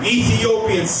atonement,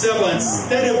 Ethiopia and Seba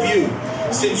instead of you.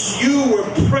 Since you were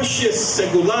precious,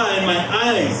 Segulah, in my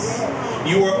eyes,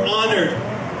 you were honored,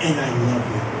 and I love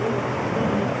you.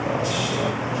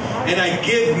 And I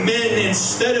give men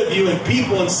instead of you, and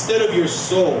people instead of your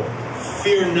soul.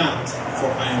 Fear not,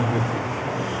 for I am with you.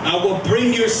 I will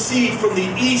bring your seed from the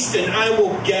east, and I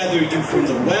will gather you from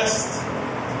the west.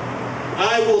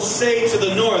 I will say to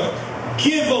the north,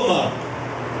 give them up.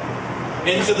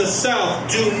 And to the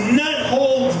south, do not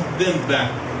hold them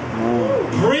back.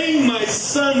 Bring my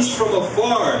sons from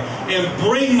afar, and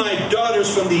bring my daughters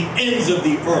from the ends of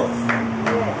the earth.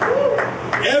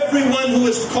 everyone who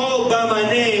is called by my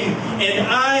name, and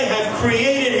I have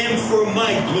created him for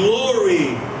my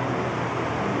glory.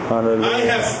 I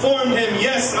have formed him,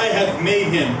 yes, I have made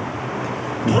him.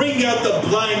 Bring out the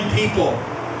blind people,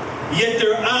 yet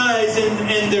their eyes,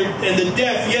 and the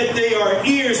deaf, yet they are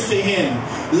ears to him.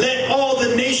 Let all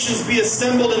the nations be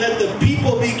assembled, and let the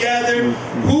people be gathered.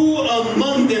 Who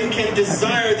among them can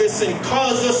desire this and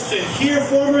cause us to hear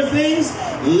former things?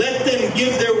 Let them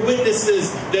give their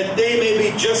witnesses that they may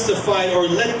be justified, or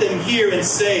let them hear and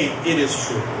say, it is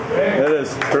true. It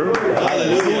is true.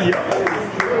 Hallelujah.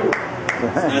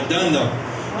 It's not done though.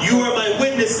 You are my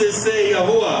witnesses, say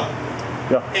Yahuwah,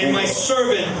 and my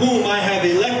servant whom I have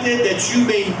elected, that you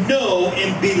may know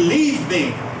and believe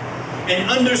me, and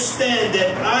understand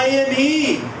that I am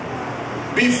he.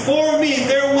 Before me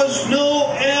there was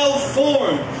no El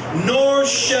formed, nor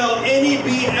shall any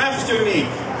be after me.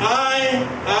 I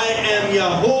am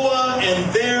Yahuwah,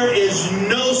 and there is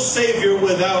no Savior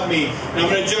without me. Now I'm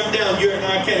going to jump down.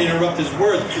 I can't interrupt his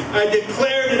words. I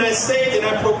declared and I saved and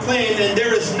I proclaimed, and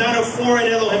there is not a foreign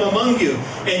Elohim among you.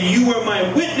 And you are my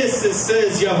witnesses,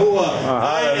 says Yahuwah.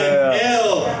 I am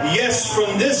El. Yes,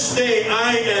 from this day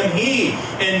I am he.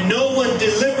 And no one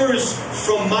delivers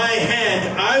from my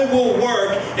hand. I will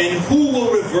work, and who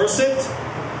will reverse it?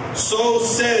 So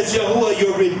says Yahuwah,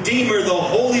 your Redeemer, the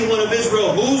Holy One of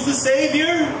Israel. Who's the Savior?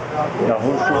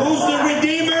 Yahushua. Who's the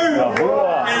Redeemer?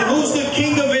 Yahuwah. And who's the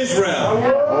King of Israel?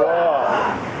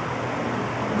 Yahuwah.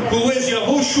 Who is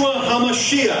Yahushua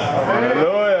HaMashiach.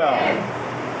 Hallelujah.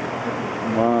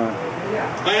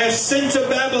 I have sent to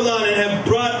Babylon and have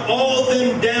brought all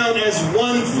them down as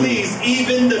one flees,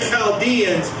 even the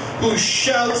Chaldeans, whose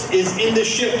shouts is in the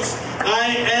ships.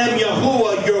 I am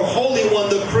Yahuwah, your Holy One,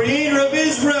 the Creator of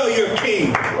Israel, your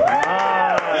King.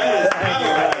 That is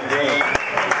powerful.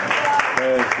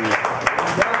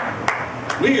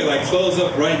 We could like close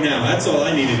up right now. That's all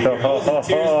I needed to hear. I was in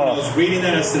tears when I was reading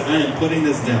that. I said, I am putting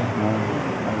this down.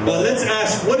 But let's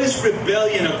ask, what is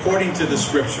rebellion according to the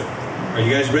Scripture? Are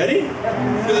you guys ready?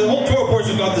 Because the whole Torah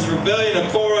portion is about this rebellion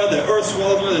of Korah, the earth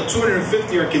swallows over, the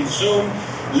 250 are consumed.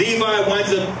 Levi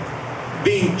winds up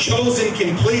being chosen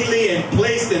completely and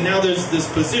placed, and now there's this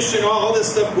position, all this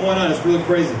stuff going on. It's really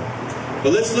crazy.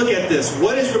 But let's look at this.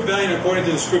 What is rebellion according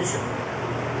to the Scripture?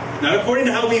 Not according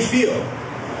to how we feel.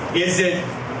 Is it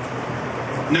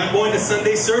not going to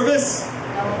Sunday service?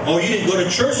 Oh, you didn't go to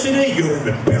church today? You're in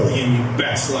rebellion, you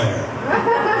backslider.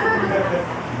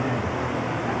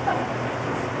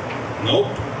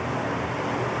 Nope.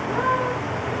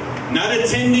 Not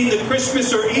attending the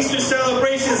Christmas or Easter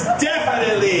celebrations?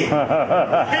 Definitely.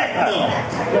 Heck no.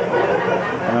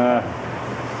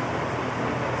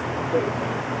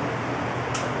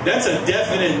 That's a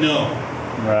definite no.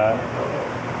 Right.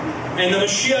 And the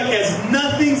Mashiach has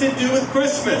nothing to do with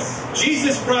Christmas.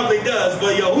 Jesus probably does,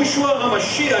 but Yahushua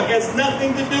HaMashiach has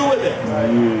nothing to do with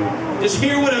it. Just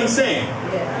hear what I'm saying.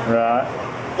 Right.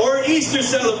 Or Easter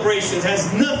celebrations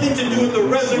has nothing to do with the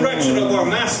resurrection of our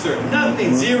Master.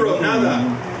 Nothing. Zero. Nada.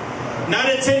 Not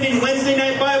attending Wednesday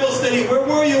night Bible study. Where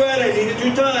were you at? I needed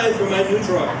your tithe for my new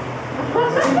truck.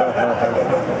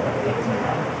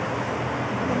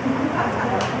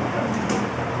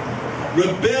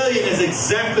 Rebellion is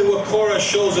exactly what Korah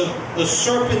shows us,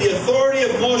 usurping the authority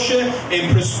of Moshe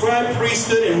and prescribed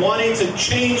priesthood and wanting to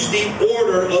change the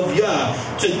order of Yah.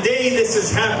 Today this is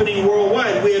happening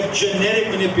worldwide. We have genetic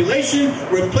manipulation,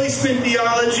 replacement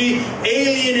theology,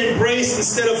 alien embrace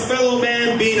instead of fellow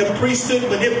man being a priesthood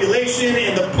manipulation,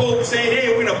 and the Pope saying,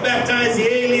 hey, we're going to baptize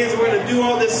the aliens, we're going to do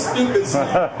all this stupid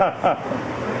stuff.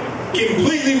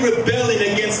 Completely rebelling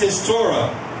against his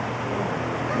Torah.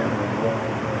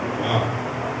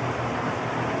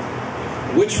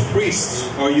 Which priest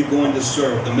are you going to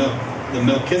serve? The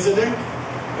Melchizedek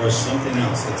or something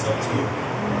else? It's up to you.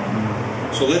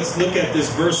 So let's look at this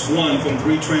verse 1 from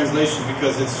 3 translations,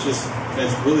 because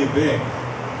it's really big.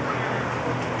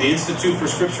 The Institute for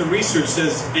Scripture Research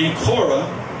says, and Korah,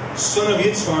 son of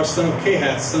Yitzhar, son of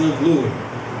Kehath, son of Lui,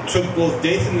 took both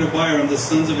Dathan and Abiram, the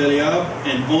sons of Eliab,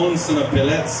 and On, son of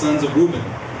Pelet, sons of Reuben.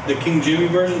 The King James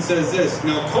Version says this,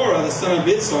 now Korah, the son of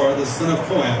Yitzhar, the son of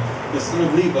Kohath, the son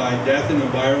of Levi, Dathan and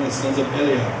Abiram, the sons of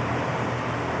Eliab,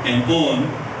 and On,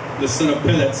 the son of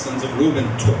Pelet, sons of Reuben,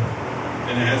 took.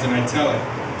 And it has an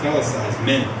italicized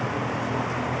men.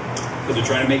 Because they're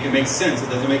trying to make it make sense. It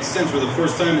doesn't make sense. For the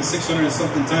first time in 600 and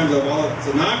something times of all of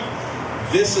Tanakh,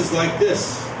 this is like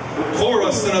this.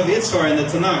 Korah, son of Yitzhar in the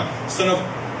Tanakh, son of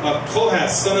Kohath,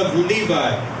 son of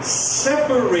Levi,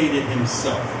 separated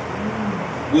himself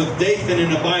with Dathan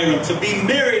and Abiram. To be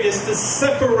married is to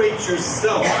separate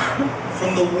yourself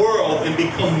from the world and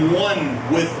become one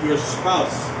with your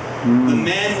spouse. The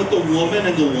man with the woman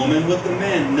and the woman with the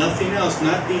man. Nothing else.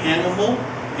 Not the animal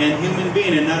and human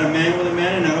being, and not a man with a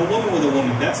man and not a woman with a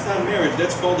woman. That's not marriage.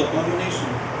 That's called abomination.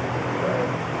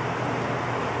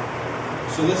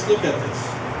 So let's look at this.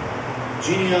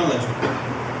 Genealogy.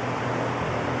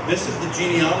 This is the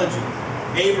genealogy.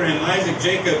 Abraham, Isaac,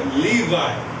 Jacob,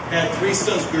 Levi had 3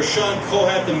 sons, Gershon,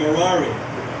 Kohath, and Merari.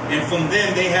 And from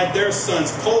them they had their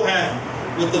sons, Kohath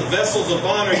with the vessels of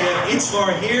honor. You have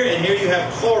Itzhar here, and here you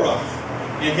have Korah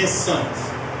and his sons.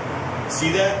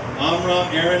 See that? Amram,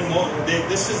 Aaron,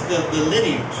 this is the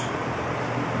lineage.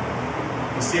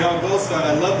 You see how it goes?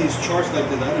 I love these charts like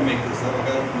this. I didn't make this up. I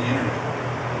got it from the internet.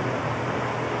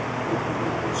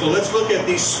 So let's look at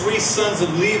these 3 sons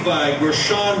of Levi,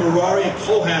 Gershon, Merari, and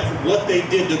Kohath, what they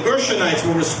did. The Gershonites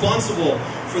were responsible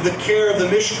for the care of the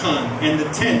Mishkan and the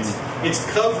tent, its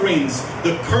coverings,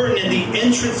 the curtain and the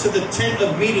entrance to the tent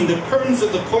of meeting, the curtains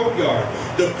of the courtyard,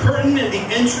 the curtain and the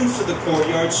entrance to the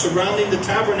courtyard surrounding the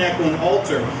tabernacle and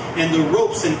altar, and the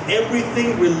ropes and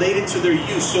everything related to their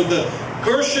use. So the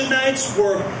Gershonites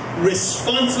were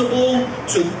responsible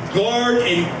to guard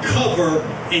and cover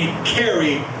and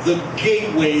carry the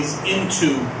gateways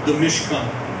into the Mishkan.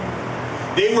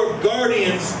 They were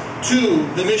guardians to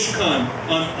the Mishkan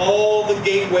on all the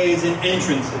gateways and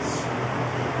entrances.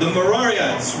 The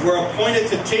Merarites were appointed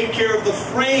to take care of the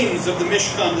frames of the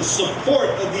Mishkan, the support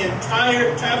of the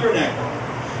entire tabernacle,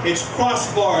 its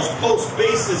crossbars, posts,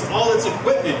 bases, all its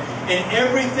equipment, and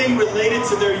everything related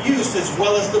to their use, as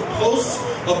well as the posts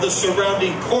of the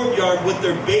surrounding courtyard with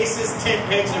their bases, tent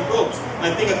pegs, and ropes.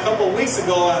 I think a couple of weeks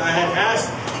ago I had asked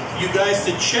you guys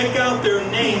to check out their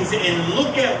names and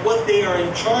look at what they are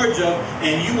in charge of,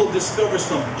 and you will discover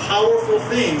some powerful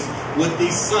things with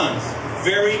these sons.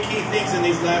 Very key things in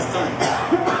these last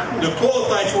times. The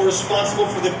Kohathites were responsible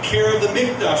for the care of the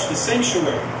Mikdash, the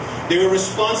sanctuary. They were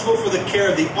responsible for the care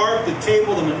of the ark, the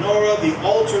table, the menorah, the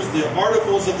altars, the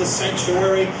articles of the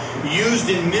sanctuary, used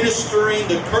in ministering,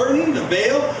 the curtain, the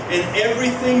veil, and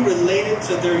everything related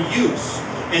to their use.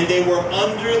 And they were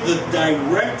under the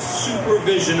direct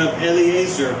supervision of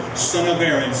Eleazar, son of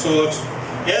Aaron. So if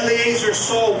Eleazar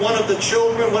saw one of the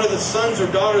children, one of the sons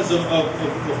or daughters of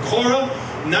Korah,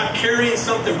 not carrying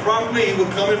something properly, he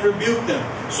would come and rebuke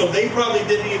them. So they probably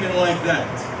didn't even like that.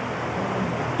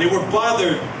 They were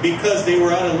bothered because they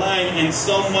were out of line, and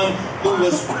someone who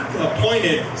was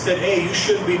appointed said, "Hey, you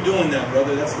shouldn't be doing that,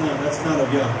 brother. That's not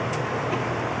of Yah."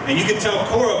 And you can tell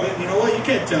Korah, but you know what? You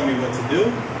can't tell me what to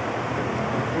do.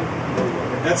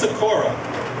 That's a Korah.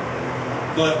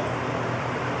 But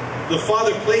the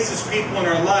Father places people in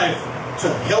our life to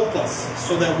help us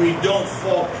so that we don't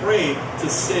fall prey to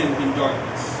sin and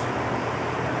darkness.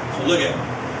 So look at it.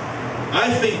 I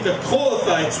think the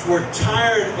Kohathites were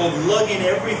tired of lugging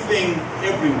everything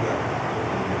everywhere.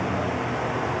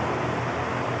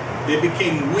 They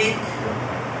became weak.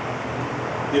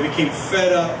 They became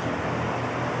fed up.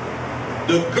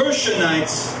 The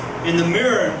Gershonites and the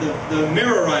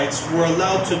Merarites were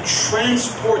allowed to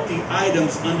transport the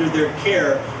items under their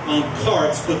care on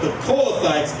carts, but the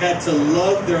Kohathites had to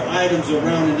lug their items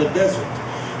around in the desert.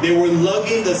 They were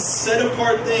lugging the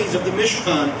set-apart things of the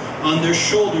Mishkan on their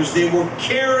shoulders. They were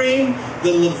carrying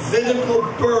the Levitical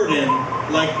burden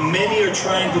like many are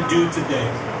trying to do today.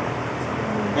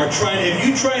 If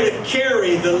you try to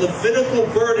carry the Levitical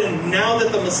burden now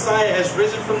that the Messiah has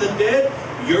risen from the dead,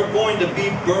 you're going to be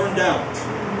burned out.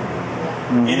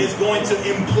 It is going to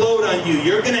implode on you.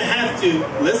 You're going to have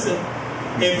to, listen,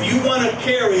 if you want to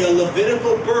carry a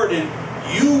Levitical burden,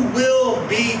 you will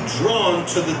be drawn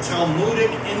to the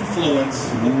Talmudic influence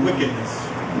of wickedness.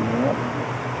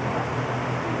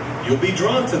 You'll be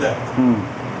drawn to that.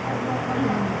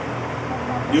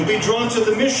 You'll be drawn to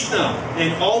the Mishnah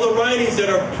and all the writings that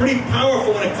are pretty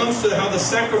powerful when it comes to how the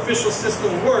sacrificial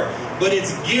system worked, but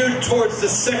it's geared towards the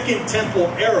Second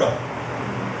Temple era,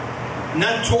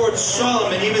 not towards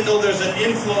Solomon, even though there's an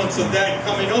influence of that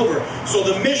coming over. So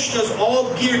the Mishnah is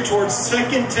all geared towards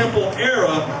Second Temple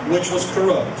era, which was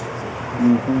corrupt.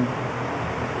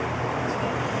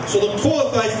 So the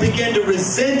Kohathites began to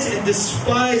resent and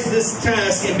despise this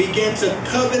task and began to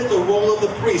covet the role of the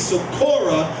priest. So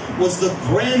Korah was the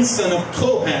grandson of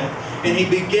Kohath, and he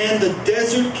began the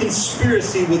desert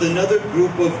conspiracy with another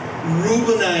group of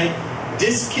Reubenite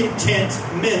discontent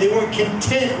men. They weren't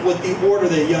content with the order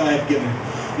that Yah had given.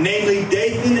 Namely,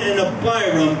 Dathan and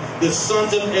Abiram, the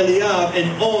sons of Eliab,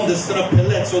 and On, the son of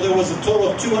Pelet. So there was a total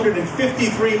of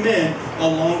 253 men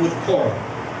along with Korah.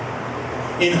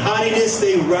 In haughtiness,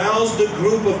 they roused a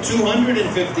group of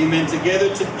 250 men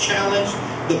together to challenge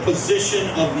the position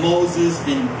of Moses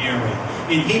and Aaron.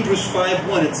 In Hebrews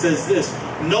 5:1, it says this: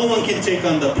 No one can take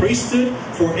on the priesthood,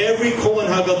 for every Kohen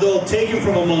Hagadol taken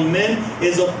from among men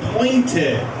is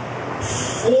appointed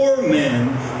for men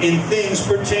in things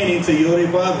pertaining to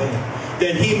Yoreh-Baveh,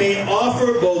 that he may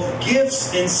offer both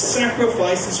gifts and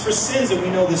sacrifices for sins. And we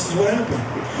know this is what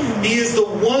happened. He is the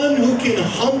one who can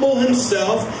humble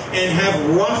himself and have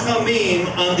rachamim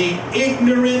on the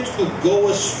ignorant who go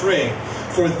astray.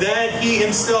 For that he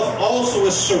himself also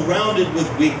is surrounded with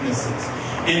weaknesses.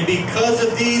 And because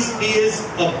of these, he is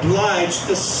obliged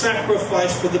to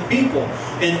sacrifice for the people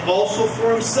and also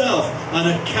for himself on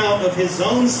account of his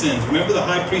own sins. Remember, the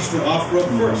high priest would offer up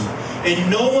first. And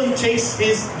no one takes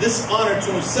this honor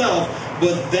to himself,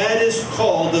 but that is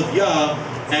called of Yah,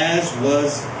 as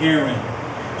was Aaron.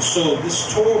 So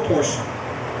this Torah portion,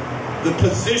 the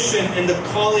position and the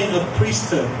calling of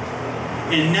priesthood.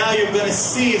 And now you're going to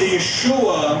see that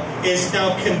Yeshua is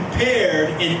now compared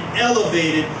and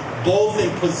elevated both in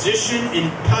position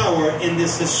and power in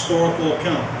this historical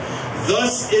account.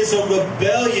 Thus is a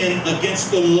rebellion against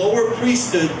the lower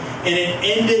priesthood, and it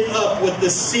ended up with the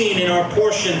scene in our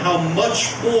portion how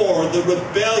much more the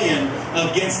rebellion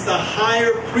against the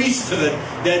higher priesthood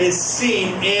that is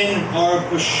seen in our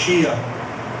Mashiach.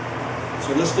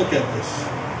 So let's look at this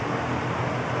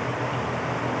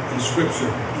in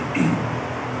Scripture.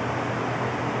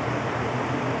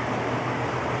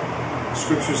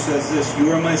 Scripture says this: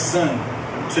 "You are my son,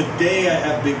 today I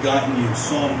have begotten you."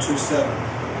 Psalm 2:7.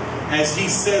 As he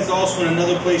says also in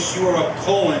another place, "You are a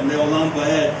Kohen, Leolam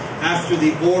Va'ed, after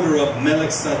the order of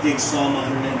Melech Tzaddik," Psalm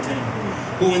 110.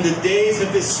 "Who in the days of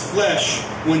his flesh,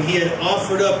 when he had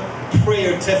offered up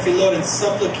prayer, tefillot, and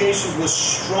supplications with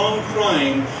strong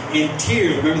crying and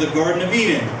tears," remember the Garden of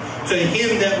Eden, "to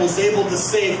him that was able to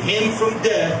save him from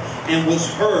death, and was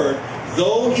heard,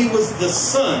 though he was the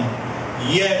son,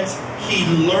 yet he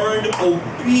learned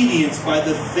obedience by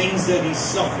the things that he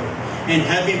suffered. And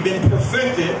having been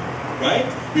perfected," right?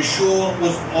 Yeshua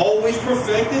was always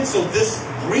perfected. So this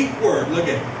Greek word, look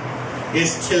at it,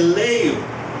 is teleu,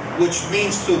 which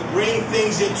means to bring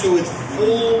things into its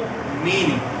full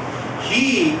meaning.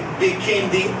 He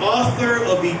became the author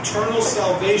of eternal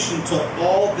salvation to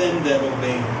all them that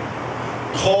obey him.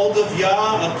 Called of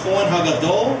Yah, a Kohen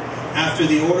Hagadol, after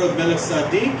the order of Melech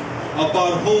Tzaddik,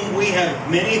 about whom we have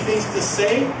many things to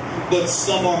say, but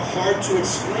some are hard to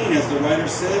explain, as the writer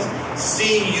says,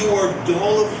 seeing you are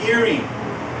dull of hearing.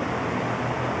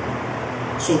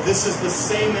 So this is the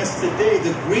same as today.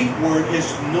 The Greek word is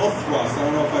nothros. I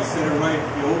don't know if I said it right.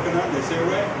 You open up, they say it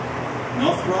right?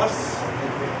 Nothros.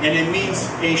 And it means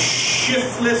a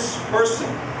shiftless person,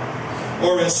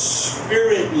 or a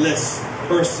spiritless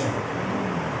person.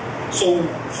 So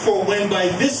for when by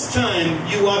this time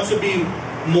you ought to be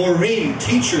Morim,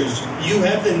 teachers, you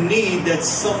have the need that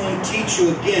someone teach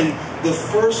you again the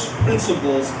first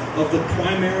principles of the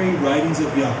primary writings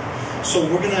of Yah. So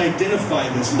we're going to identify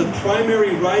this. The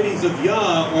primary writings of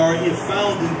Yah are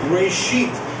found in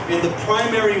Bereshit, and the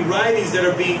primary writings that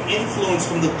are being influenced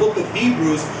from the book of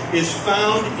Hebrews is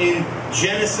found in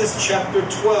Genesis chapter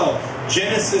 12,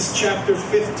 Genesis chapter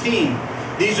 15.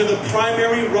 These are the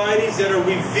primary writings that are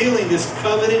revealing this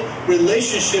covenant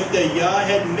relationship that Yah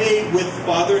had made with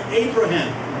Father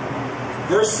Abraham.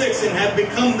 Verse 6, "And have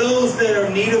become those that are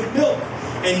in need of milk,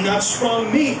 and not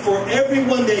strong meat, for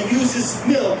everyone that uses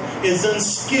milk is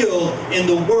unskilled in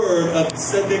the word of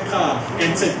tzedakah."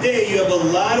 And today you have a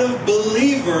lot of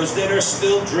believers that are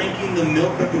still drinking the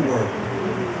milk of the word.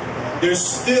 They're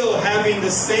still having the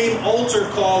same altar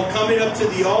call, coming up to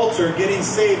the altar, getting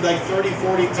saved like 30,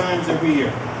 40 times every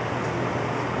year.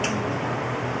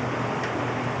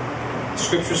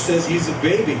 Scripture says he's a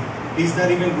baby. He's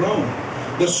not even grown.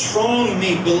 But strong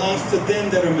meat belongs to them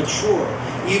that are mature,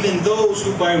 even those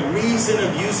who by reason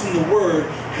of using the word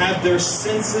have their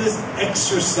senses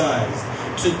exercised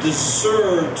to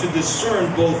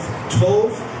discern both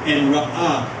tov and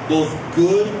ra'ah, both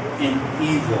good and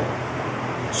evil.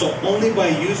 So only by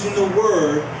using the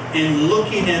word and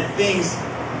looking at things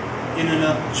in an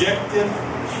objective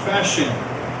fashion,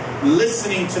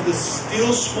 listening to the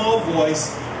still small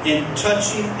voice and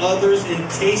touching others and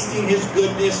tasting his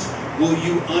goodness, will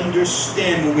you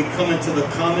understand when we come into the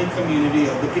common community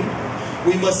of the people.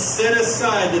 We must set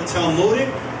aside the Talmudic,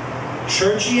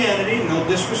 churchianity, no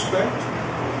disrespect,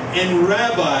 and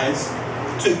rabbis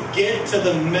to get to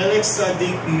the Melech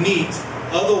Tzaddik meat.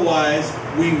 Otherwise,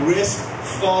 we risk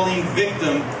falling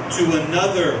victim to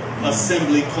another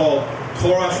assembly called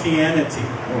Korahianity.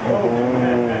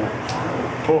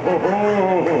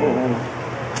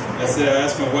 I said, I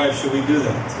asked my wife, should we do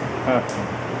that?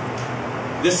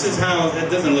 This is how, it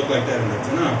doesn't look like that in the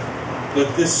Tanakh,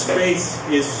 but this space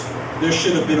is there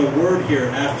should have been a word here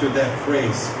after that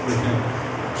phrase with him.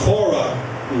 Korah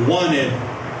wanted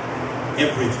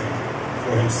everything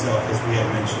for himself, as we had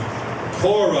mentioned.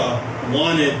 Korah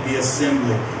wanted the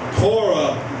assembly.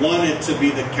 Korah wanted to be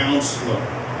the counselor.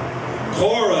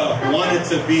 Korah wanted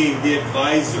to be the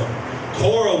advisor.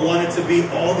 Korah wanted to be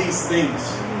all these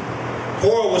things.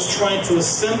 Korah was trying to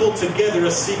assemble together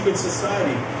a secret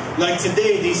society. Like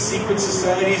today, these secret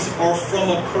societies are from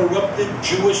a corrupted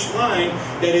Jewish line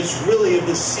that is really of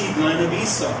the seed line of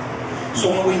Esau. So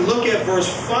when we look at verse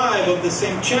 5 of the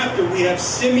same chapter, we have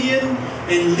Simeon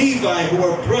and Levi, who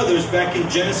are brothers back in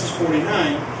Genesis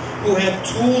 49, who have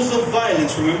tools of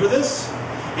violence. Remember this?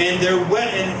 And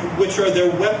which are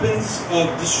their weapons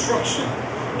of destruction.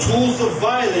 Tools of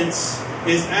violence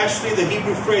is actually the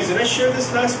Hebrew phrase. Did I share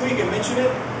this last week and mention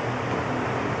it?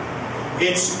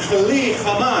 It's Kli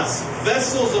Hamas,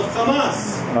 vessels of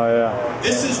Hamas. Oh, yeah.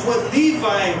 This is what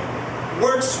Levi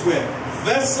works with.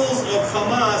 Vessels of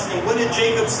Hamas. And what did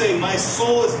Jacob say? My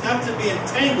soul is not to be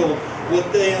entangled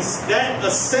with that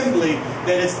assembly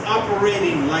that is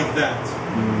operating like that.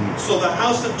 So the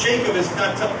house of Jacob is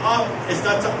not to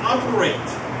operate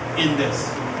in this.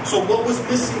 So what was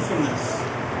missing from this?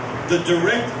 The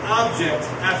direct object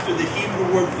after the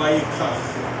Hebrew word vayikach.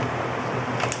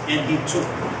 And he took.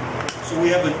 So we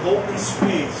have an open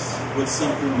space with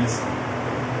something missing.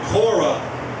 Korah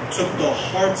took the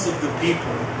hearts of the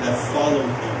people that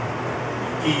followed him.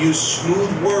 He used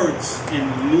smooth words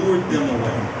and lured them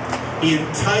away. He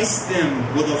enticed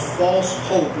them with a false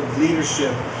hope of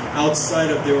leadership outside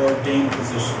of their ordained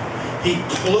position. He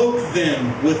cloaked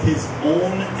them with his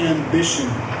own ambition.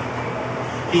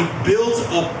 He built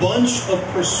a bunch of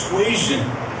persuasion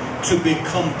to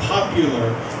become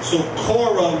popular. So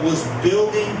Korah was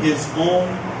building his own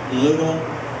little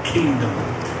kingdom.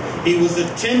 He was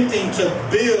attempting to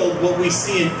build what we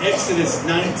see in Exodus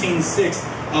 19:6,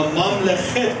 a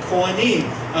mamlechet kohanim,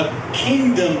 a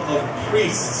kingdom of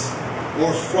priests,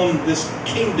 or from this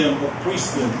kingdom of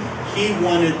priesthood. He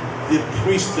wanted the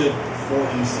priesthood for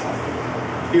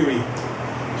himself. Period.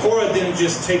 Korah didn't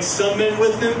just take some men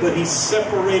with him, but he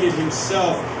separated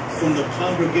himself from the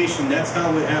congregation. That's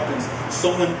how it happens.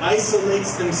 Someone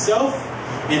isolates themselves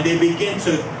and they begin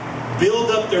to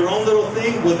build up their own little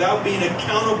thing without being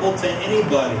accountable to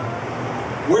anybody.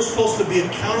 We're supposed to be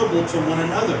accountable to one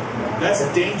another. That's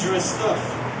dangerous stuff.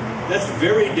 That's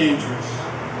very dangerous.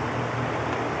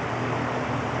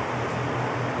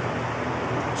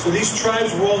 So these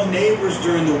tribes were all neighbors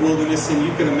during the wilderness, and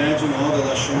you can imagine all the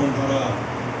Lashon Hara.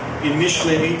 In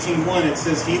Mishle 18:1 it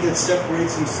says, he that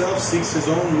separates himself seeks his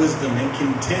own wisdom and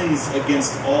contends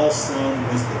against all sound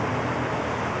wisdom.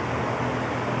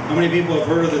 How many people have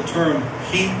heard of the term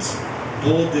hit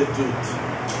boldedut?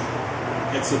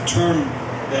 It's a term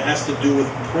that has to do with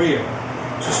prayer.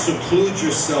 To seclude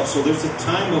yourself. So there's a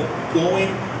time of going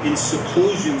in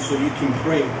seclusion so you can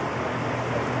pray.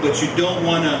 But you don't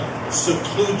want to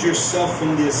seclude yourself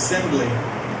from the assembly.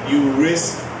 You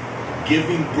risk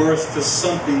giving birth to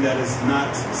something that is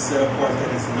not set apart,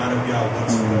 that is not of Yahweh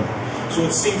whatsoever. So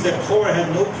it seems that Korah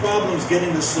had no problems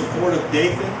getting the support of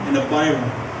Dathan and Abiram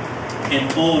and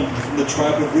On from the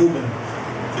tribe of Reuben,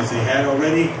 because they had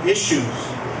already issues.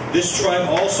 This tribe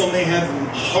also may have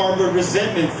harbored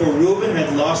resentment, for Reuben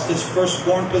had lost his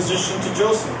firstborn position to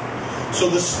Joseph. So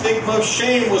the stigma of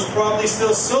shame was probably still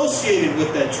associated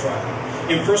with that tribe.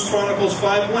 In 1 Chronicles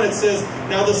 5:1 it says,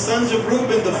 now the sons of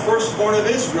Reuben, the firstborn of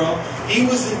Israel, he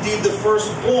was indeed the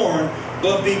firstborn,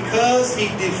 but because he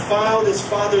defiled his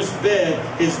father's bed,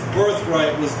 his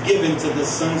birthright was given to the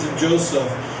sons of Joseph,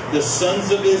 the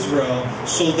sons of Israel,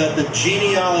 so that the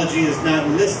genealogy is not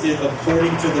listed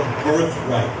according to the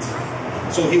birthright.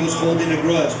 So he was holding a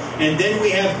grudge. And then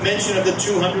we have mention of the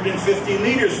 250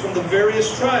 leaders from the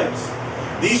various tribes.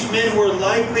 These men were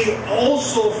likely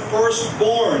also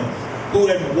firstborn, who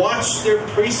had watched their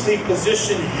priestly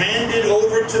position handed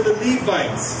over to the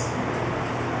Levites.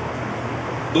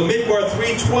 Bamidbar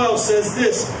 3:12 says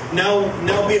this, Now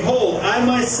behold, I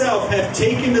myself have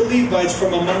taken the Levites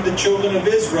from among the children of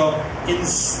Israel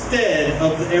instead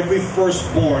of every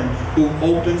firstborn who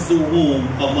opens the womb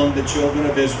among the children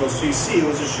of Israel. So you see, it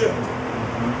was a shift.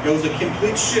 It was a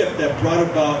complete shift that brought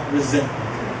about resentment.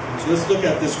 So let's look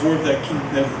at this word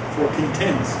for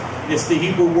contends. It's the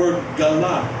Hebrew word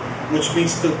galah, which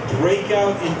means to break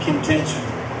out in contention,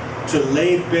 to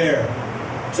lay bare,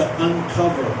 to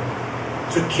uncover,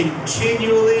 to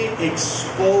continually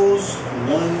expose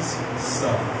one's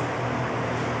self.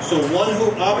 So one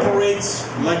who operates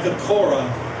like a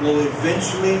Korah will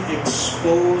eventually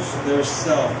expose their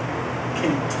self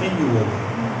continually.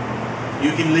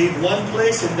 You can leave one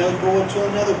place and they'll go to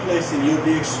another place and you'll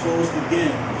be exposed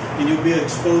again. And you'll be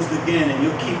exposed again. And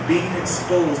you'll keep being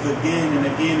exposed again and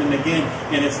again and again.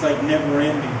 And it's like never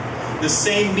ending. The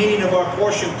same meaning of our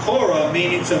portion, Korah,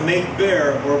 meaning to make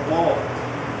bare or bald.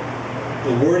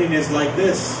 The wording is like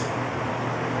this.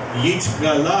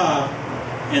 Yitgala,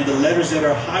 and the letters that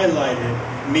are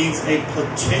highlighted, means a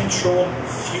potential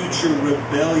future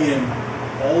rebellion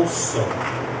also.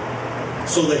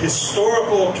 So the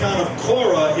historical account of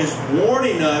Korah is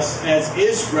warning us as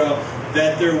Israel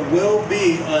that there will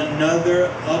be another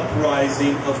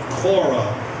uprising of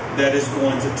Korah that is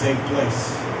going to take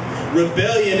place.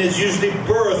 Rebellion is usually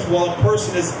birthed while a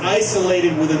person is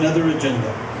isolated with another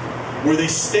agenda. Where they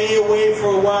stay away for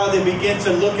a while, they begin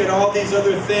to look at all these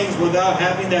other things without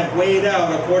having that weighed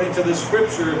out according to the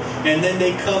scripture, and then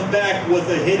they come back with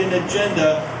a hidden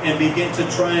agenda and begin to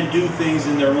try and do things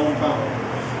in their own power.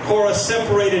 Korah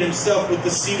separated himself with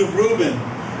the seed of Reuben,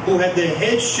 who had the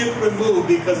headship removed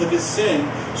because of his sin.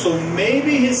 So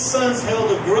maybe his sons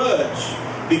held a grudge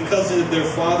because of their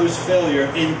father's failure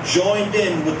and joined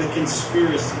in with the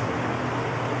conspiracy.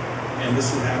 And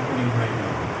this is happening right now.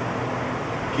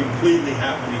 Completely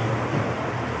happening right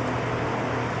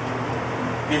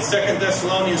now. In 2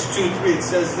 Thessalonians 2:3 it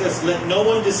says this, let no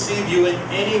one deceive you in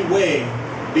any way,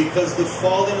 because the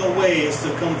falling away is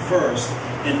to come first,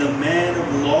 and the man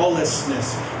of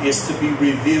lawlessness is to be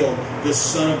revealed, the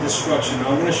son of destruction. Now,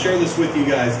 I want to share this with you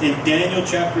guys. In Daniel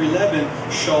chapter 11,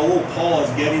 Paul is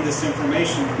getting this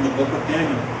information from the book of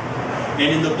Daniel.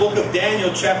 And in the book of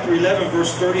Daniel chapter 11,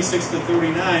 verse 36 to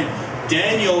 39,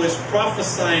 Daniel is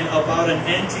prophesying about an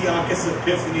Antiochus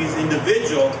Epiphanes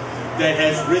individual that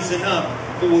has risen up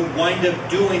who would wind up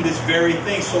doing this very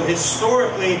thing. So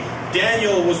historically,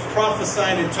 Daniel was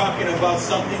prophesying and talking about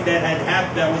something that had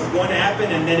happened, that was going to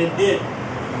happen, and then it did.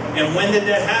 And when did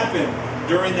that happen?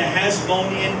 During the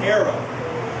Hasmonean era.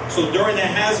 So during the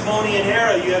Hasmonean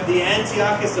era, you have the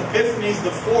Antiochus Epiphanes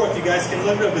IV. You guys can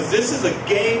look it up, because this is a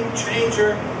game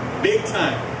changer big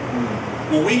time.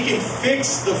 When we can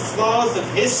fix the flaws of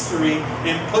history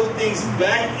and put things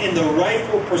back in the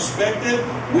rightful perspective,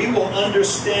 we will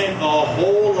understand a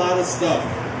whole lot of stuff.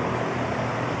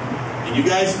 And you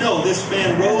guys know this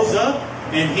man rose up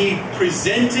and he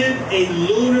presented a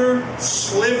lunar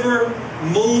sliver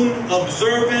moon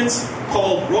observance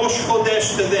called Rosh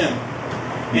Chodesh to them.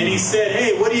 And he said,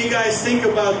 hey, what do you guys think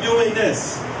about doing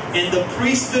this? And the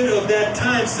priesthood of that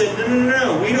time said,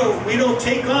 no, we don't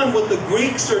take on what the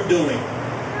Greeks are doing.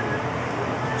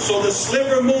 So the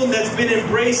sliver moon that's been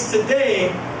embraced today,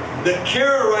 the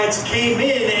Karaites came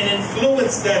in and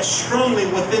influenced that strongly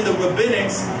within the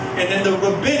rabbinics, and then the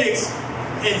rabbinics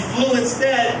influenced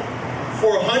that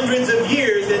for hundreds of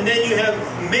years, and then you have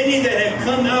many that have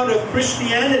come out of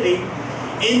Christianity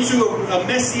into a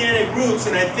messianic roots.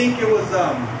 And I think it was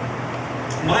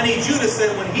Mani Judah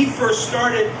said when he first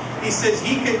started, he says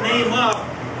he could name off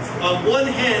on one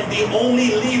hand the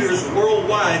only leaders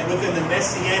worldwide within the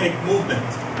messianic movement.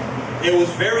 It was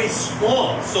very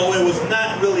small, so it was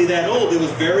not really that old. It was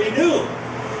very new.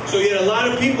 So you had a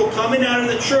lot of people coming out of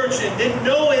the church and didn't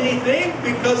know anything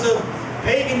because of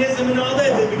paganism and all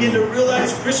that. They begin to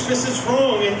realize Christmas is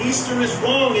wrong and Easter is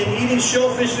wrong and eating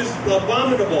shellfish is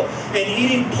abominable and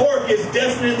eating pork is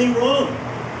definitely wrong.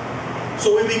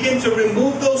 So we begin to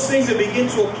remove those things and begin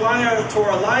to apply to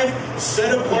our life,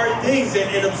 set apart things,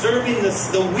 and observing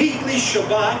the weekly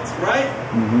Shabbat, right?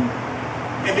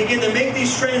 And begin to make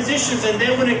these transitions. And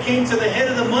then when it came to the head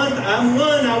of the month,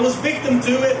 I was victim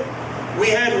to it. We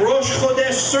had Rosh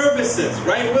Chodesh services,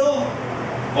 right, Will?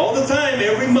 All the time,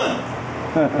 every month.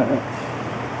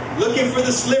 Looking for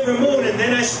the sliver moon. And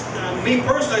then me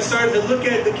personally, I started to look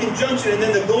at the conjunction and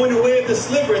then the going away of the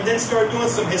sliver, and then start doing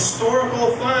some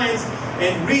historical finds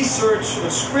and research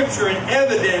of scripture and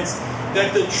evidence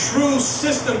that the true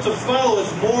system to follow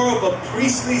is more of a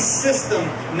priestly system,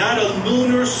 not a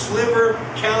lunar sliver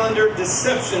calendar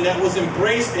deception that was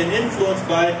embraced and influenced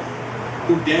by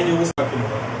who Daniel was talking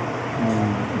about.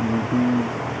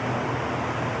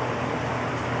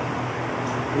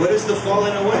 What is the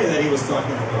falling away that he was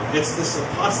talking about? It's this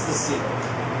apostasy,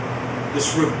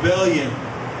 this rebellion.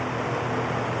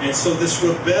 And so this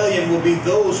rebellion will be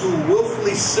those who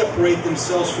willfully separate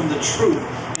themselves from the truth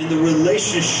in the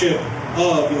relationship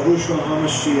of Yahushua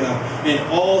HaMashiach and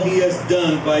all he has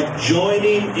done by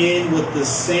joining in with the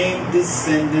same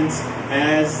descendants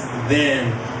as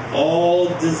then, all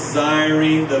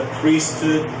desiring the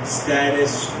priesthood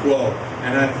status quo.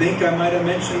 And I think I might have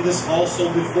mentioned this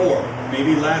also before,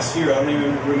 maybe last year, I don't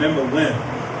even remember when,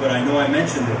 but I know I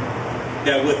mentioned it,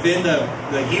 that within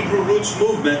the Hebrew Roots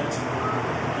movement,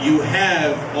 you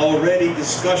have already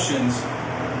discussions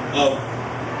of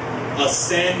a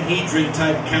Sanhedrin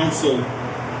type council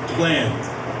planned.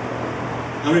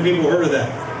 How many people heard of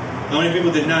that? How many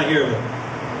people did not hear of it?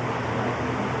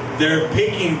 They're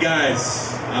picking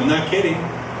guys. I'm not kidding.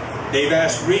 They've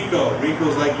asked Rico.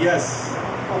 Rico's like, yes.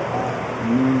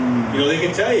 You know, they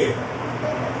can tell you.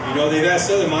 You know, they've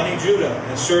asked other Monty Judah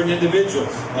and certain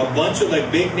individuals, a bunch of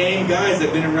like big name guys that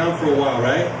have been around for a while,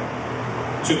 right?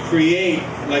 To create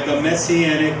like a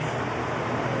messianic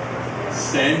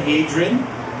Sanhedrin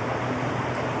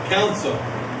council.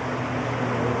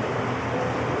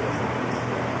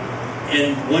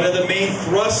 And one of the main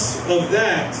thrusts of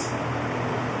that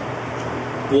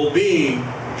will be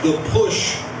the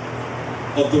push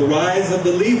of the rise of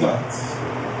the Levites.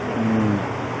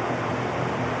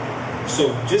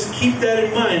 So just keep that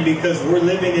in mind, because we're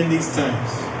living in these times.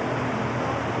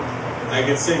 I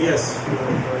can say yes.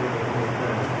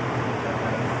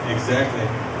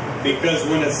 Exactly. Because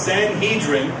when a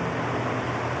Sanhedrin,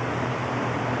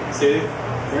 say it,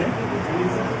 right?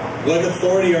 What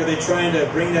authority are they trying to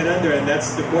bring that under? And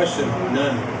that's the question.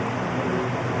 None.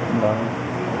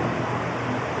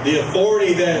 The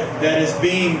authority that is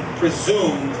being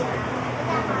presumed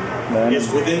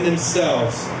is within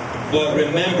themselves. But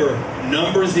remember,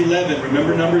 Numbers 11.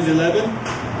 Remember Numbers 11?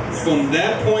 From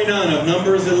that point on of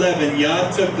Numbers 11,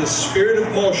 Yah took the spirit of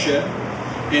Moshe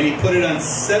and he put it on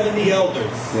 70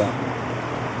 elders.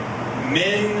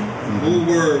 Men who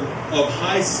were of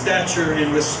high stature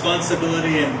and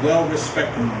responsibility and well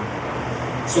respected.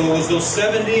 So it was those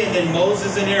 70 and then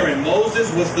Moses and Aaron.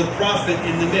 Moses was the prophet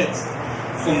in the midst.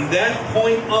 From that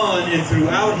point on and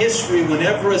throughout history,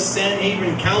 whenever a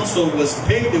Sanhedrin council was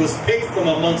picked, it was picked from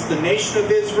amongst the nation of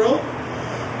Israel,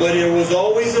 but there was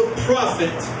always a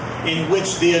prophet in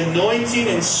which the anointing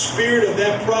and spirit of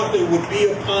that prophet would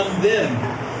be upon them.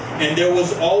 And there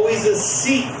was always a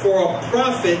seat for a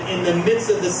prophet in the midst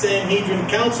of the Sanhedrin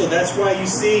council. That's why you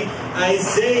see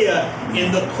Isaiah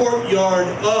in the courtyard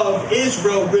of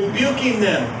Israel rebuking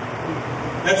them.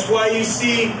 That's why you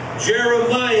see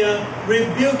Jeremiah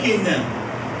rebuking them.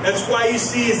 That's why you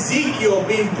see Ezekiel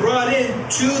being brought in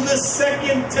to the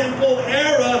Second Temple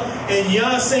era, and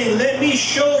Yah saying, let me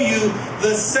show you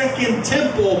the Second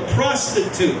Temple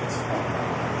prostitute.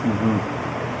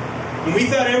 And we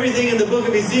thought everything in the book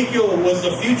of Ezekiel was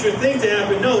a future thing to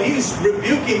happen. No, he's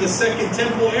rebuking the Second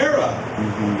Temple era.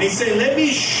 And he's saying, let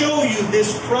me show you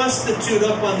this prostitute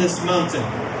up on this mountain,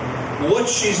 what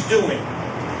she's doing.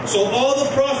 So all the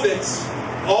prophets,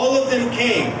 all of them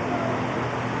came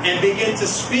and began to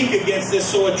speak against this.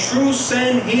 So a true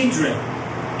Sanhedrin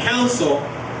council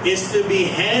is to be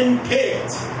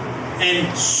handpicked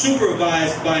and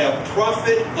supervised by a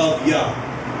prophet of Yah.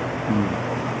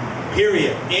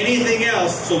 Period. Anything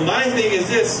else. So my thing is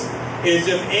this, is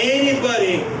if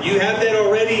anybody, you have that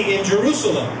already in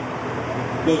Jerusalem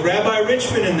with Rabbi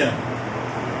Richmond in them.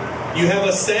 You have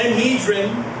a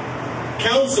Sanhedrin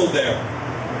council there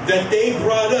that they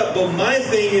brought up. But my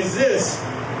thing is this,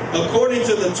 according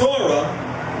to the Torah,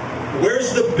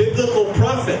 where's the biblical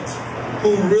prophet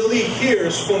who really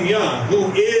hears from Yah,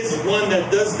 who is one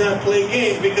that does not play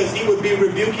games, because he would be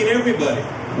rebuking everybody?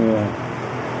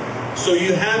 So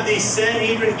you have these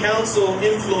Sanhedrin council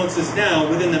influences now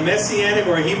within the Messianic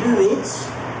or Hebrew roots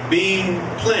being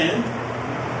planned.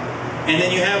 And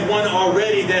then you have one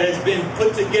already that has been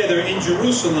put together in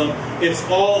Jerusalem. It's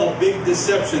all a big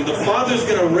deception. The Father's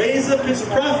going to raise up his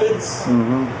prophets,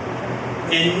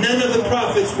 and none of the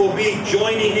prophets will be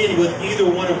joining in with either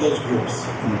one of those groups.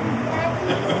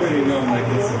 I already know I'm going to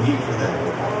get some heat for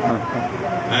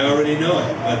that. I already know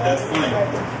it, but that's fine.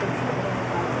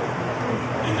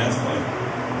 And that's fine.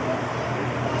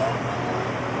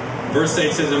 Verse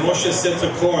 8 says, and Moshe said to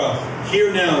Korah,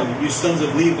 hear now, you sons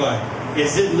of Levi,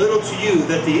 is it little to you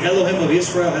that the Elohim of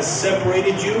Israel has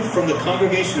separated you from the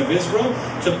congregation of Israel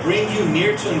to bring you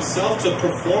near to himself, to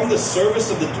perform the service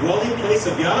of the dwelling place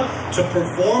of Yah, to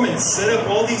perform and set up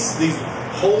all these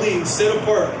holy, set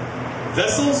apart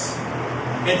vessels,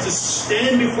 and to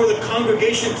stand before the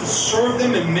congregation to serve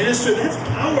them and minister? That's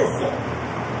powerful.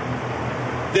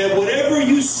 That whatever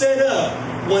you set up,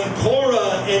 when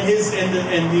Korah and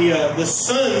the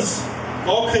sons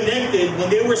all connected, when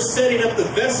they were setting up the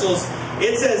vessels,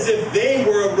 it's as if they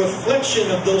were a reflection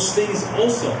of those things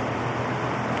also.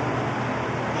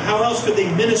 How else could they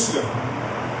minister?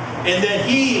 And that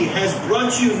he has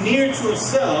brought you near to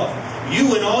himself,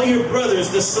 you and all your brothers,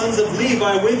 the sons of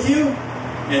Levi, with you.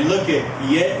 And look at,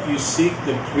 yet you seek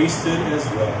the priesthood as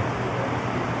well.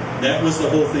 That was the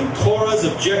whole thing. Korah's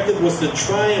objective was to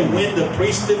try and win the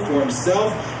priesthood for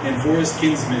himself and for his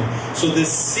kinsmen. So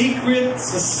this secret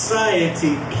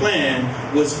society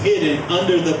plan was hidden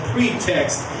under the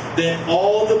pretext that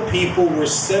all the people were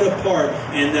set apart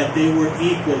and that they were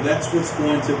equal. That's what's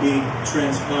going to be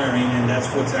transpiring, and that's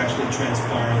what's actually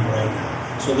transpiring right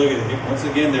now. So look at it. Once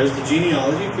again, there's the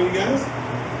genealogy for you guys.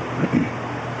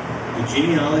 The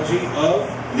genealogy of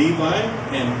Levi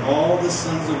and all the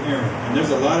sons of Aaron. And there's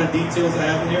a lot of details I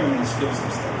have in here. I'm going to skip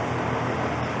some stuff.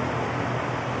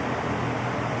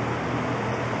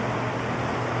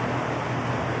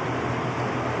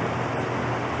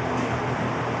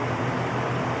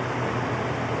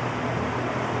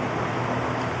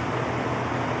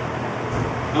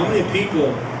 How many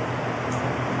people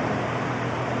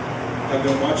have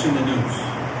been watching the news?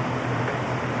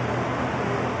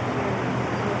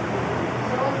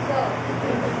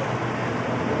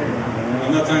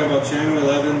 I'm not talking about Channel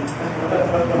 11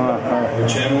 or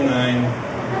Channel 9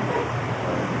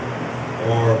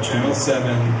 or Channel 7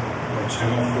 or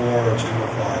Channel 4 or Channel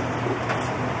 5.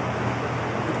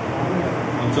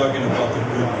 I'm talking about the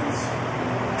good ones.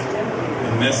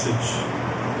 The message.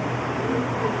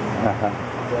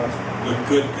 The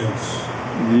good news.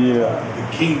 Yeah. The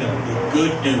kingdom. The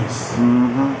good news.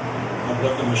 Of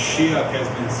what the Mashiach has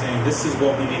been saying. This is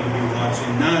what we need to be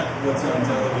watching, not what's on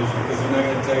television, because they're not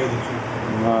going to tell you the truth.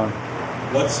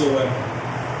 Whatsoever.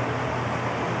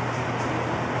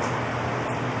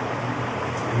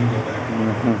 Let me go back.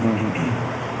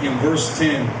 In verse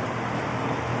 10,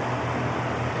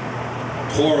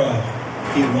 Korah,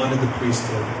 he wanted the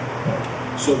priesthood.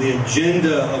 So the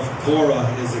agenda of Korah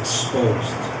is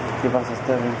exposed.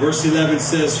 Verse 11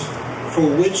 says, for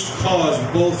which cause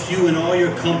both you and all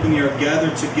your company are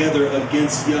gathered together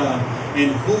against Yah,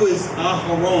 and who is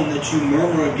Aharon that you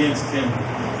murmur against him?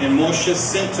 And Moshe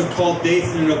sent to call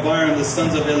Dathan and Abiram, the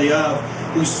sons of Eliab,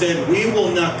 who said, we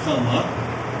will not come up.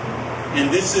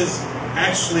 And this is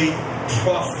actually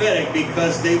prophetic,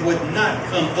 because they would not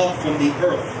come up from the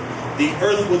earth. The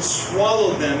earth would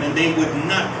swallow them and they would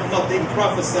not come up. They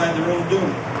prophesied their own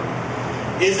doom.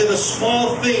 Is it a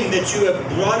small thing that you have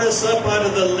brought us up out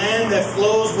of the land that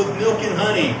flows with milk and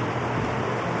honey?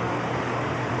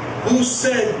 Who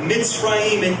said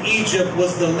Mitzrayim and Egypt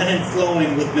was the land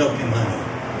flowing with milk and honey?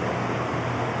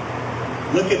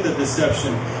 Look at the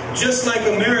deception. Just like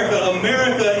America,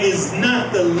 America is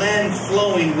not the land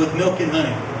flowing with milk and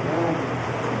honey.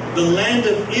 The land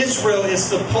of Israel is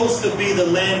supposed to be the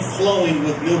land flowing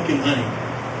with milk and honey.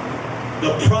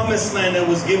 The promised land that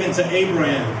was given to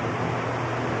Abraham.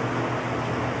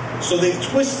 So they've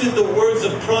twisted the words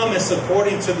of promise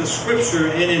according to the scripture.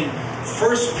 And in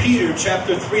 1 Peter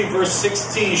chapter 3 verse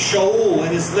 16, Shaul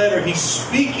in his letter, he's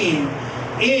speaking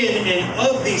in and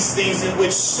of these things, in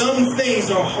which some things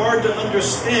are hard to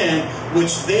understand,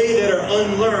 which they that are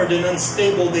unlearned and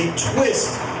unstable, they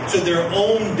twist to their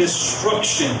own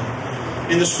destruction.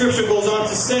 And the scripture goes on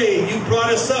to say, you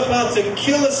brought us up out to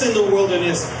kill us in the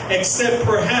wilderness, except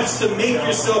perhaps to make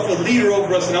yourself a leader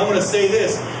over us. And I want to say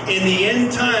this, in the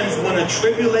end times, when a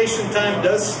tribulation time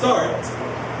does start,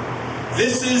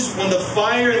 this is when the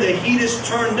fire and the heat is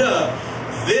turned up.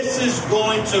 This is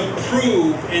going to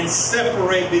prove and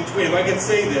separate between, if I could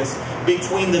say this,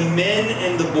 between the men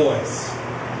and the boys.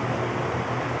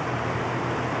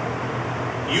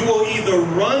 You will either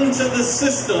run to the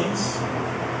systems,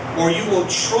 or you will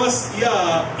trust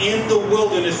Yah in the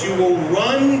wilderness. You will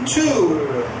run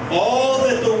to all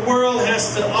that the world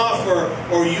has to offer,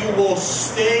 or you will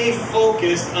stay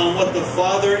focused on what the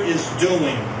Father is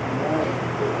doing.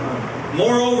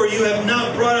 Moreover, you have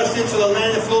not brought us into the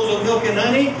land that flows with milk and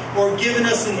honey, or given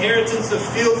us inheritance of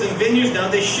fields and vineyards. Now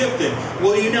they shifted.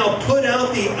 Will you now put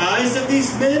out the eyes of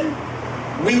these men?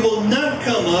 We will not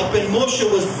come up. And Moshe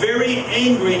was very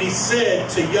angry, and he said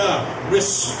to Yah,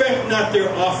 respect not their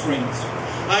offerings.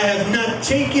 I have not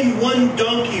taken one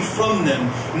donkey from them,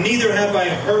 neither have I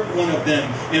hurt one of them.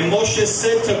 And Moshe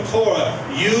said to Korah,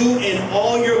 you and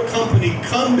all your company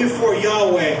come before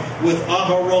Yahweh with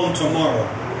Aharon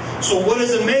tomorrow. So what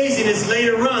is amazing is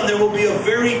later on there will be a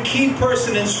very key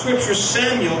person in Scripture,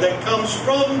 Samuel, that comes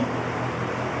from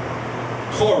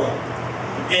Korah.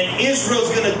 And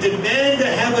Israel's going to demand to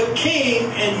have a king,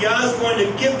 and Yah's going to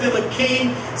give them a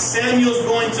king. Samuel's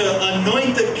going to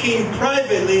anoint the king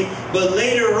privately, but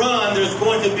later on there's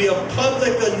going to be a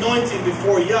public anointing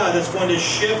before Yah that's going to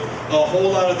shift a whole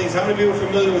lot of things. How many people are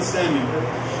familiar with Samuel?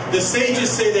 The sages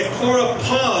say that Korah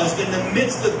paused in the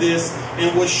midst of this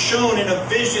and was shown in a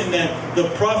vision that the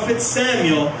prophet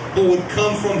Samuel, who would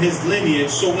come from his lineage.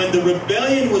 So when the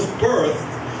rebellion was birthed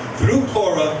through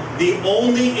Korah, the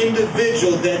only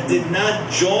individual that did not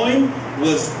join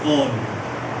was On.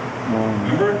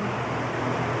 Remember?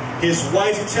 His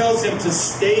wife tells him to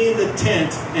stay in the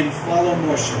tent and follow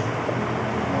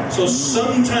Moshe. So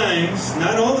sometimes,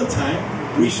 not all the time,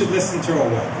 we should listen to our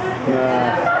wife.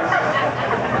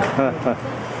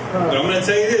 But I'm going to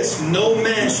tell you this, no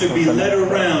man should be led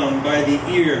around by the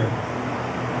ear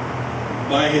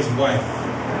by his wife.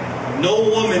 No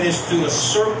woman is to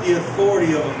usurp the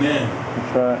authority of a man.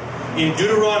 That's right. In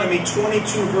Deuteronomy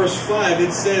 22 verse 5,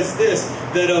 it says this,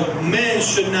 that a man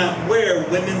should not wear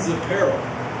women's apparel.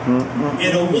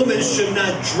 And a woman should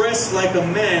not dress like a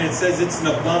man. It says it's an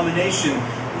abomination,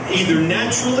 either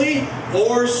naturally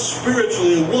or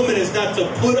spiritually. A woman is not to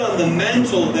put on the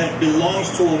mantle that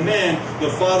belongs to a man. The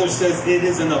Father says it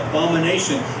is an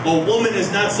abomination. A woman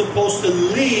is not supposed to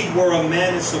lead where a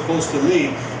man is supposed to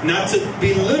lead. Not to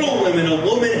belittle women. A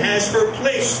woman has her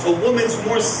place. A woman's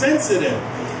more sensitive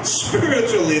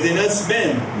spiritually than us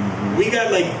men. We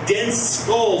got like dense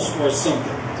skulls for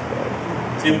something.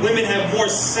 And women have more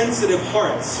sensitive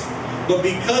hearts. But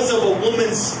because of a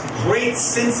woman's great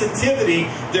sensitivity,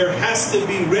 there has to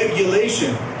be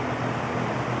regulation.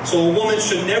 So a woman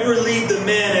should never lead the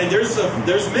man. And there's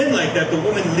men like that. The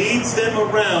woman leads them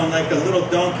around like a little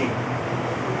donkey.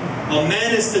 A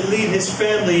man is to lead his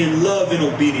family in love and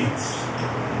obedience.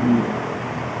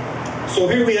 So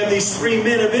here we have these three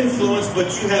men of influence,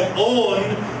 but you have On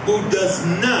who does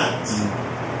not.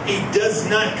 He does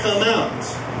not come out.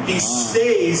 He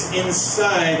stays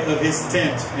inside of his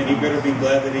tent. And he better be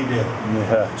glad that he did.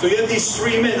 Yeah. So you have these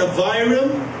three men,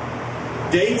 Aviram,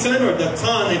 Datan or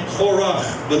Datan, and Korah.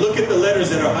 But look at the letters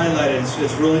that are highlighted.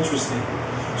 It's real interesting.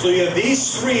 So you have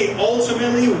these three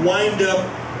ultimately wind up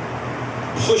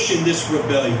pushing this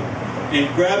rebellion and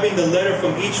grabbing the letter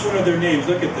from each one of their names.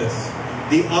 Look at this.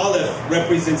 The Aleph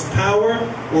represents power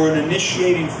or an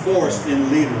initiating force in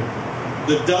leader.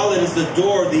 The Dalet is the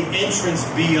door, the entrance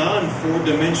beyond 4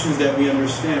 dimensions that we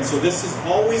understand. So this is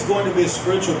always going to be a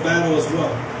spiritual battle as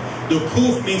well. The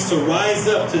Kuf means to rise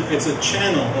up. It's a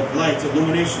channel of light,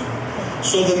 illumination.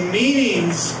 So the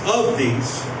meanings of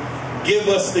these give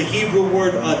us the Hebrew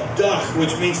word adach,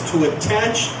 which means to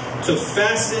attach, to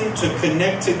fasten, to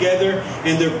connect together.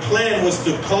 And their plan was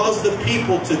to cause the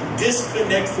people to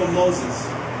disconnect from Moses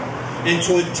and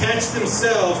to attach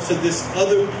themselves to this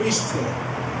other priesthood,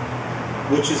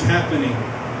 which is happening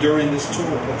during this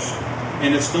Torah portion.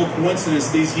 And it's no coincidence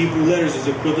these Hebrew letters is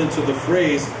equivalent to the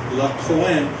phrase La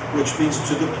Kohen, which means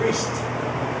to the priest.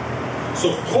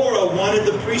 So Korah wanted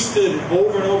the priesthood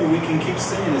over and over. We can keep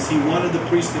saying this. He wanted the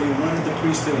priesthood, he wanted the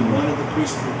priesthood, he wanted the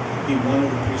priesthood, he wanted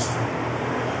the priesthood.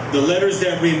 The letters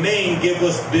that remain give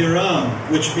us Biram,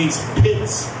 which means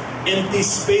pits, empty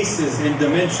spaces and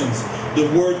dimensions. The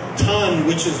word Tan,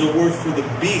 which is a word for the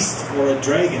beast or a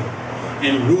dragon.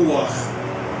 And Ruach.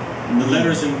 The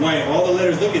letters in white, all the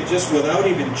letters, look at just without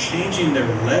even changing their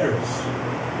letters.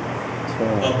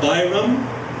 Abiram,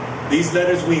 these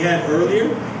letters we had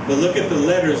earlier, but look at the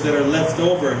letters that are left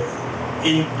over.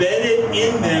 Embedded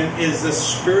in them is a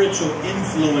spiritual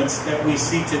influence that we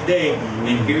see today.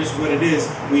 And here's what it is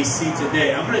we see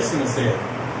today. I'm just going to say it.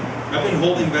 I've been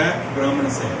holding back, but I'm going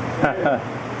to say it.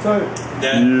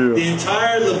 The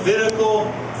entire Levitical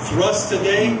thrust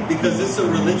today, because it's a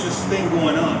religious thing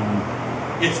going on.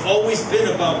 It's always been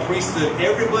about priesthood.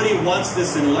 Everybody wants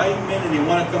this enlightenment and they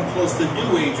want to come close to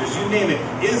New Agers. You name it.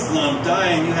 Islam,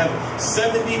 dying. You have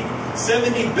 70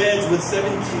 beds with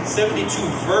 72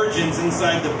 virgins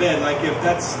inside the bed. Like if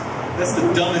that's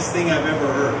the dumbest thing I've ever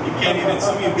heard. You can't even,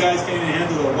 some of you guys can't even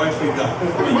handle the wife we got.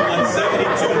 And you want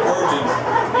 72 virgins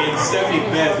in 70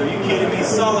 beds. Are you kidding me?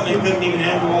 Solomon couldn't even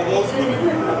handle all those women.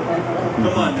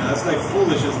 Come on now. It's like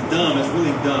foolish. It's dumb. It's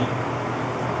really dumb.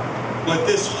 But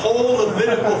this whole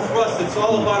Levitical thrust, it's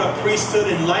all about a priesthood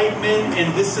enlightenment,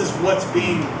 and this is what's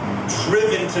being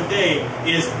driven today,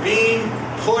 is being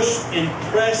pushed and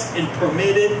pressed and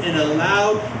permitted and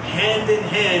allowed hand in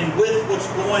hand with what's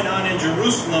going on in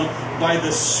Jerusalem by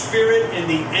the spirit and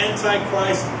the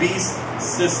Antichrist beast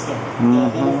system. The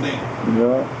whole thing.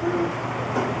 Yeah.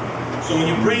 So when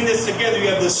you bring this together, you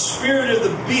have the spirit of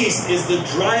the beast is the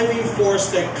driving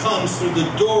force that comes through the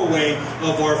doorway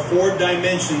of our 4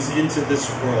 dimensions into this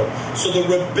world. So the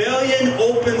rebellion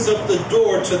opens up the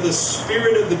door to the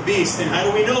spirit of the beast. And how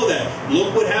do we know that?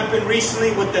 Look what happened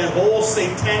recently with that whole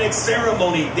satanic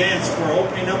ceremony dance for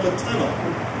opening up a tunnel.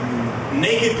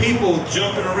 Naked people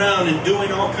jumping around and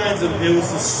doing all kinds of, it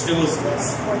was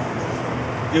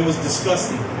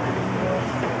disgusting.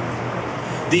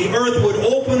 The earth would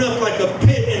open up like a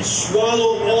pit and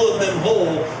swallow all of them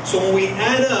whole. So when we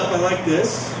add up, I like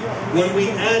this, when we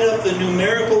add up the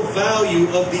numerical value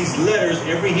of these letters,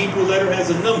 every Hebrew letter has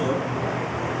a number,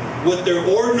 with their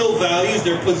ordinal values,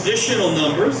 their positional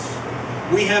numbers,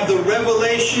 we have the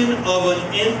revelation of an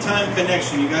end-time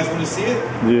connection. You guys want to see it?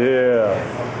 Yeah.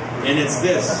 And it's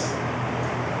this.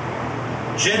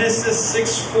 Genesis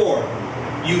 6:4.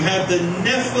 You have the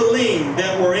Nephilim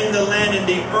that were in the land and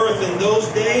the earth in those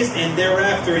days and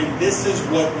thereafter. And this is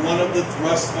what one of the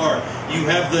thrusts are. You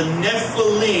have the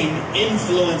Nephilim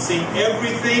influencing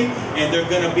everything, and they're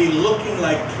going to be looking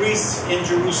like priests in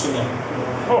Jerusalem.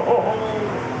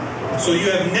 So you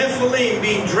have Nephilim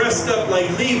being dressed up like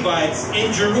Levites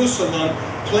in Jerusalem,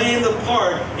 playing the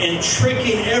part and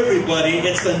tricking everybody.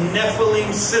 It's a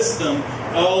Nephilim system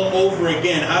all over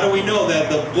again. How do we know that?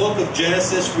 The book of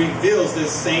Genesis reveals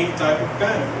this same type of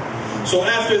pattern. So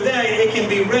after that, it can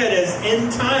be read as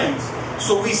end times.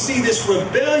 So we see this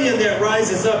rebellion that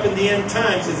rises up in the end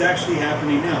times is actually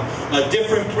happening now. A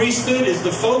different priesthood is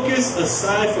the focus,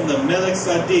 aside from the Melech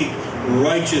Tzaddik,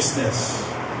 righteousness.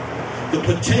 The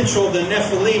potential of the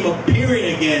Nephilim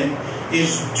appearing again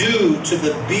is due to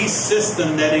the beast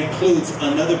system that includes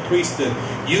another priesthood.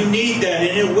 You need that,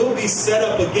 and it will be set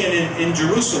up again in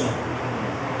Jerusalem.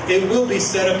 It will be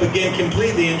set up again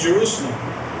completely in Jerusalem.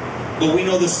 But we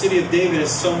know the city of David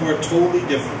is somewhere totally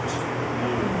different.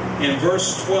 In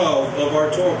verse 12 of our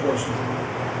Torah portion,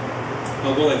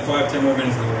 I'll go like 5-10 more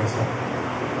minutes and we're going to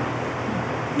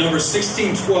stop. Numbers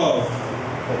 16:12.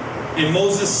 And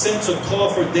Moses sent to call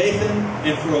for Dathan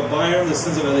and for Abiram, the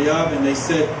sons of Eliab, and they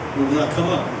said, we will not come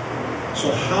up.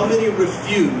 So how many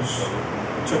refuse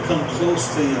to come close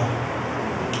to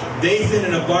Yah? Dathan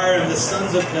and Abiram, the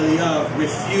sons of Eliab,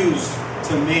 refused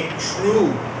to make true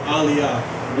Aliyah.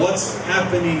 What's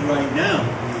happening right now?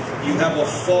 You have a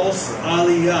false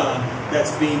Aliyah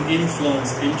that's being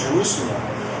influenced in Jerusalem.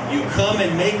 You come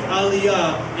and make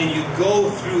Aliyah, and you go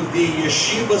through the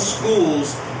yeshiva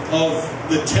schools of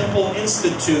the Temple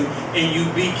Institute, and you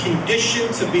be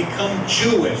conditioned to become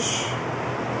Jewish.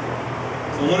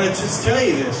 So I want to just tell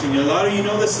you this, and a lot of you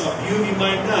know this, a few of you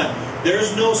might not.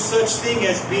 There's no such thing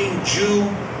as being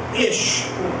Jewish.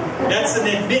 That's an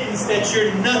admittance that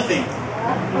you're nothing.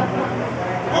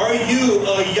 Are you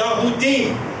a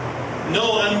Yahudim?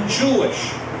 No, I'm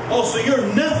Jewish. Oh, so you're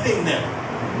nothing then.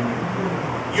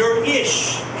 You're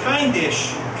ish,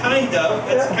 kindish. Kind of.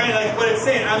 That's kind of like what it's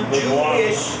saying. I'm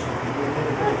Jewish.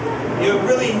 You're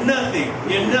really nothing.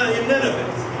 You're none of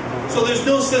it. So there's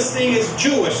no such thing as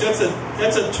Jewish. That's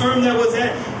a term that was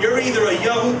at. You're either a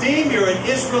Yahudim, you're an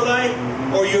Israelite,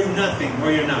 or you're nothing,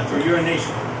 or you're not, or you're a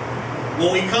nation.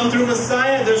 When we come through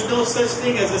Messiah, there's no such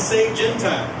thing as a saved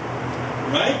Gentile.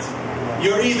 Right?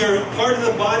 You're either part of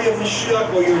the body of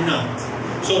Mashiach or you're not.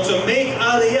 So to make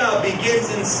Aliyah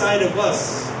begins inside of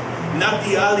us. Not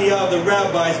the Aliyah of the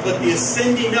rabbis, but the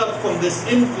ascending up from this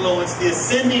influence, the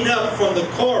ascending up from the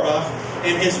Korah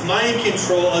and his mind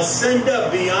control, ascend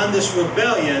up beyond this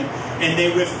rebellion, and they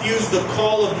refuse the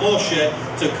call of Moshe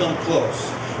to come close.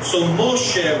 So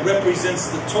Moshe represents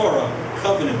the Torah,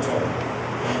 covenant Torah.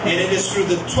 And it is through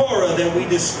the Torah that we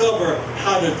discover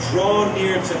how to draw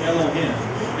near to Elohim.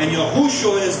 And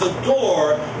Yahushua is the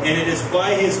door, and it is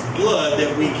by his blood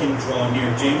that we can draw near.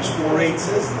 James 4:8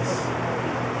 says this.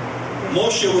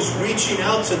 Moshe was reaching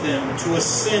out to them to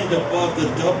ascend above the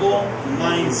double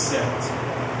mindset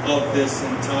of this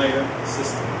entire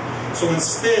system. So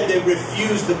instead, they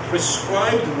refuse the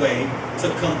prescribed way to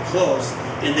come close,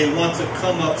 and they want to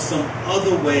come up some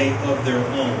other way of their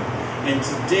own. And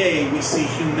today, we see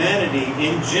humanity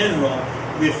in general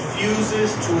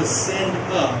refuses to ascend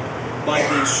up by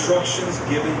the instructions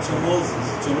given to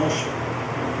Moshe.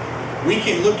 We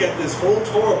can look at this whole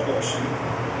Torah portion,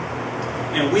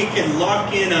 and we can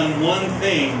lock in on one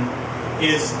thing,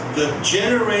 is the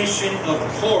generation of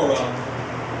Korah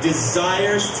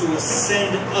desires to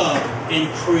ascend up and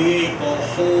create a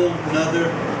whole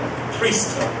nother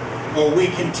priesthood. Or we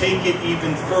can take it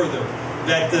even further,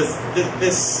 that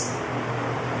this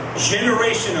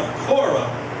generation of Korah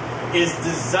is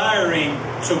desiring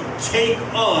to take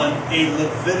on a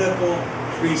Levitical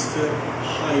priesthood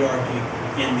hierarchy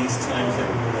in these times that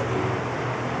we're living in.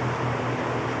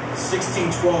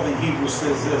 16:12 in Hebrew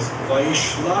says this,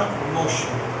 Vayishlach Moshe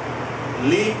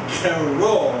li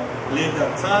karo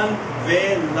ledatan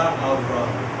ve la'avram.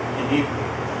 In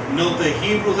Hebrew. Note the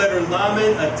Hebrew letter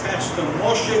Lamed attached to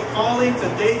Moshe calling to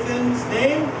Dathan's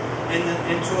name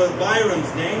and to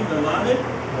Abiram's name, the Lamed.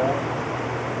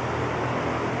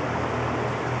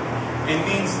 It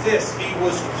means this, he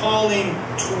was calling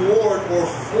toward or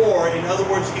for, in other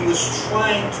words, he was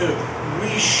trying to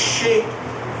reshape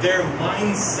their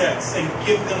mindsets and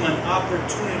give them an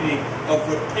opportunity of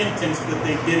repentance, but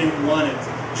they didn't want it.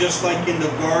 Just like in the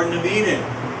Garden of Eden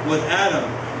with Adam.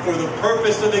 For the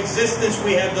purpose of existence,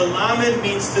 we have the Lamed,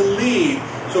 means to lead,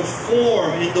 to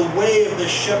form in the way of the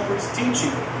shepherd's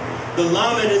teaching. The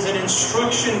Lamed is an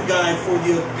instruction guide for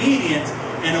the obedient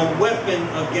and a weapon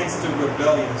against the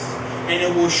rebellious. and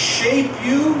it will shape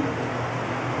you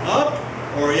up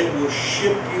or it will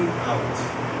ship you out.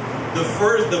 The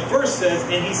verse says,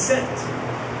 and he sent.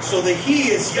 So the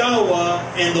he is Yahweh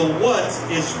and the what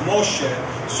is Moshe.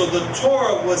 So the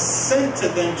Torah was sent to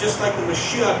them just like the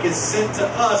Mashiach is sent to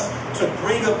us to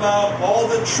bring about all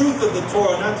the truth of the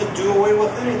Torah, not to do away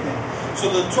with anything. So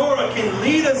the Torah can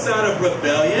lead us out of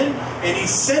rebellion, and he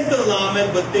sent the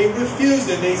Lamed, but they refused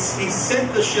it. He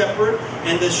sent the shepherd,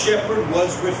 and the shepherd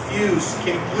was refused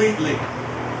completely.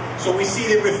 So we see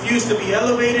they refused to be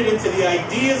elevated into the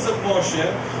ideas of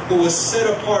Moshe, who was set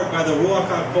apart by the Ruach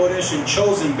HaKodesh and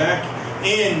chosen back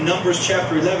in Numbers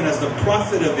chapter 11 as the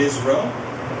prophet of Israel.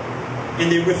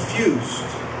 And they refused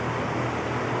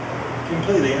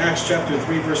completely. Acts chapter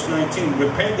 3 verse 19.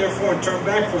 Repent therefore and turn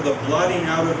back for the blotting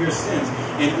out of your sins,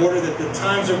 in order that the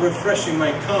times of refreshing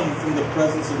might come from the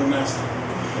presence of the Master.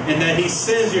 And that he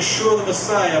sends Yeshua the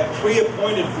Messiah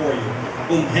pre-appointed for you,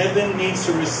 whom heaven needs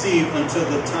to receive until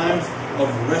the times of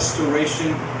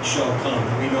restoration shall come.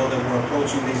 And we know that we're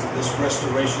approaching this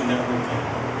restoration that will come.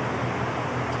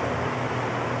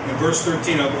 In verse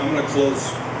 13, I'm going to close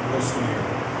here.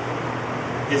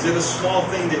 Is it a small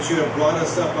thing that you have brought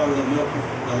us up out of the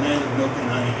land of milk and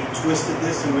honey? He twisted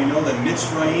this, and we know that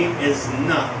Mitzrayim is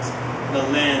not the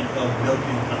land of milk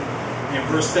and honey. In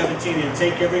verse 17, and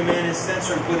take every man his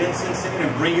censer and put incense in it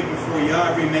and bring it before Yah,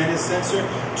 every man his censer,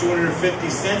 250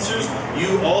 censers.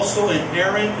 You also and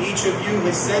Aaron, each of you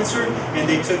his censer. And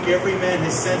they took every man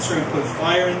his censer and put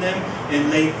fire in them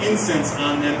and laid incense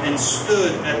on them and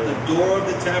stood at the door of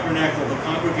the tabernacle of the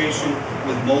congregation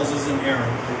with Moses and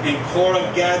Aaron. And Korah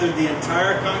gathered the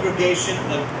entire congregation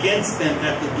against them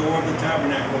at the door of the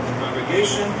tabernacle of the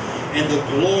congregation. And the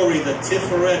glory, the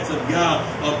Tiferet of Yah,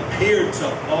 appeared to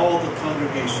all the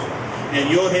congregation. And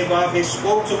Yod-Heh-Vav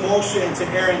spoke to Moshe and to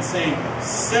Aaron, saying,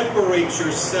 separate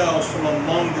yourselves from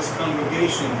among this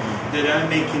congregation, that I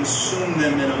may consume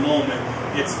them in a moment.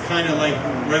 It's kind of like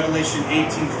Revelation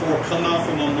 18:4, come out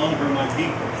from among her, my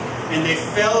people. And they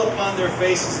fell upon their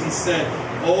faces and said,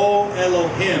 O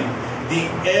Elohim, the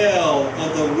El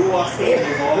of the Ruachim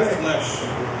of all flesh,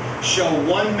 shall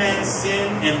one man sin,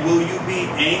 and will you be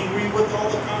angry with all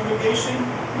the congregation?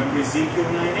 Remember Ezekiel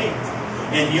 9:8.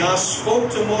 And Yah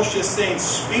spoke to Moshe, saying,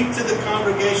 speak to the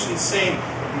congregation, saying,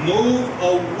 move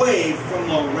away from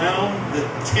around the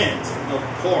tent of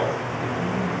Korah.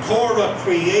 Korah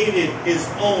created his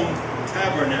own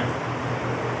tabernacle.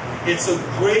 It's a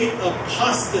great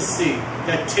apostasy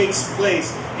that takes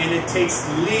place, and it takes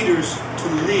leaders to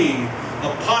lead.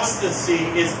 Apostasy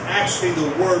is actually the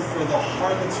word for the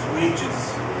harlot's wages.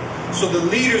 So the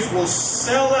leaders will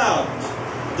sell out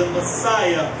the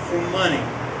Messiah for money.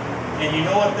 And you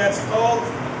know what that's called?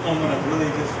 I'm going to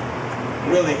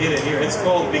really hit it here. It's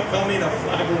called becoming a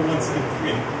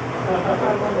 501c3.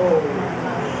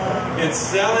 It's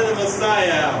selling the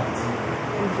Messiah out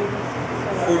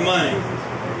for money.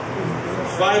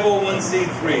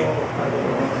 501c3.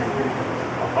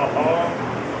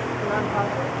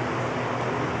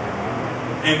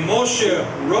 And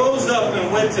Moshe rose up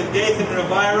and went to Dathan and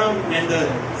Abiram, and the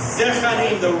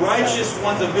Zechanim, the righteous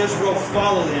ones of Israel,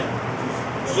 followed him.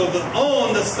 So the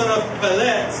On, the son of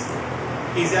Pelet,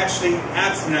 he's actually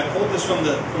absent. I quote this from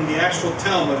the actual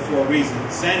Talmud for a reason.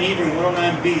 Sanhedrin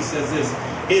 109b says this: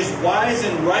 his wise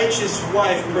and righteous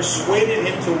wife persuaded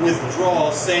him to withdraw,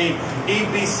 saying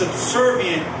he'd be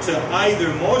subservient to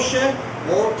either Moshe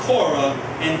or Korah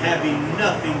and having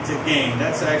nothing to gain.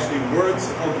 That's actually words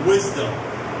of wisdom.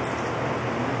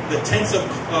 The tense of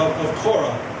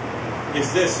Korah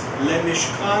is this: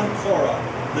 Lemishkan Korah,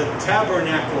 the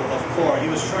tabernacle of Korah. He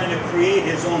was trying to create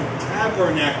his own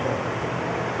tabernacle.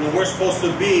 Well, we're supposed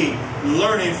to be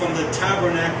learning from the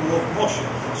tabernacle of Moshe.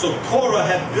 So Korah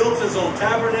had built his own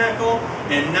tabernacle,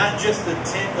 and not just the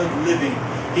tent of living.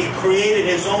 He created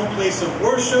his own place of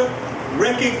worship,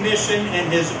 recognition, and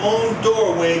his own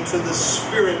doorway to the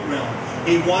spirit realm.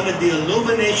 He wanted the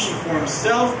illumination for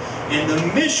himself, and the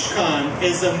Mishkan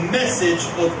is a message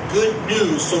of good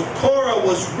news. So Korah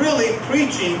was really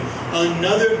preaching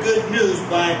another good news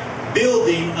by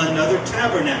building another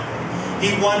tabernacle.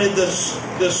 He wanted the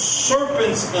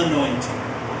serpent's anointing.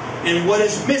 And what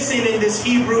is missing in this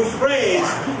Hebrew phrase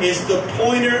is the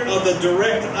pointer of the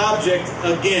direct object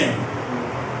again,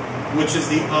 which is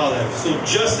the Aleph. So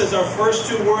just as our first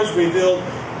two words revealed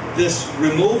this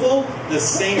removal, the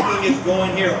same thing is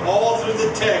going here. All through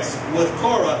the text with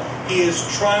Korah, he is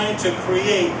trying to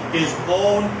create his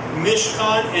own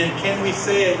Mishkan. And can we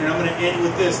say it, and I'm going to end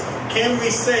with this, can we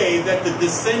say that the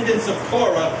descendants of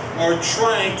Korah are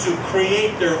trying to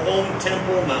create their own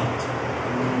Temple Mount?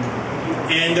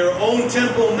 And their own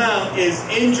Temple Mount is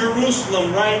in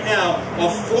Jerusalem right now,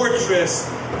 a fortress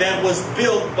that was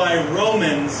built by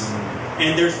Romans,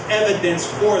 and there's evidence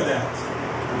for that.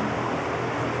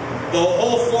 The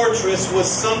whole fortress was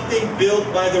something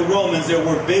built by the Romans. There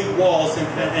were big walls,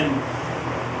 and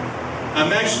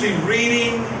I'm actually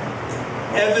reading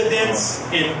evidence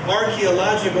in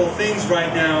archaeological things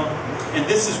right now, and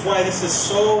this is why this is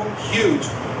so huge.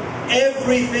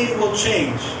 Everything will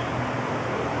change.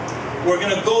 We're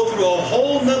going to go through a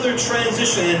whole nother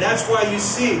transition, and that's why you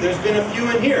see there's been a few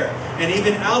in here and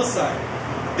even outside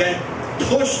that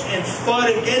pushed and fought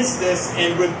against this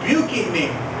and rebuking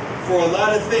me for a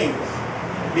lot of things,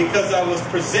 because I was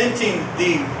presenting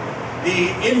the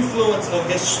influence of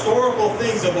historical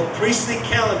things of a priestly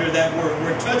calendar that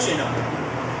we're touching on.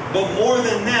 But more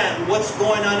than that, what's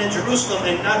going on in Jerusalem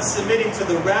and not submitting to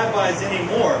the rabbis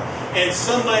anymore. And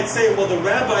some might say, well, the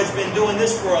rabbis been doing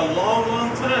this for a long,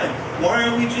 long time. Why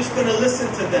aren't we just going to listen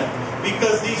to them?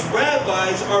 Because these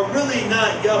rabbis are really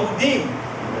not Yahudim.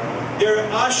 They're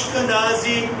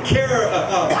Ashkenazi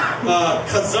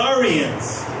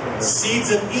Khazarians,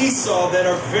 seeds of Esau that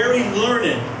are very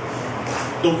learned,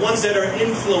 the ones that are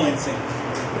influencing.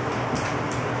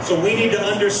 So we need to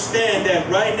understand that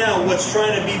right now what's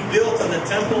trying to be built on the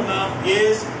Temple Mount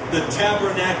is the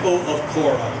tabernacle of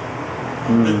Korah,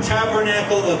 the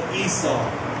tabernacle of Esau,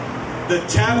 the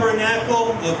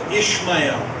tabernacle of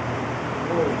Ishmael.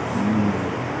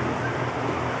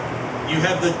 You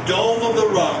have the dome of the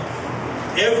rock,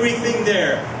 everything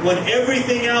there. When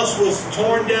everything else was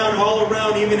torn down all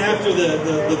around, even after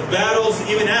the battles,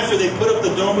 even after they put up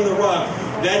the dome of the rock,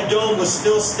 that dome was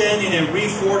still standing and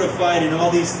refortified and all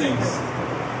these things.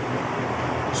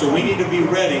 So we need to be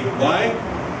ready. Why?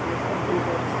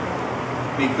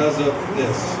 Because of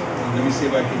this. And let me see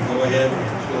if I can go ahead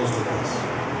and close with this.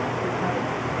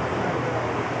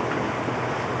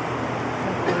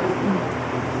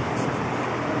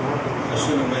 I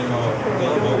should have went all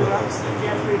with this thing.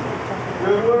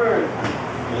 Good word.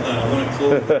 Hold on, I want to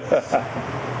close with this.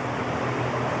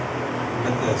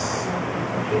 With this.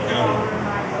 Counting.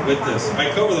 With this. I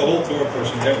cover the whole Torah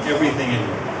portion, everything in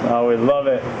here. Oh, we love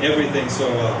it. Everything. So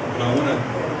but I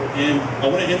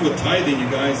want to end with tithing, you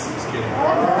guys. Just kidding.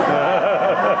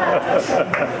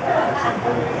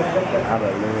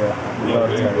 Hallelujah.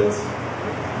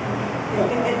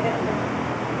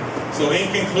 So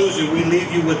in conclusion, we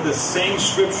leave you with the same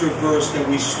scripture verse that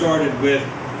we started with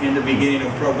in the beginning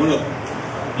of prayer. One of them.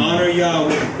 Honor Yah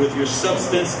with your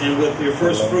substance and with your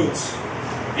first fruits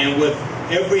and with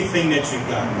everything that you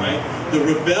got, right? The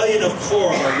rebellion of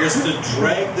Korah was to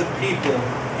drag the people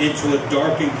into a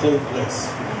dark and cold place.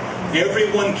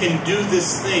 Everyone can do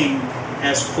this thing,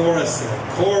 as Korah said.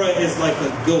 Korah is like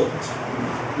a goat,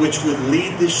 which would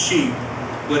lead the sheep.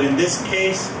 But in this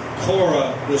case,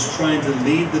 Korah was trying to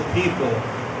lead the people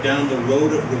down the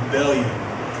road of rebellion.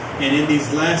 And in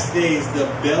these last days, the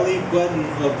belly button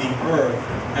of the earth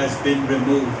has been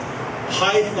removed.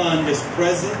 Python is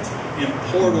present, and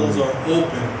portals are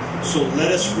open. So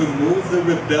let us remove the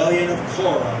rebellion of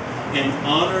Korah and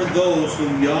honor those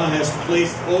whom Yah has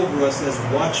placed over us as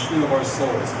watchmen of our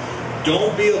souls.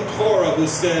 Don't be a Korah who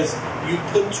says, you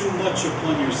put too much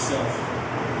upon yourself,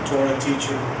 Torah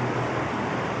teacher.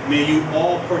 May you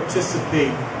all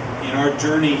participate in our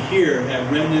journey here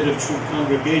at Remnant of True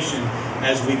Congregation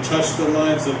as we touch the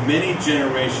lives of many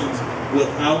generations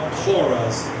without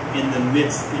Korahs in the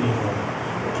midst anymore.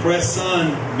 Press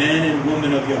on, man and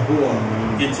woman of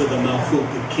Yahuwah, into the Malchut,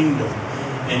 the kingdom.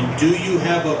 And do you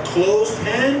have a closed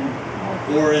hand,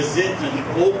 or is it an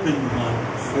open one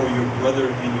for your brother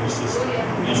and your sister?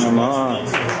 And Come on.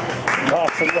 So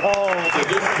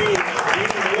just be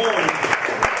warned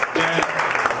that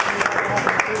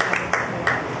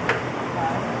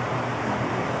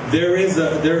there is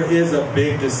a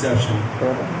big deception,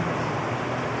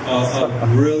 a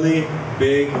really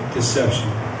big deception.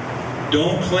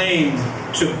 Don't claim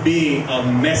to be a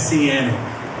messianic.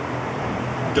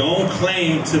 Don't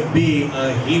claim to be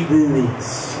a Hebrew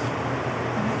roots.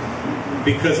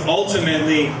 Because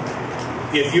ultimately,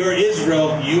 if you're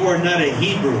Israel, you are not a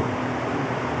Hebrew.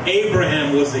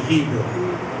 Abraham was a Hebrew.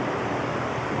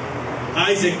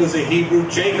 Isaac was a Hebrew.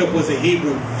 Jacob was a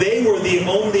Hebrew. They were the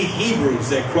only Hebrews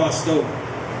that crossed over.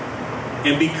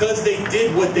 And because they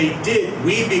did what they did,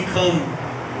 we become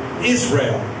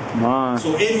Israel.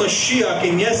 So in Mashiach,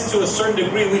 and yes, to a certain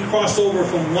degree, we cross over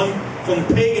from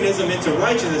paganism into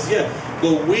righteousness. Yeah,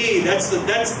 but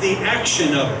that's the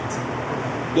action of it.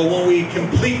 But when we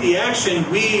complete the action,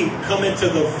 we come into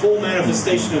the full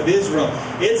manifestation of Israel.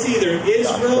 It's either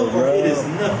Israel or it is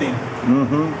nothing.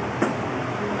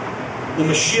 The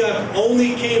Mashiach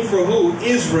only came for who?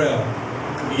 Israel.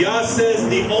 Yah says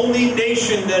the only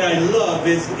nation that I love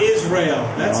is Israel.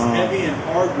 That's heavy and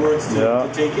hard words to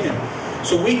take in.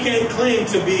 So we can't claim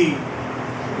to be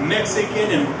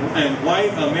Mexican and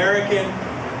white, American,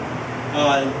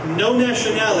 no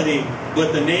nationality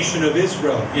but the nation of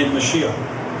Israel in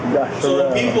Mashiach. So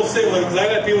when people say, well, I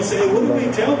got people say, hey, what do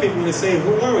we tell people when they say,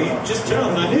 who are you? Just tell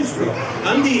them I'm Israel.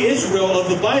 I'm the Israel of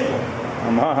the Bible.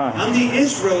 I'm the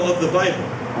Israel of the Bible.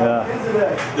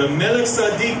 The Melech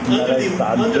Tzaddik,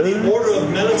 under the order of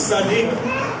Melech Tzaddik,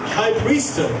 high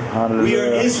priesthood. We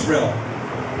are Israel.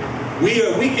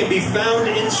 We can be found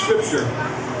in Scripture.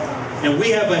 And we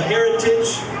have a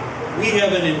heritage, we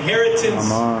have an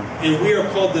inheritance, and we are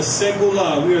called the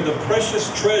Segulah. We are the precious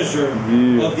treasure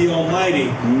of the Almighty.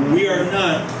 We are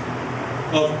not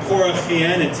of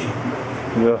Korahianity.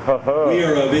 We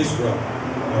are of Israel.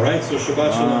 Alright, so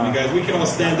Shabbat Shalom, you guys. We can all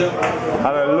stand up.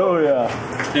 Hallelujah.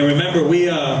 And remember, we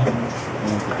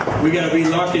got to be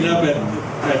locking up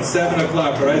at 7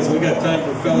 o'clock, alright? So we got time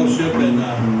for fellowship and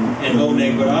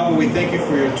Oneg. But Abba, we thank you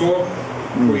for your talk,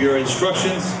 for your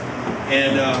instructions.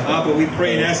 And Abba, we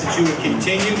pray and ask that you would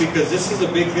continue, because this is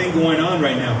a big thing going on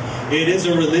right now. It is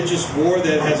a religious war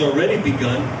that has already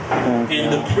begun.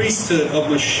 And the priesthood of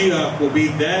Mashiach will be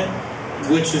that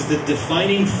which is the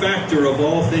defining factor of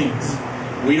all things.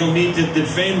 We don't need to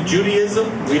defend Judaism,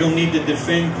 we don't need to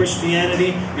defend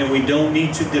Christianity, and we don't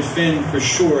need to defend, for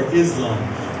sure, Islam.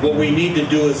 What we need to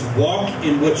do is walk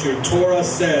in what your Torah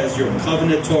says, your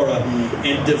covenant Torah,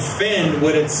 and defend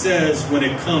what it says when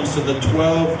it comes to the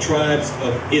 12 tribes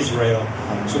of Israel.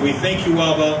 So we thank you,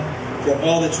 Abba, for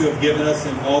all that you have given us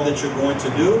and all that you're going to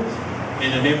do.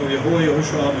 In the name of Yahuwah,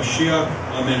 Yahushua HaMashiach,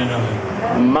 Amen and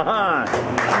Amen.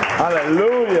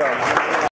 Hallelujah.